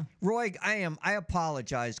 Yeah, Roy, I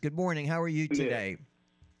apologize. Good morning. How are you today?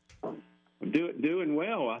 Doing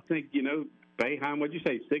well. I think Boeheim. What'd you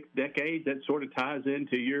say? 6 decades. That sort of ties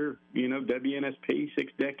into your WNSP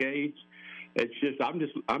 6 decades. It's just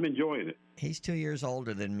I'm enjoying it. He's 2 years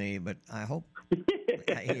older than me, but I hope.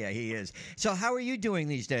 Yeah, he is. So how are you doing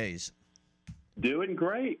these days? Doing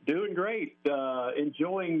great.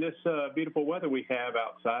 Enjoying this beautiful weather we have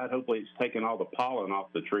outside. Hopefully it's taking all the pollen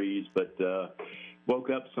off the trees, but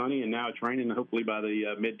woke up sunny and now it's raining. Hopefully by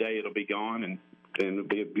the midday it'll be gone and it'll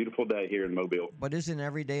be a beautiful day here in Mobile. But isn't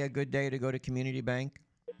every day a good day to go to Community Bank?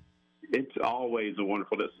 It's always a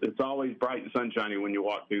wonderful. It's always bright and sunshiny when you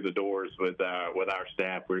walk through the doors with our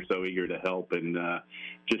staff. We're so eager to help and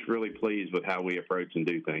just really pleased with how we approach and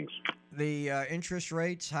do things. The interest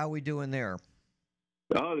rates, how are we doing there?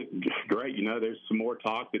 Oh, great. There's some more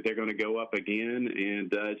talk that they're going to go up again,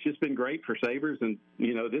 and it's just been great for savers. And,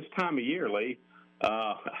 this time of year, Lee,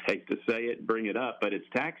 I hate to say it, bring it up, but it's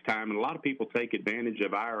tax time, and a lot of people take advantage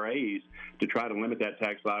of IRAs to try to limit that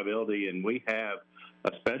tax liability, and we have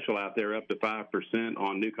a special out there up to 5%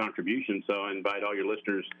 on new contributions. So I invite all your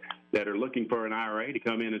listeners that are looking for an IRA to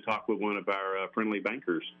come in and talk with one of our friendly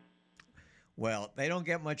bankers. Well, they don't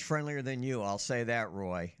get much friendlier than you. I'll say that,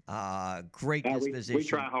 Roy. Great disposition. We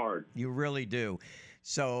try hard. You really do.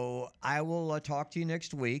 So I will talk to you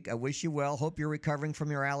next week. I wish you well. Hope you're recovering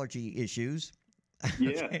from your allergy issues.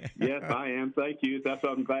 Yes, I am. Thank you. That's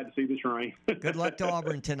why I'm glad to see this rain. Good luck to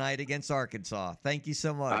Auburn tonight against Arkansas. Thank you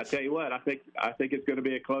so much. I tell you what, I think it's going to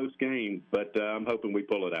be a close game, but I'm hoping we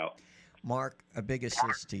pull it out. Mark, a big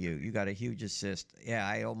assist to you. You got a huge assist. Yeah,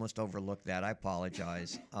 I almost overlooked that. I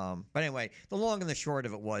apologize. But anyway, the long and the short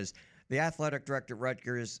of it was the athletic director at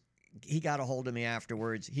Rutgers, he got a hold of me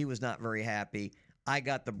afterwards. He was not very happy. I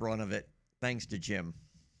got the brunt of it, thanks to Jim.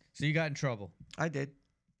 So you got in trouble? I did.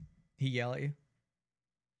 He yell at you?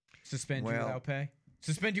 Suspend you without pay?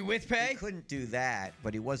 Suspend you with pay? He couldn't do that,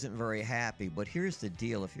 but he wasn't very happy. But here's the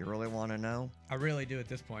deal, if you really want to know. I really do at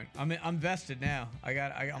this point. I'm vested now.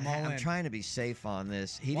 I'm all in. I'm trying to be safe on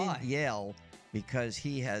this. He didn't yell because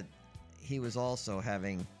he was also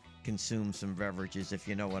having consumed some beverages, if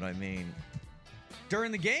you know what I mean.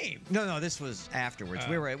 During the game? No, this was afterwards.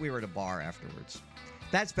 We were at a bar afterwards.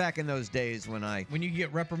 That's back in those days when you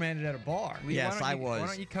get reprimanded at a bar. Yes, I was. Why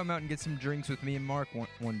don't you come out and get some drinks with me and Mark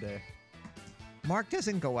one day? Mark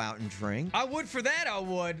doesn't go out and drink. I would for that. I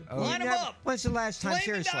would. Line them up. When's the last time?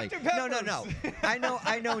 Flaming Seriously. Dr. No.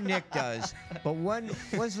 I know Nick does. But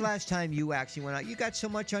when's the last time you actually went out? You got so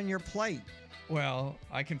much on your plate. Well,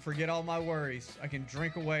 I can forget all my worries. I can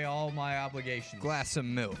drink away all my obligations. Glass of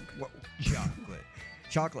milk. Chocolate.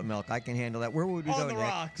 Chocolate milk. I can handle that. Where would we On go, the Nick?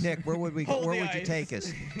 rocks. Nick, where would we go? Hold Where the would you ice. take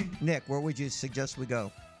us? Nick, where would you suggest we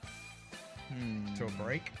go? To a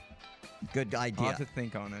break? Good I'll idea. have to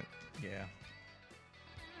think on it. Yeah.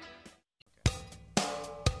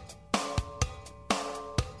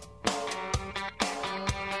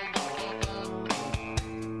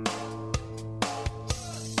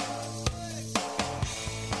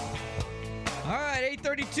 All right,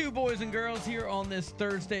 8:32, boys and girls, here on this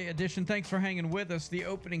Thursday edition. Thanks for hanging with us. The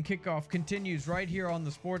opening kickoff continues right here on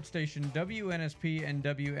the sports station, WNSP and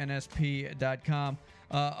WNSP.com.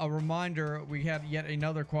 A reminder, we have yet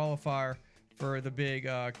another qualifier for the big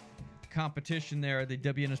competition there, the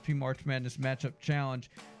WNSP March Madness Matchup Challenge.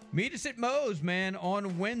 Meet us at Moe's, man,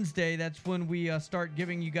 on Wednesday. That's when we start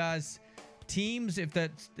giving you guys teams. If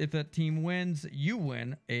that team wins, you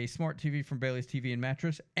win a smart TV from Bailey's TV and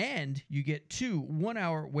Mattress, and you get 2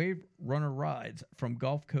 1-hour Wave Runner rides from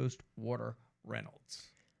Gulf Coast Water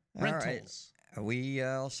Rentals. All right. Are we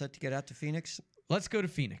all set to get out to Phoenix? Let's go to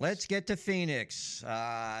Phoenix. Let's get to Phoenix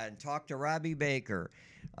and talk to Robbie Baker,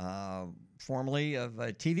 formerly of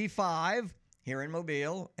TV5 here in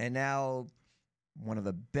Mobile, and now one of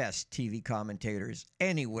the best TV commentators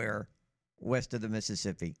anywhere west of the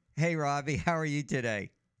Mississippi. Hey, Robbie, how are you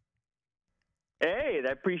today? Hey,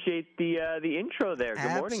 I appreciate the intro there.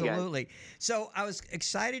 Good morning, guys. Absolutely. So I was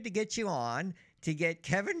excited to get you on to get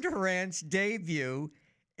Kevin Durant's debut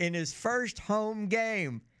in his first home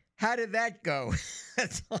game. How did that go?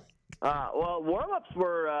 Well, warm-ups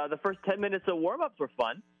were the first 10 minutes of warm-ups were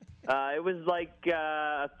fun. It was like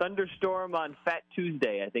a thunderstorm on Fat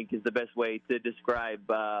Tuesday, I think is the best way to describe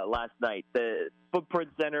last night. The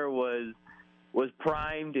Footprint Center was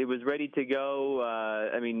primed. It was ready to go.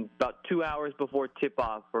 About 2 hours before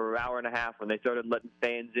tip-off, or an hour and a half, when they started letting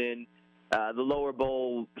fans in, the lower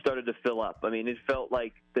bowl started to fill up. It felt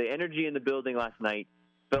like the energy in the building last night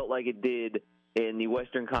felt like it did in the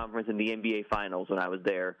Western Conference and the NBA Finals when I was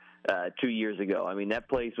there 2 years ago. That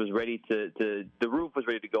place was ready the roof was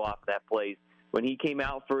ready to go off that place. When he came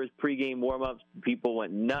out for his pregame warm-ups, people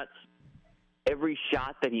went nuts. Every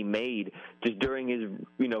shot that he made just during his,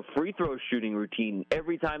 free throw shooting routine,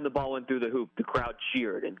 every time the ball went through the hoop, the crowd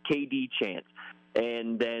cheered and KD chants.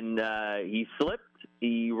 And then he slipped,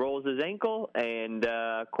 he rolls his ankle, and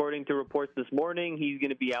according to reports this morning, he's going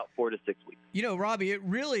to be out 4 to 6 weeks. Robbie, it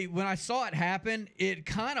really, when I saw it happen, it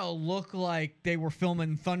kind of looked like they were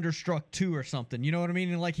filming Thunderstruck 2 or something. You know what I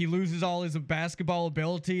mean? And like he loses all his basketball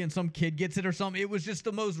ability and some kid gets it or something. It was just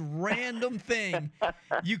the most random thing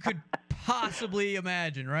you could possibly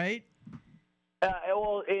imagine, right?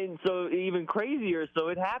 And so even crazier, so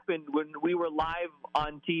it happened when we were live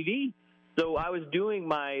on TV. So I was doing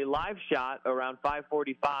my live shot around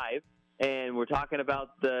 5:45, and we're talking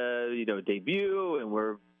about the debut, and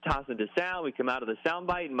we're tossing to sound. We come out of the sound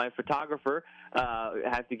bite, and my photographer, I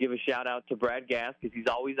have to give a shout out to Brad Gass because he's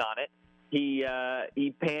always on it.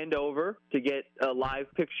 He panned over to get a live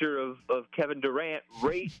picture of Kevin Durant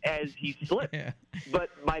right as he slipped. Yeah. But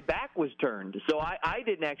my back was turned, so I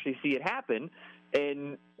didn't actually see it happen.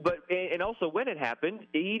 And also when it happened,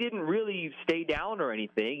 he didn't really stay down or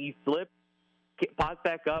anything. He slipped, popped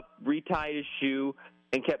back up, retied his shoe,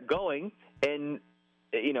 and kept going. And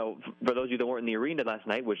for those of you that weren't in the arena last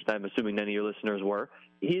night, which I'm assuming none of your listeners were,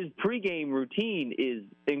 his pregame routine is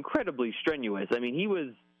incredibly strenuous.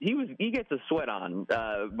 He gets a sweat on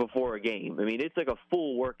before a game. It's like a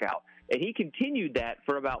full workout. And he continued that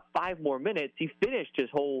for about 5 more minutes. He finished his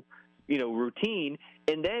whole, routine,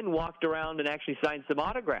 and then walked around and actually signed some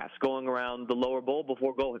autographs going around the lower bowl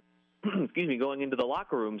before going into the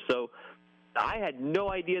locker room. So I had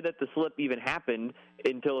no idea that the slip even happened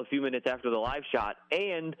until a few minutes after the live shot.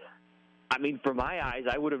 And, for my eyes,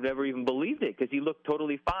 I would have never even believed it because he looked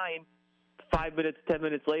totally fine. 5 minutes, 10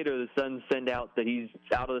 minutes later, the Suns send out that he's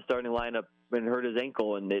out of the starting lineup and hurt his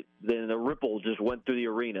ankle, and then the ripple just went through the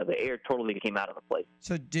arena. The air totally came out of the place.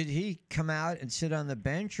 So did he come out and sit on the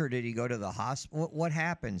bench, or did he go to the hospital? What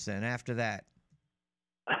happens then after that?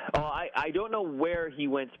 I don't know where he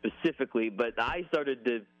went specifically, but I started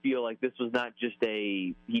to feel like this was not just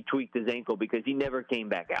he tweaked his ankle, because he never came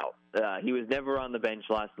back out. He was never on the bench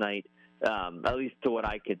last night, at least to what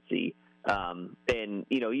I could see. And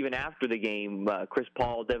even after the game, Chris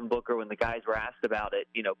Paul, Devin Booker, when the guys were asked about it,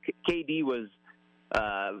 KD was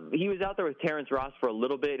He was out there with Terrence Ross for a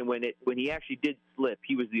little bit, and when he actually did slip,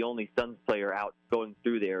 he was the only Suns player out going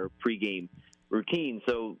through their pregame routine.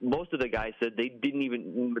 So most of the guys said the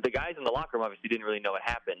guys in the locker room obviously didn't really know what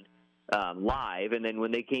happened live. And then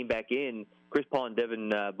when they came back in, Chris Paul and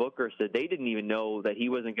Devin Booker said they didn't even know that he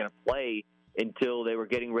wasn't going to play until they were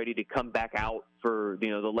getting ready to come back out for the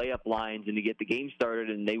layup lines and to get the game started.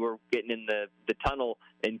 And they were getting in the tunnel,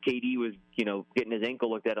 and KD was getting his ankle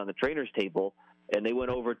looked at on the trainer's table. And they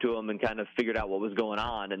went over to him and kind of figured out what was going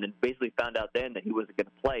on, and then basically found out then that he wasn't going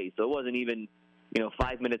to play. So it wasn't even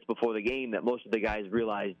 5 minutes before the game that most of the guys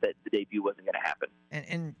realized that the debut wasn't going to happen.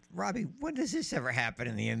 And Robbie, when does this ever happen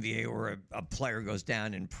in the NBA where a player goes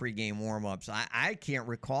down in pregame warm-ups? I can't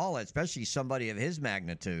recall it, especially somebody of his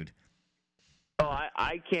magnitude. Oh,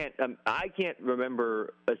 I can't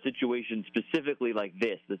remember a situation specifically like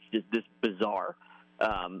this that's just this bizarre.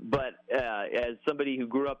 But as somebody who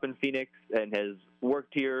grew up in Phoenix and has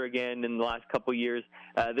worked here again in the last couple of years,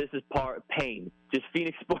 this is pain. Just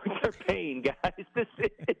Phoenix sports are pain, guys. This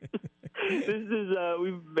is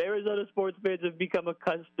Arizona sports fans have become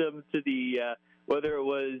accustomed to the whether it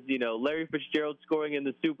was Larry Fitzgerald scoring in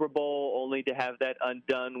the Super Bowl only to have that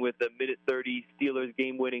undone with a minute 30 Steelers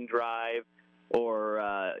game-winning drive, or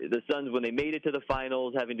the Suns when they made it to the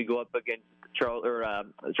finals having to go up against Charles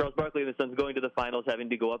Barkley and the Suns going to the finals having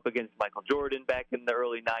to go up against Michael Jordan back in the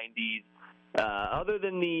early 90s. Other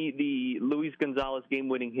than the Luis Gonzalez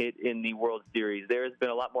game-winning hit in the World Series, there has been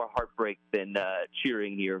a lot more heartbreak than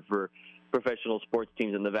cheering here for professional sports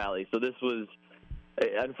teams in the Valley. So this was,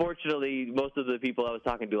 unfortunately, most of the people I was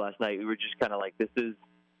talking to last night, we were just kind of like, this is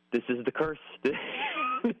the curse.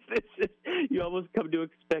 You almost come to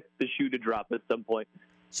expect the shoe to drop at some point.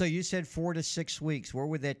 So you said 4 to 6 weeks. Where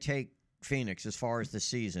would that take Phoenix as far as the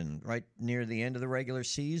season? Right near the end of the regular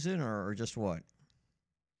season, or just what?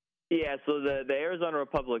 Yeah, so the Arizona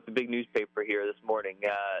Republic, the big newspaper here this morning,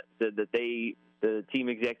 said that the team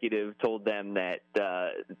executive told them that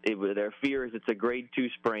their fear is it's a grade 2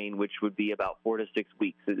 sprain, which would be about 4 to 6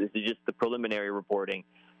 weeks. So this is just the preliminary reporting.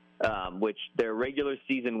 Which their regular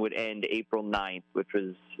season would end April 9th, which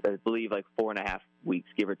was, I believe, like 4.5 weeks,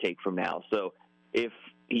 give or take, from now. So if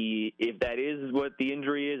that is what the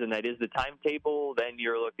injury is and that is the timetable, then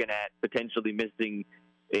you're looking at potentially missing,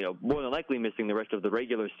 more than likely missing the rest of the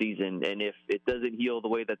regular season. And if it doesn't heal the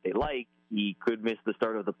way that they like, he could miss the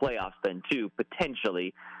start of the playoffs then too,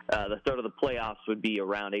 potentially. The start of the playoffs would be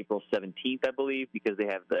around April 17th, I believe, because they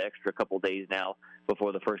have the extra couple days now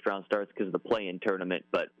before the first round starts because of the play-in tournament.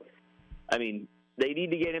 But, I mean, they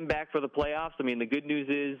need to get him back for the playoffs. I mean, the good news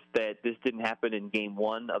is that this didn't happen in game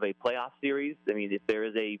 1 of a playoff series. I mean, if there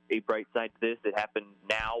is a bright side to this, it happened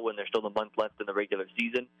now when there's still a month left in the regular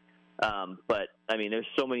season. But, I mean, there's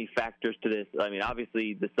so many factors to this. I mean,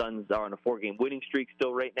 obviously the Suns are on a 4-game winning streak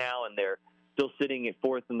still right now, and they're still sitting at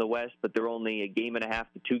 4th in the West, but they're only a game and a half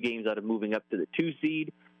to 2 games out of moving up to the 2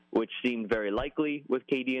 seed, which seemed very likely with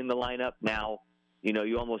KD in the lineup. Now,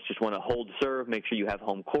 you almost just want to hold serve, make sure you have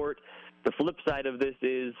home court. The flip side of this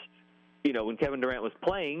is, when Kevin Durant was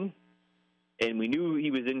playing, and we knew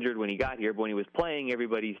he was injured when he got here, but when he was playing,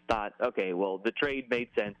 everybody thought, okay, well, the trade made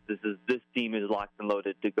sense. This team is locked and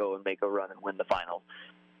loaded to go and make a run and win the finals.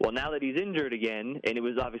 Well, now that he's injured again, and it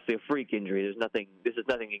was obviously a freak injury, this is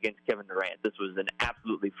nothing against Kevin Durant. This was an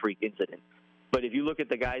absolutely freak incident. But if you look at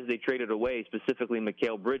the guys they traded away, specifically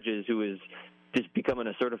Mikal Bridges, who is just becoming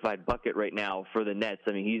a certified bucket right now for the Nets.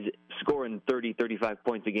 I mean, he's scoring 30, 35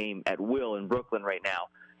 points a game at will in Brooklyn right now.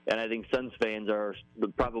 And I think Suns fans are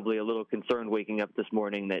probably a little concerned waking up this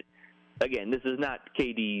morning that, again, this is not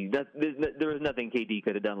KD. There was nothing KD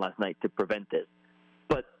could have done last night to prevent this.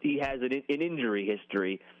 But he has an injury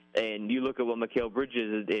history. And you look at what Mikal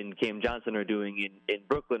Bridges and Cam Johnson are doing in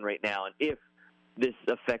Brooklyn right now. And if this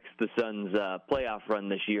affects the Suns' playoff run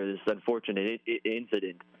this year, this unfortunate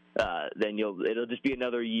incident, then it'll just be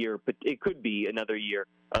another year. But it could be another year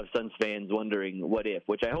of Suns fans wondering what if.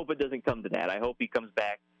 Which I hope it doesn't come to that. I hope he comes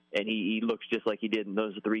back and he looks just like he did in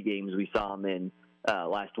those 3 games we saw him in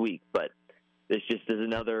last week. But this just is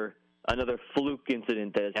another fluke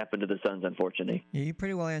incident that has happened to the Suns, unfortunately. Yeah, you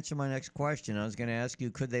pretty well answered my next question. I was going to ask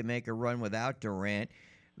you, could they make a run without Durant?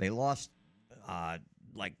 They lost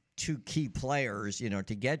like 2 key players,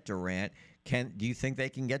 to get Durant. Do you think they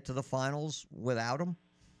can get to the finals without him?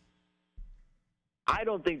 I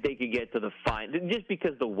don't think they could get to the finals just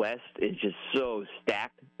because the West is just so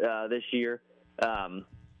stacked this year.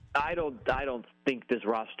 I don't think this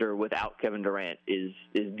roster without Kevin Durant is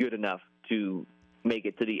good enough to make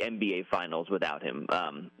it to the NBA Finals without him.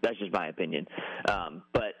 That's just my opinion.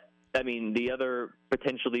 But, I mean, the other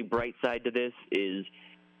potentially bright side to this is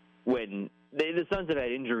when the Suns have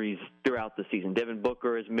had injuries throughout the season. Devin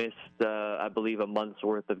Booker has missed, I believe, a month's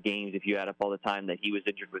worth of games if you add up all the time that he was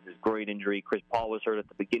injured with his groin injury. Chris Paul was hurt at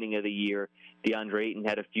the beginning of the year. DeAndre Ayton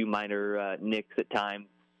had a few minor nicks at times.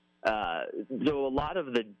 So a lot of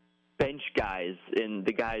the bench guys and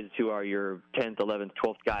the guys who are your 10th, 11th,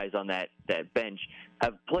 12th guys on that bench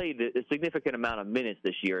have played a significant amount of minutes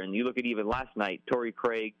this year. And you look at even last night, Torrey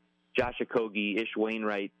Craig, Josh Okogie, Ish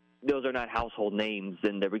Wainwright, those are not household names,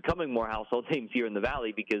 and they're becoming more household names here in the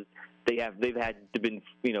Valley because they've had to been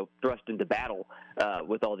thrust into battle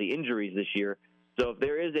with all the injuries this year. So if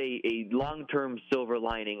there is a long-term silver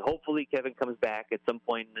lining, hopefully Kevin comes back at some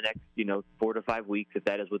point in the next 4 to 5 weeks, if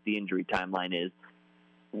that is what the injury timeline is.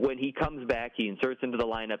 When he comes back, he inserts into the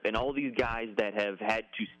lineup, and all these guys that have had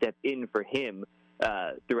to step in for him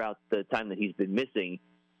throughout the time that he's been missing,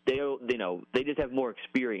 they just have more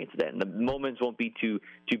experience then. The moments won't be too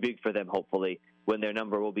big for them, hopefully, when their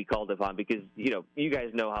number will be called upon. Because, you guys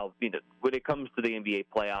know how, when it comes to the NBA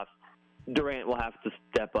playoffs, Durant will have to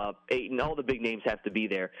step up. Ayton, all the big names have to be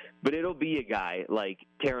there. But it'll be a guy like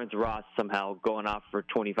Terrence Ross somehow going off for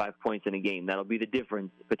 25 points in a game. That'll be the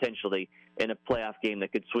difference, potentially, in a playoff game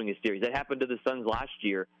that could swing a series. That happened to the Suns last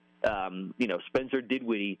year. Spencer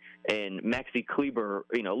Dinwiddie and Maxi Kleber.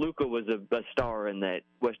 Luka was a star in that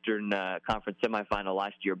Western Conference semifinal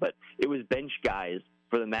last year, but it was bench guys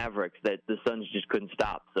for the Mavericks that the Suns just couldn't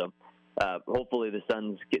stop. So hopefully the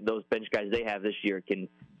Suns, those bench guys they have this year, can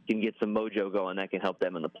get some mojo going that can help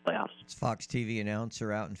them in the playoffs. It's Fox TV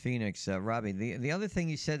announcer out in Phoenix, Robbie. The other thing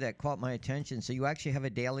you said that caught my attention. So you actually have a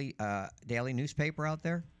daily newspaper out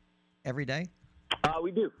there every day?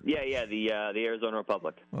 We do. Yeah, the Arizona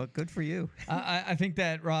Republic. Well, good for you. I think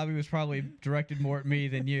that Robbie was probably directed more at me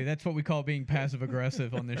than you. That's what we call being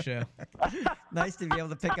passive-aggressive on this show. Nice to be able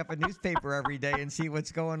to pick up a newspaper every day and see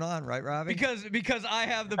what's going on, right, Robbie? Because I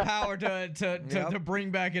have the power to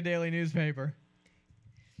bring back a daily newspaper.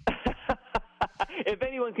 If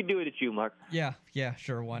anyone could do it, it's you, Mark. Yeah,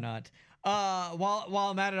 sure, why not? While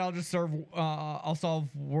I'm at it, I'll just I'll solve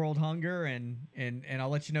world hunger and I'll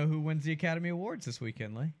let you know who wins the Academy Awards this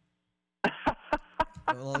weekend, Lee.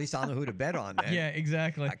 Well, at least I'll know who to bet on then. Yeah,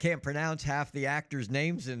 exactly. I can't pronounce half the actors'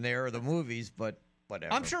 names in there or the movies, but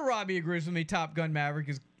whatever. I'm sure Robbie agrees with me. Top Gun Maverick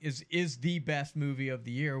is the best movie of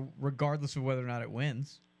the year, regardless of whether or not it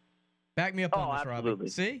wins. Back me up on this, absolutely. Robbie.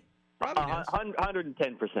 See? Robbie knows.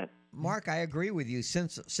 110%. Mark, I agree with you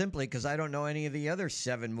simply because I don't know any of the other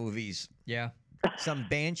 7 movies. Yeah. Some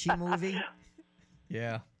Banshee movie.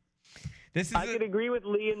 Yeah. I could agree with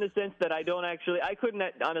Lee in the sense that I couldn't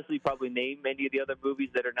honestly probably name any of the other movies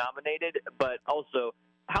that are nominated, but also,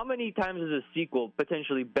 how many times is a sequel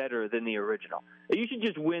potentially better than the original? You should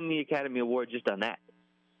just win the Academy Award just on that.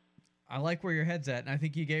 I like where your head's at, and I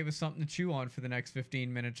think you gave us something to chew on for the next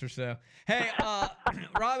 15 minutes or so. Hey,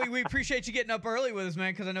 Robbie, we appreciate you getting up early with us,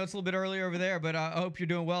 man, because I know it's a little bit early over there, but I hope you're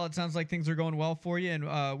doing well. It sounds like things are going well for you,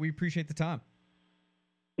 and we appreciate the time.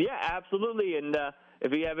 Yeah, absolutely. And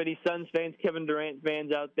if you have any Suns fans, Kevin Durant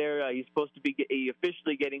fans out there, he's supposed to be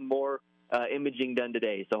officially getting more imaging done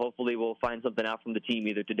today. So hopefully we'll find something out from the team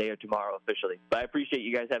either today or tomorrow officially. But I appreciate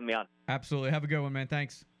you guys having me on. Absolutely. Have a good one, man.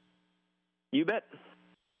 Thanks. You bet.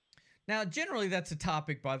 Now, generally, that's a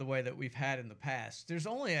topic, by the way, that we've had in the past. There's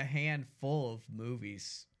only a handful of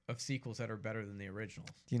movies of sequels that are better than the originals.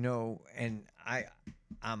 And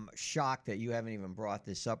I'm shocked that you haven't even brought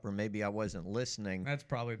this up, or maybe I wasn't listening. That's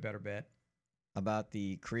probably a better bet. About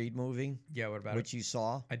the Creed movie? Yeah, what about which you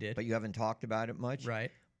saw? I did. But you haven't talked about it much?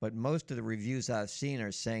 Right. But most of the reviews I've seen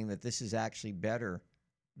are saying that this is actually better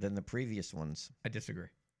than the previous ones. I disagree.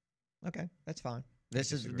 Okay, that's fine.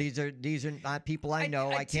 These are not people I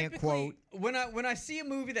know. I can't quote. When I see a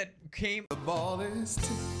movie that came, the ball is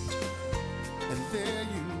tipped, and there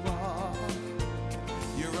you are.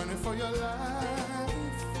 You're running for your life.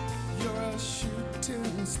 You're a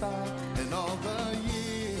shooting star, and all the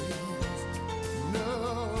years,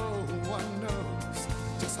 no one knows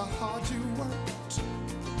just how hard you worked.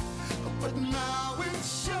 But now it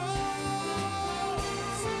shows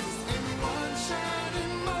in one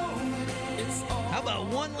shining moment. It's all. How about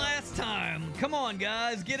one last time? Come on,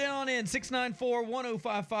 guys. Get on in.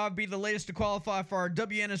 694-1055. Be the latest to qualify for our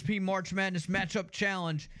WNSP March Madness Matchup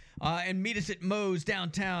Challenge. And meet us at Moe's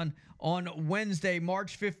downtown on Wednesday,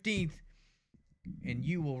 March 15th. And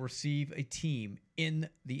you will receive a team in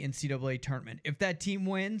the NCAA tournament. If that team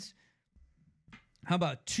wins, how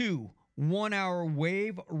about 2 1-hour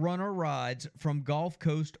Wave Runner rides from Gulf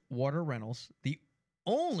Coast Water Rentals, the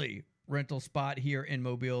only rental spot here in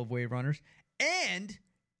Mobile of Wave Runners. And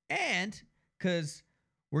because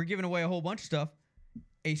we're giving away a whole bunch of stuff,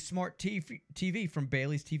 a smart TV from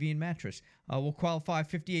Bailey's TV and Mattress. We'll qualify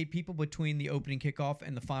 58 people between the opening kickoff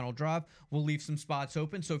and the final drive. We'll leave some spots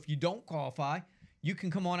open, so if you don't qualify, you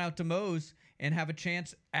can come on out to Moe's and have a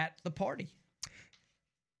chance at the party.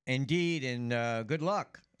 Indeed, and good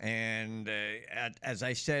luck. And as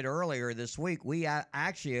I said earlier this week, we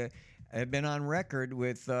actually have been on record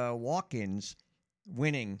with walk-ins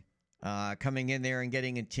winning, coming in there and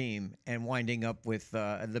getting a team and winding up with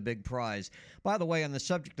the big prize. By the way, on the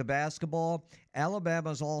subject of basketball,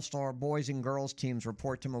 Alabama's All-Star boys and girls teams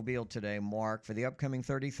report to Mobile today, Mark, for the upcoming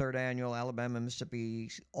 33rd annual Alabama-Mississippi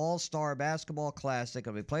All-Star Basketball Classic.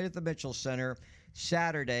 It'll be played at the Mitchell Center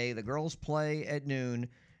Saturday. The girls play at noon,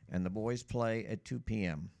 and the boys play at 2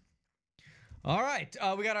 p.m. All right,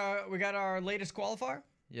 we got our latest qualifier.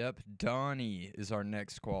 Yep, Donnie is our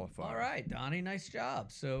next qualifier. All right, Donnie, nice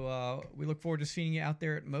job. So we look forward to seeing you out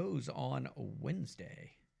there at Moe's on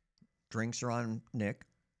Wednesday. Drinks are on Nick.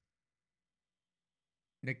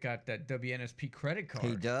 Nick got that WNSP credit card.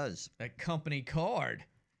 He does. That company card.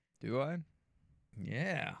 Do I?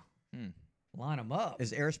 Yeah. Line them up.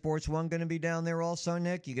 Is Air Sports One going to be down there also,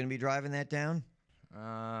 Nick? You going to be driving that down?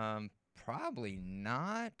 Probably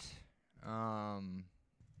not.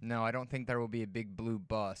 No, I don't think there will be a big blue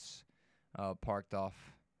bus parked off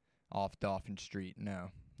Dauphin Street.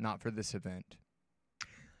 No, not for this event.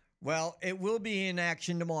 Well, it will be in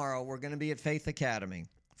action tomorrow. We're going to be at Faith Academy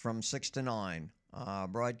from 6 to 9,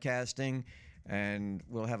 broadcasting, and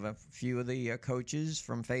we'll have a few of the coaches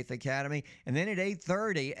from Faith Academy. And then at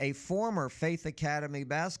 8:30, a former Faith Academy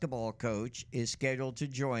basketball coach is scheduled to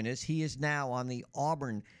join us. He is now on the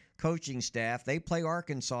Auburn coaching staff. They play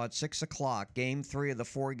Arkansas at 6 o'clock, game 3 of the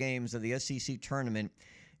 4 games of the SEC tournament.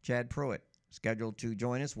 Chad Pruitt scheduled to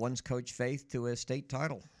join us, once coach Faith to a state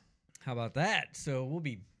title. How about that? So we'll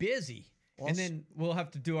be busy. And then we'll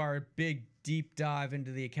have to do our big deep dive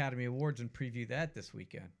into the Academy Awards and preview that this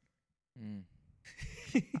weekend.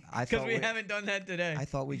 Because we haven't done that today. I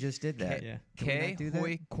thought we just did that. K.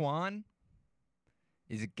 Hoi Kwan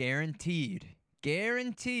is guaranteed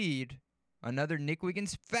another Nick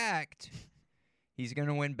Wiggins fact. He's going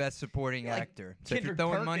to win Best Supporting Actor. So if you're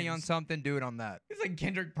throwing money on something, do it on that. It's like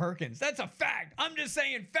Kendrick Perkins. That's a fact. I'm just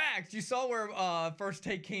saying facts. You saw where First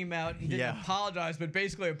Take came out and didn't apologize, but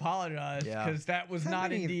basically apologized because that was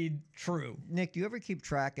not indeed true. Nick, do you ever keep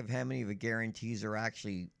track of how many of the guarantees are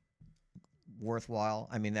actually worthwhile?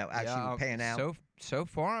 I mean, that actually paying out? So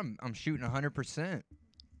far, I'm shooting 100%.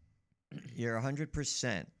 You're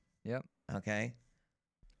 100%. Yep. Okay.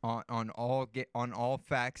 On all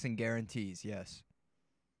facts and guarantees, yes.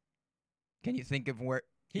 Can you think of where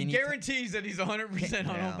he guarantees that he's 100%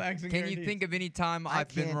 on all facts and guarantees? Can you think of any time I've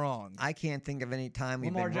been wrong? I can't think of any time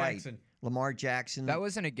we've been right. Lamar Jackson. That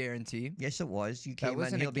wasn't a guarantee. Yes, it was. You came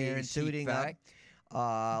in, he'll be suiting up.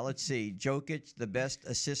 Let's see. Jokic, the best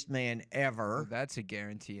assist man ever. Well, that's a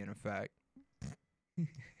guarantee and a fact.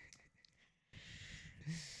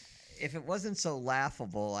 If it wasn't so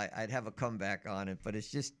laughable, I'd have a comeback on it. But it's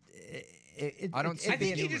just, I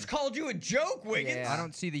think he just called you a joke, Wiggins. Yeah. I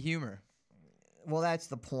don't see the humor. Well, that's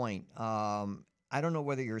the point. I don't know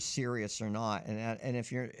whether you're serious or not, and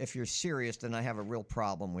if you're serious, then I have a real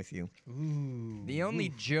problem with you. Ooh. The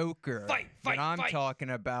only joker that I'm talking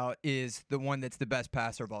about is the one that's the best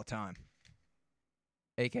passer of all time,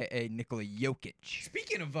 a.k.a. Nikola Jokic.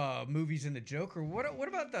 Speaking of movies and the Joker, what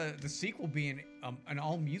about the sequel being an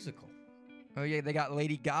all musical? Oh yeah, they got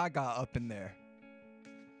Lady Gaga up in there.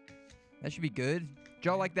 That should be good. Did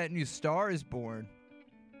y'all like that new Star is Born?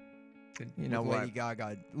 You know what? Lady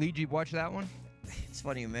Gaga. Lee, did you watch that one? It's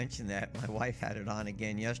funny you mentioned that. My wife had it on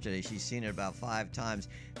again yesterday. She's seen it about 5 times.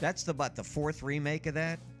 That's the 4th remake of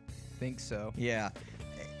that? Think so. Yeah.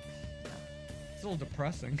 It's a little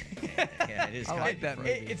depressing. Yeah, it is. I like that movie.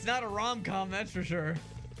 It's not a rom-com, that's for sure.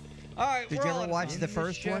 All right. Did you ever watch the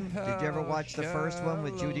first one? Did you ever watch the first one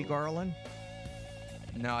with Judy Garland?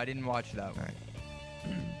 No, I didn't watch that one. All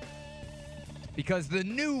right. Because the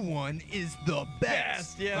new one is the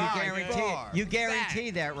best. Yeah, you guarantee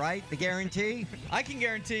that, right? The guarantee? I can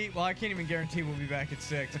guarantee. Well, I can't even guarantee we'll be back at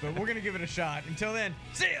 6, but we're going to give it a shot. Until then,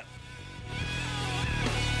 see ya.